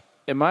boy?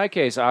 my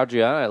case,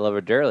 Adriana, I love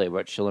her dearly,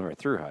 but she'll never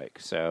through hike.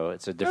 So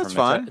it's a different. That's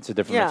fine. It's a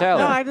different yeah,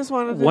 mentality. no, I just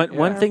wanted to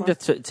one thing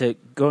clarify. to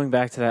going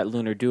back to that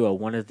Lunar Duo,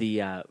 one of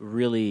the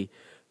really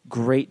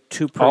great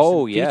two-person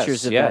Oh, yes,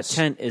 features of yes. that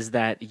tent is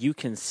that you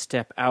can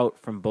step out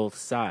from both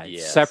sides.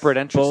 Yes. Separate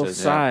entrances. Both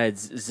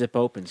sides zip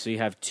open, so you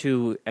have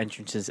two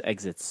entrances,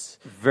 exits.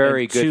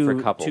 Very and good for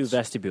two- couples. Two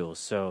vestibules,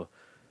 so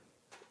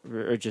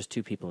or just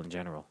two people in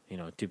general. You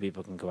know, two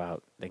people can go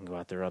out. They can go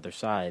out their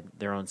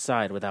own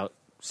side, without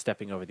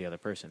stepping over the other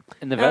person.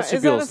 And the Is that a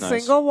vestibule's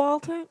nice. single wall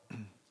tent?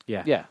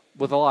 Yeah, Yeah,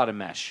 with a lot of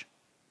mesh.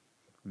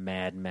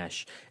 mad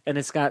mesh, and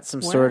it's got some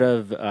Wow. sort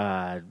of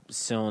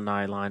sil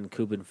nylon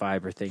Cuban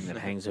fiber thing that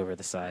hangs over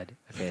the side.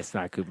 Okay, it's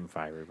not Cuban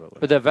fiber, but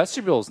But the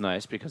vestibule's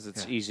nice because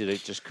it's easy to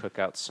just cook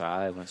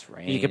outside when it's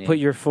raining. you can put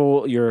your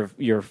full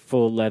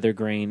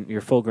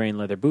grain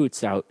leather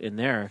boots out in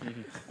there,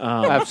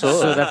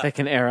 Absolutely. so that they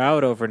can air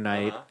out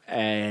overnight.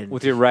 And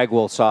with your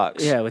ragwool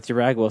socks. yeah, with your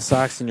ragwell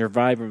socks and your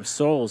Vibram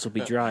soles will be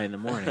dry in the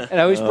morning.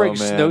 And I always bring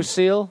man. Snow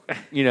Seal,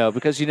 you know,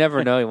 because you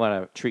never know. You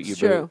want to treat your It's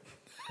true.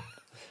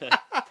 boot.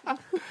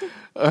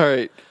 All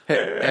right.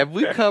 Hey, have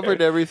we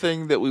covered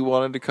everything that we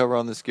wanted to cover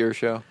on this gear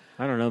show?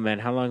 I don't know, man.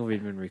 How long have we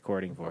been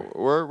recording for?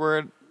 We're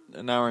at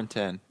an hour and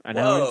 10. An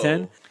hour and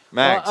 10?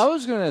 Max. Well, I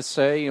was going to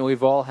say, you know,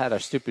 we've all had our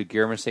stupid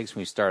gear mistakes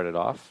when we started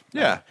off.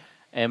 yeah.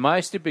 And my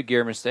stupid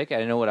gear mistake, I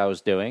didn't know what I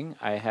was doing.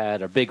 I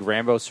had a big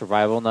Rambo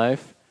survival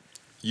knife.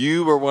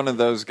 You were one of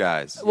those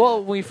guys. Well,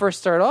 when we first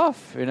started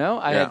off, you know,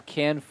 I Yeah. had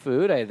canned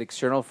food. I had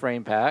external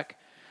frame pack.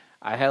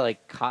 I had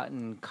like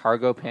cotton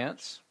cargo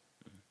pants,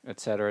 et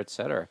cetera, et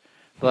cetera.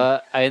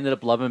 But I ended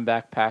up loving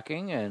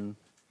backpacking and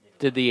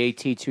did the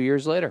AT 2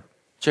 years later.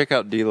 Check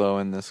out D'Lo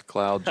in this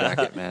cloud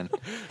jacket, man.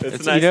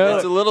 It's nice.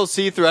 It's a little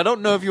see-through. I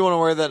don't know if you want to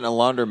wear that in a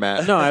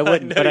laundromat. No, I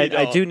wouldn't, No, but you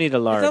I don't. do need a It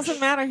large. doesn't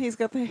matter. He's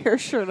got the hair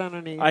shirt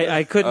underneath.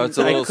 I couldn't. Oh, it's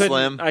a little I couldn't,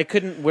 slim? I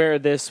couldn't wear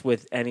this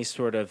with any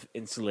sort of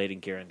insulating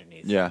gear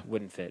underneath. Yeah.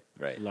 Wouldn't fit.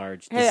 Right.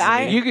 Large. Hey, This is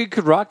I- me. You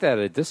could rock that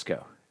at a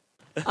disco.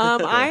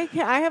 I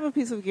have a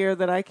piece of gear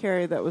that I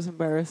carried that was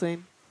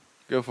embarrassing.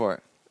 Go for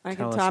it. I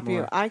Tell can us top you.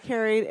 more. I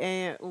carried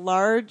a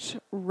large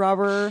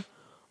rubber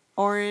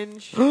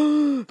orange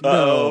No,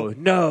 no,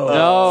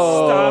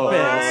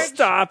 No.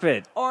 Stop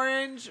it.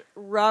 orange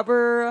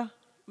rubber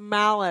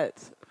mallet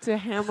to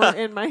hammer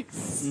in my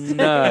stick.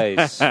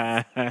 Nice.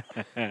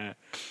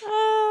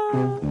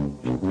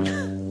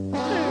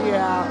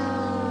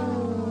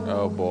 Yeah.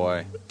 Oh,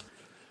 boy.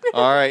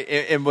 All right.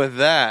 And with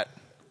that,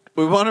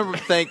 we want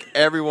to thank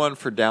everyone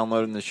for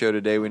downloading the show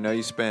today. We know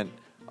you spent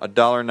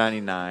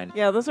 $1.99.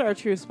 Yeah, those are our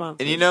true sponsors.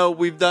 And you know,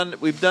 we've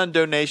done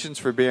donations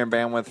for beer and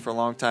bandwidth for a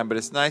long time, but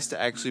it's nice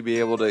to actually be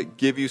able to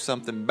give you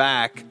something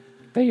back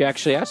That you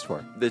actually asked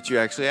for. that you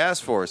actually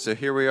asked for. So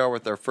here we are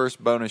with our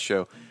first bonus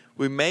show.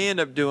 We may end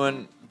up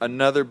doing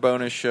another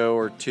bonus show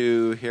or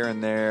two here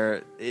and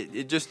there.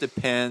 It just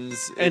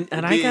depends. And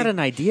It'd I be- got an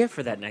idea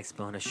for that next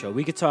bonus show.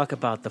 We could talk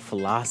about the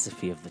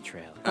philosophy of the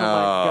trail. Oh,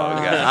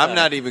 God. I'm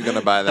not even going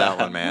to buy that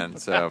one, man.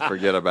 So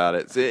forget about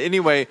it. So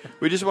anyway,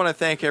 we just want to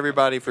thank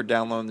everybody for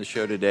downloading the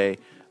show today.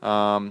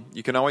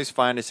 You can always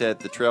find us at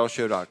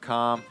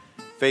thetrailshow.com,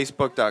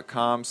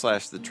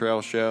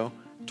 facebook.com/thetrailshow,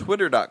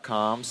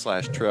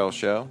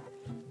 twitter.com/trailshow,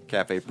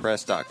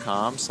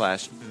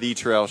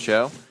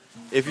 cafepress.com/thetrailshow.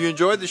 If you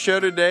enjoyed the show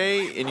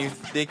today and you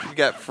think you've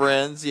got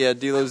friends,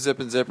 D'Lo Zip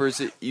and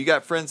Zippers, you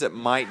got friends that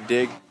might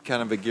dig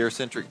kind of a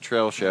gear-centric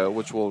trail show,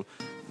 which we'll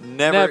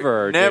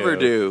never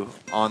do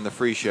on the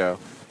free show.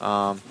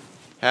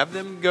 Have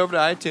them go over to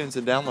iTunes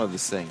and download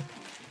this thing.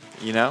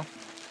 You know?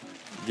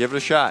 Give it a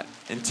shot.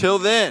 Until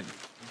then,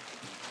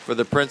 for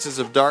the Princes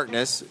of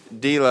Darkness,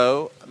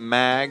 D'Lo,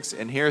 Mags,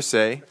 and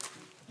Hearsay,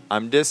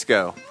 I'm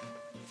Disco.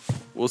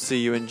 We'll see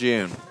you in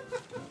June.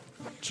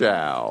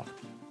 Ciao.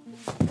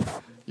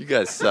 You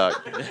guys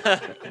suck.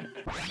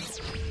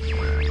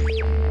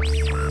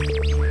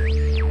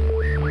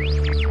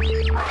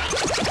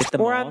 Get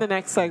them Or all. on the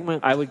next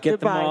segment. I would get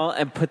Goodbye. them all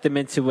and put them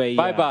into a.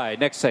 Bye-bye.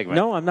 Next segment.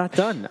 No, I'm not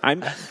done.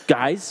 I'm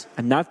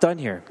not done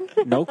here.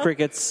 No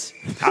crickets.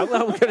 I'm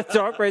going to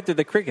talk right through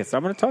the crickets.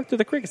 I'm going to talk through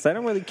the crickets. I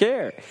don't really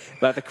care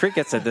about the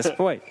crickets at this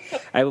point.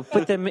 I will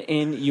put them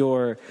in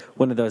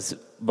one of those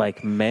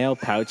like mail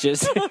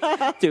pouches.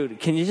 Dude,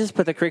 can you just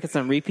put the crickets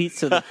on repeat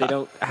so that they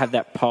don't have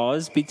that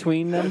pause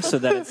between them so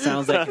that it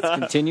sounds like it's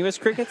continuous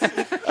crickets?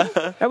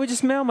 I would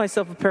just mail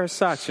myself a pair of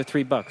socks for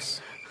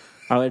 $3.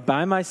 I would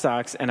buy my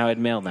socks and I would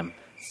mail them.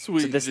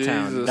 Sweet to this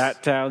town, Jesus.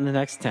 that town, the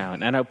next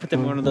town. And I would put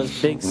them in one of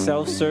those big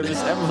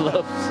self-service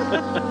envelopes.